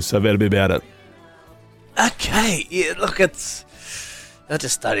out too. So that'll be about it. Okay, yeah. Look, I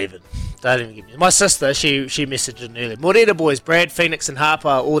just don't even give me. My sister, she messaged in earlier. Morena boys, Brad, Phoenix, and Harper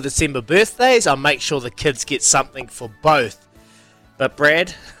are all December birthdays. I'll make sure the kids get something for both. But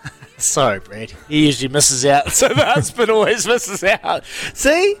Brad, sorry, Brad, he usually misses out. So the husband always misses out.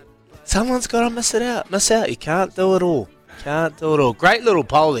 See, someone's got to miss out. You can't do it all. Great little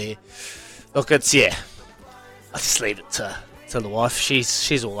poll there. Look, I just leave it to the wife.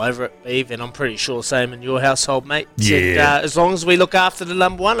 She's all over it, Eve, and I'm pretty sure same in your household, mate. Yeah. And, as long as we look after the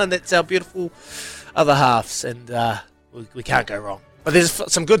number one, and that's our beautiful other halves, and we can't go wrong. But there's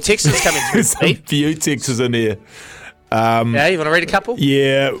some good texts coming through. Some few texts in here. Yeah, you want to read a couple?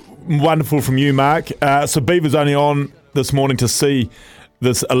 Yeah, wonderful from you, Mark. So Beaver's only on this morning to see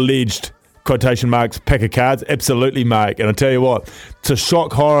this alleged quotation marks pack of cards? Absolutely, mate. And I tell you what, to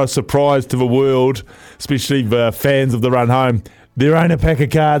shock, horror, surprise to the world, especially the fans of the run home, there ain't a pack of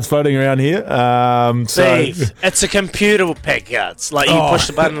cards floating around here. Steve, it's a computer pack of cards. Like you push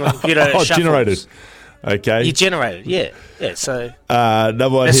the button on the computer, it shuffles. Generated. Okay. You generated, yeah. So no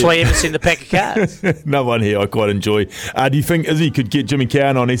one that's here. why you haven't seen the pack of cards. No one here I quite enjoy. Do you think Izzy could get Jimmy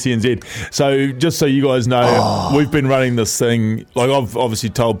Cowan on SENZ? So just so you guys know, we've been running this thing. Like I've obviously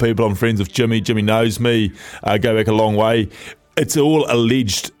told people I'm friends with Jimmy. Jimmy knows me. Go back a long way. It's all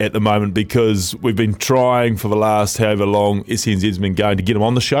alleged at the moment because we've been trying for the last however long SENZ's been going to get him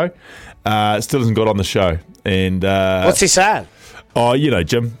on the show. Still hasn't got on the show. And what's he saying? Oh, you know,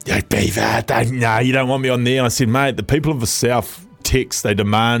 Jim, Beaver, you don't want me on there. And I said, mate, the people of the South text, they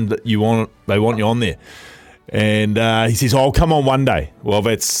demand that they want you on there. And he says, oh, I'll come on one day. Well,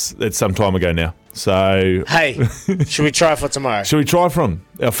 that's some time ago now. So hey, should we try for tomorrow? Should we try for him?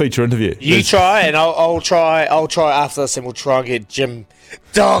 Our feature interview. You try, and I'll try after this, and we'll try and get Jim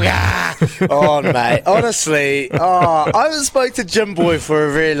Dogger on, mate. Honestly, I haven't spoke to Jim Boy for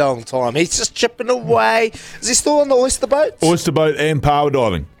a very long time. He's just chipping away. Is he still on the oyster boat? Oyster boat and power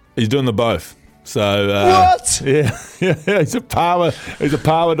diving. He's doing the both. So what? Yeah, he's a power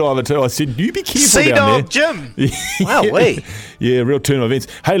diver too. I said, you be careful Sea down Dog Jim. there. Wow, yeah, real turn of events.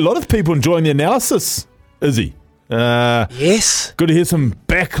 Hey, a lot of people enjoying the analysis, Izzy. Yes. Good to hear some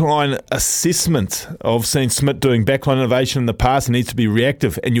backline assessment. I've seen Smith doing backline innovation in the past and needs to be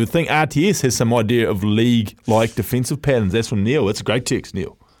reactive. And you would think RTS has some idea of league-like defensive patterns. That's from Neil. It's a great text,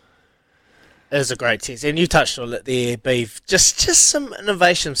 Neil. It is a great text. And you touched on it there, Beef. Just some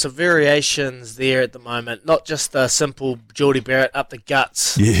innovation, some variations there at the moment. Not just a simple Geordie Barrett up the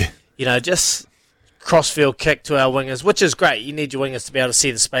guts. Yeah. You know, just crossfield kick to our wingers, which is great. You need your wingers to be able to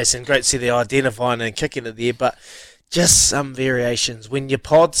see the space, and great to see the identifying and kicking it there, but just some variations. When your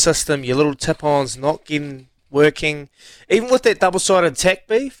pod system, your little tip-ons not working, even with that double-sided attack,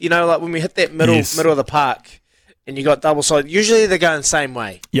 Beef, you know, like when we hit that middle of the park and you got double-sided, usually they're going the same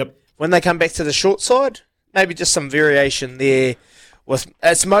way. Yep. When they come back to the short side, maybe just some variation there.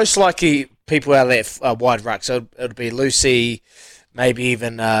 It's most likely people out of that wide ruck, so it'll be Lucy, maybe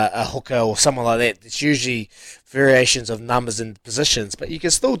even a hooker or someone like that. It's usually variations of numbers and positions, but you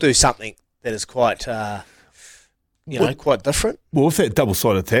can still do something that is quite, quite different. Well, with that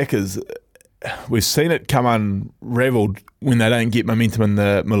double-sided attack we've seen it come unravelled when they don't get momentum in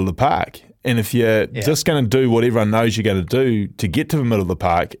the middle of the park. And if you're just going to do what everyone knows you're going to do to get to the middle of the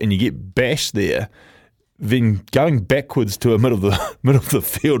park and you get bashed there, then going backwards to a middle of the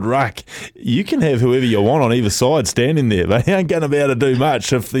field ruck, you can have whoever you want on either side standing there. They ain't going to be able to do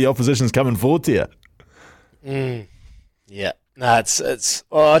much if the opposition's coming forward to you. Yeah. No, it's.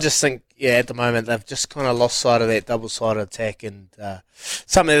 Well, I just think, at the moment they've just kind of lost sight of that double-sided attack, and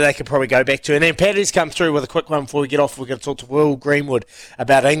something that they could probably go back to. And then Paddy's come through with a quick one before we get off. We're going to talk to Will Greenwood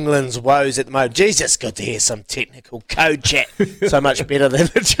about England's woes at the moment. Jesus, good to hear some technical code chat. So much better than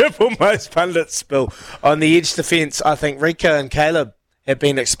the Triple Most pundits spill. On the edge defence, I think Rico and Caleb have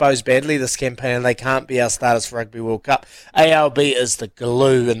been exposed badly this campaign, and they can't be our starters for Rugby World Cup. ALB is the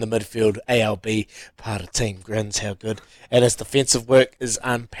glue in the midfield. ALB, part of Team Grins, how good. And his defensive work is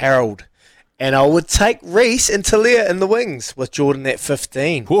unparalleled. And I would take Reece and Talia in the wings with Jordan at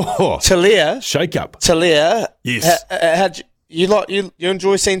 15. Whoa. Talia. Shake up. Talia. Yes. How'd you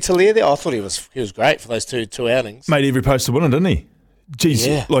enjoy seeing Talia there? I thought he was great for those two outings. Made every post to win it, didn't he?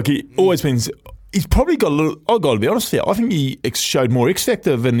 Jeez, like he always been. He's probably got a little. I've got to be honest with you. I think he showed more X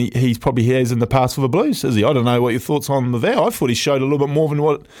factor than he probably has in the past for the Blues. Is he? I don't know what your thoughts on that. I thought he showed a little bit more than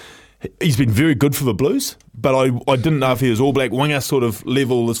what. He's been very good for the Blues, but I didn't know if he was All Black winger sort of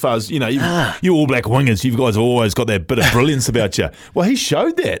level as far as, you All Black wingers, you guys have always got that bit of brilliance about you. Well, he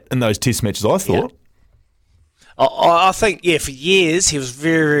showed that in those test matches, I thought. Yeah. I think, for years he was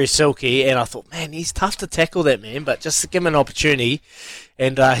very, very silky, and I thought, man, he's tough to tackle, that man, but just to give him an opportunity,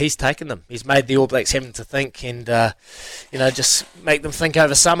 and he's taken them. He's made the All Blacks having to think and, just make them think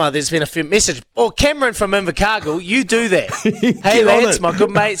over summer. There's been a few messages. Oh, Cameron from Invercargill, you do that. Hey, lads, my good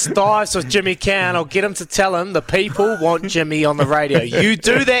mates Dives with Jimmy Cowan. I'll get him to tell him the people want Jimmy on the radio. You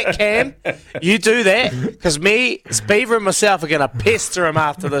do that, Cam. You do that, because me, Beaver and myself are going to pester him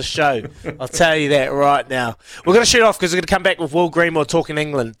after this show. I'll tell you that right now. We're going to shoot off because we're going to come back with Will Greenwood talking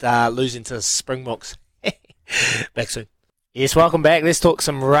England, losing to Springboks. Back soon. Yes, welcome back. Let's talk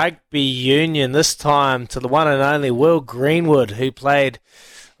some rugby union, this time to the one and only Will Greenwood, who played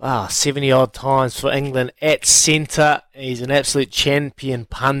 70-odd times for England at centre. He's an absolute champion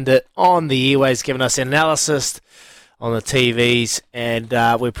pundit on the airways, giving us analysis on the TVs, and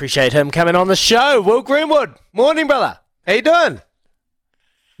we appreciate him coming on the show. Will Greenwood, morning, brother. How you doing?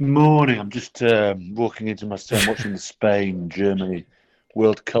 Morning. I'm just walking into my stand watching the Spain-Germany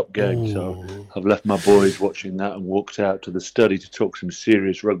World Cup game. So I've left my boys watching that and walked out to the study to talk some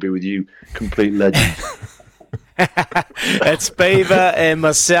serious rugby with you, complete legends. It's Beaver and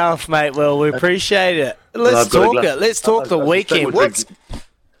myself, mate. Well, we appreciate it. Let's talk it. Let's talk the weekend. What's...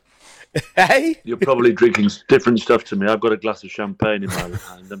 Hey? You're probably drinking different stuff to me. I've got a glass of champagne in my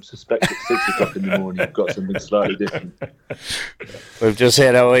hand. I'm suspect at 6 o'clock in the morning you've got something slightly different. We've just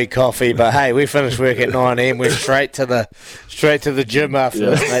had our wee coffee, but hey, we finished work at 9 a.m. We're straight to the gym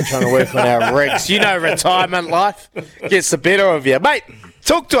after this, mate, trying to work on our rigs. You know, retirement life gets the better of you. Mate,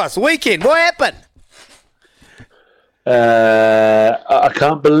 talk to us. Weekend, what happened? I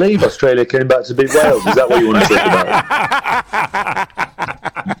can't believe Australia came back to beat Wales. Is that what you want to talk about?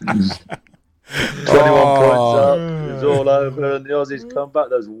 21 points up, it's all over, and the Aussies come back.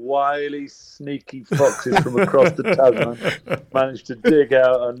 Those wily, sneaky foxes from across the Tasman managed to dig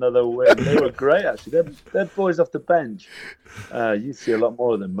out another win. They were great, actually. They're boys off the bench. You see a lot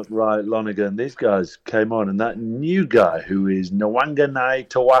more of them. McWright, Lonergan, these guys came on, and that new guy who is Nwanganai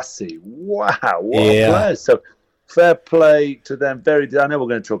Tawasi. Wow, what a player. So fair play to them. I know we're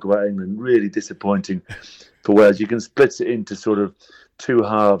going to talk about England. Really disappointing for Wales. You can split it into sort of two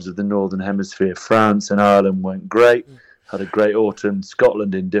halves of the Northern Hemisphere. France and Ireland went great, had a great autumn.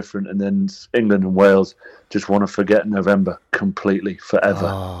 Scotland indifferent, and then England and Wales just want to forget November completely,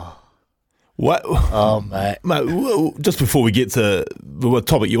 forever. What? Oh, mate. Just before we get to what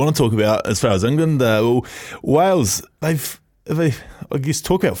topic you want to talk about as far as England, Wales, they've I guess,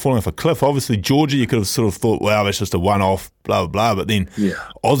 talk about falling off a cliff. Obviously, Georgia, you could have sort of thought, wow, that's just a one-off, blah, blah, blah. But then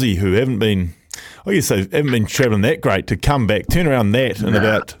Aussie, who haven't been travelling that great, to come back, turn around that in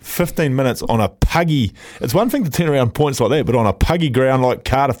about 15 minutes on a puggy. It's one thing to turn around points like that, but on a puggy ground like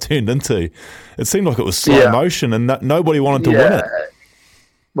Cardiff turned into, it seemed like it was slow motion and nobody wanted to win it.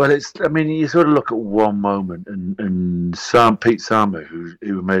 Well, you sort of look at one moment and Pete Samu,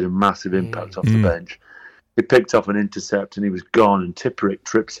 who made a massive impact off the bench, he picked up an intercept and he was gone, and Tipperick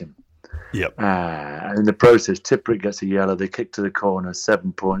trips him. Yep. And in the process, Tipperick gets a yellow. They kick to the corner,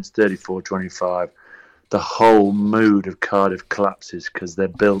 7 points, 34-25. The whole mood of Cardiff collapses because they're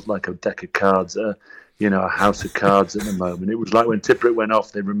built like a deck of cards, a house of cards at the moment. It was like when Tipperick went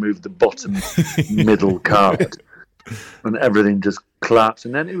off, they removed the bottom middle card, and everything just collapsed.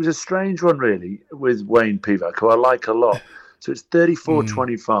 And then it was a strange one, really, with Wayne Pivac, who I like a lot. So it's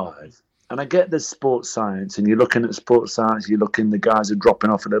 34-25. And I get there's sports science, and you're looking at sports science, the guys are dropping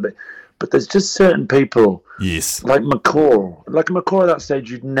off a little bit. But there's just certain people, like McCall. Like McCall at that stage,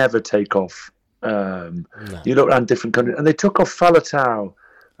 you'd never take off. You look around different countries, and they took off Faletau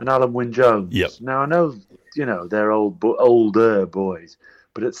and Alan Wynne-Jones. Yep. Now, I know, they're older boys,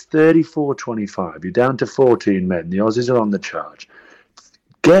 but it's 34-25. You're down to 14 men. The Aussies are on the charge.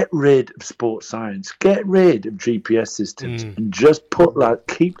 Get rid of sports science. Get rid of GPS systems, and just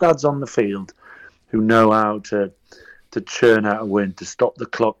keep lads on the field who know how to churn out a win, to stop the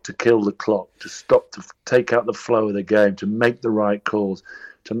clock, to kill the clock, to take out the flow of the game, to make the right calls,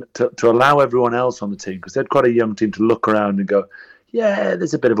 to allow everyone else on the team, because they're quite a young team, to look around and go, yeah,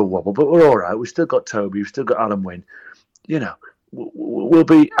 there's a bit of a wobble, but we're all right. We've still got Toby. We've still got Alan Wynne. We'll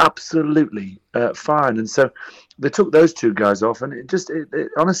be absolutely fine. And so they took those two guys off, and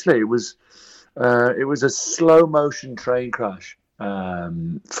honestly, it was a slow motion train crash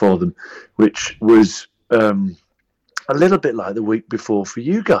for them, which was a little bit like the week before for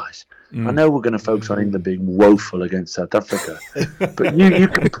you guys. I know we're going to focus on England being woeful against South Africa, but you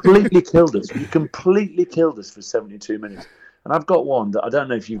completely killed us. You completely killed us for 72 minutes. And I've got one that I don't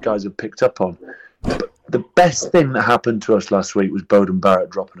know if you guys have picked up on, but the best thing that happened to us last week was Bowden Barrett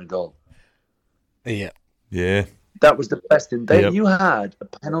dropping a goal. Yeah. That was the best thing. You had a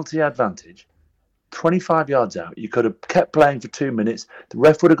penalty advantage, 25 yards out. You could have kept playing for 2 minutes. The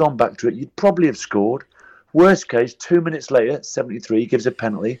ref would have gone back to it. You'd probably have scored. Worst case, 2 minutes later, 73, gives a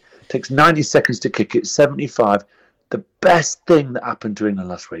penalty. Takes 90 seconds to kick it, 75. The best thing that happened to England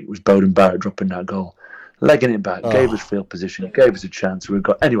last week was Bowden Barrett dropping that goal. Legging it back, gave us field position, gave us a chance.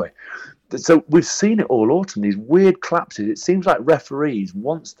 Anyway, so we've seen it all autumn, these weird collapses. It seems like referees,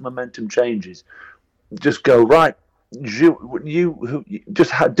 once the momentum changes, just go, right, you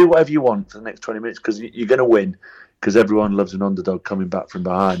just do whatever you want for the next 20 minutes because you're going to win, because everyone loves an underdog coming back from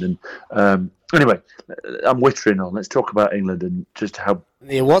behind. And anyway, I'm wittering on. Let's talk about England and just how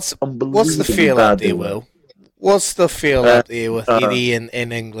what's the feel out there, Will? What's the feel out there with Eddie in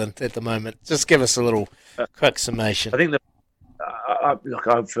England at the moment? Just give us a little quick summation. I think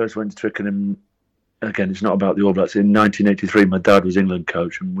I first went to Twickenham again, it's not about the All Blacks. In 1983, my dad was England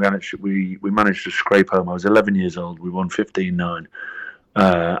coach, and we managed to scrape home. I was 11 years old. We won 15-9.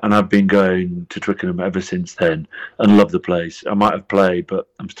 And I've been going to Twickenham ever since then and love the place. I might have played, but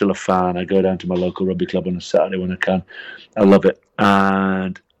I'm still a fan. I go down to my local rugby club on a Saturday when I can. I love it.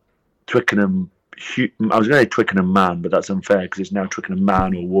 And Twickenham, I was going to say Twickenham man, but that's unfair because it's now Twickenham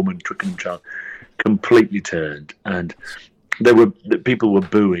man or woman, Twickenham child, completely turned. And people were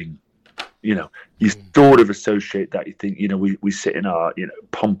booing. You know, you sort of associate that. You think, you know, we sit in our, you know,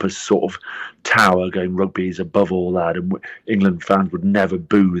 pompous sort of tower going rugby is above all that, and England fans would never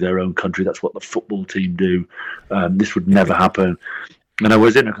boo their own country. That's what the football team do. This would never happen. And I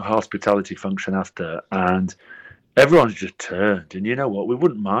was in a hospitality function after, and everyone's just turned. And you know what? We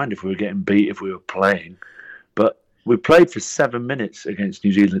wouldn't mind if we were getting beat if we were playing, but we played for 7 minutes against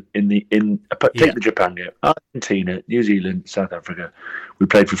New Zealand take the Japan game. Argentina, New Zealand, South Africa. We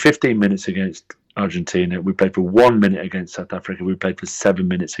played for 15 minutes against Argentina. We played for 1 minute against South Africa. We played for 7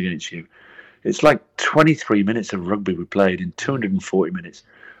 minutes against you. It's like 23 minutes of rugby we played in 240 minutes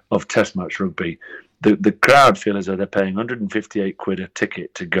of Test match rugby. The crowd feel as though they're paying 158 quid a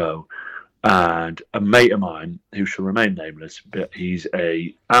ticket to go. And a mate of mine, who shall remain nameless, but he's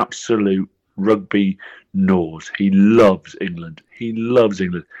a absolute rugby nose. He loves England. He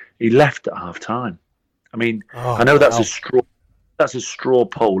left at half time. I mean, I know that's a straw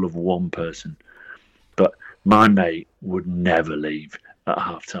poll of one person, but my mate would never leave at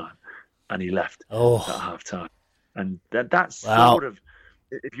half time, and he left at half time. And that's sort of,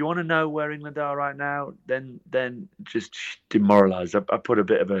 if you want to know where England are right now, then just demoralised. I put a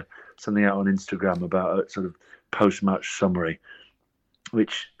bit of something out on Instagram about a sort of post-match summary,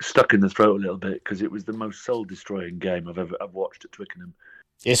 which stuck in the throat a little bit because it was the most soul-destroying game I've watched at Twickenham.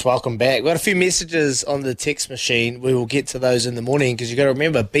 Yes, welcome back. We've got a few messages on the text machine. We will get to those in the morning because you've got to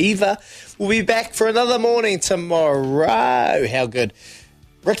remember, Beaver will be back for another morning tomorrow. How good.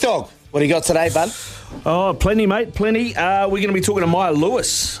 Rick Dog, what do you got today, bud? Oh, plenty, mate, plenty. We're going to be talking to Maya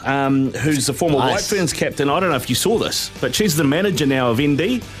Lewis, who's the former White Ferns captain. I don't know if you saw this, but she's the manager now of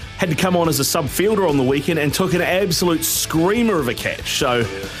ND. Had to come on as a sub-fielder on the weekend and took an absolute screamer of a catch. So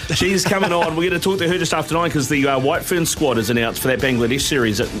she's coming on. We're going to talk to her just after 9 because the White Ferns squad is announced for that Bangladesh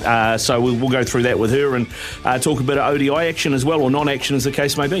series. So we'll go through that with her and talk a bit of ODI action as well, or non-action as the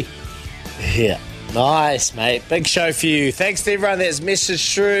case may be. Yeah. Nice, mate. Big show for you. Thanks to everyone that's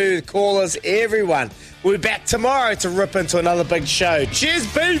messaged through, callers, everyone. We'll be back tomorrow to rip into another big show. Cheers,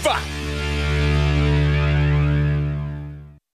 Beaver!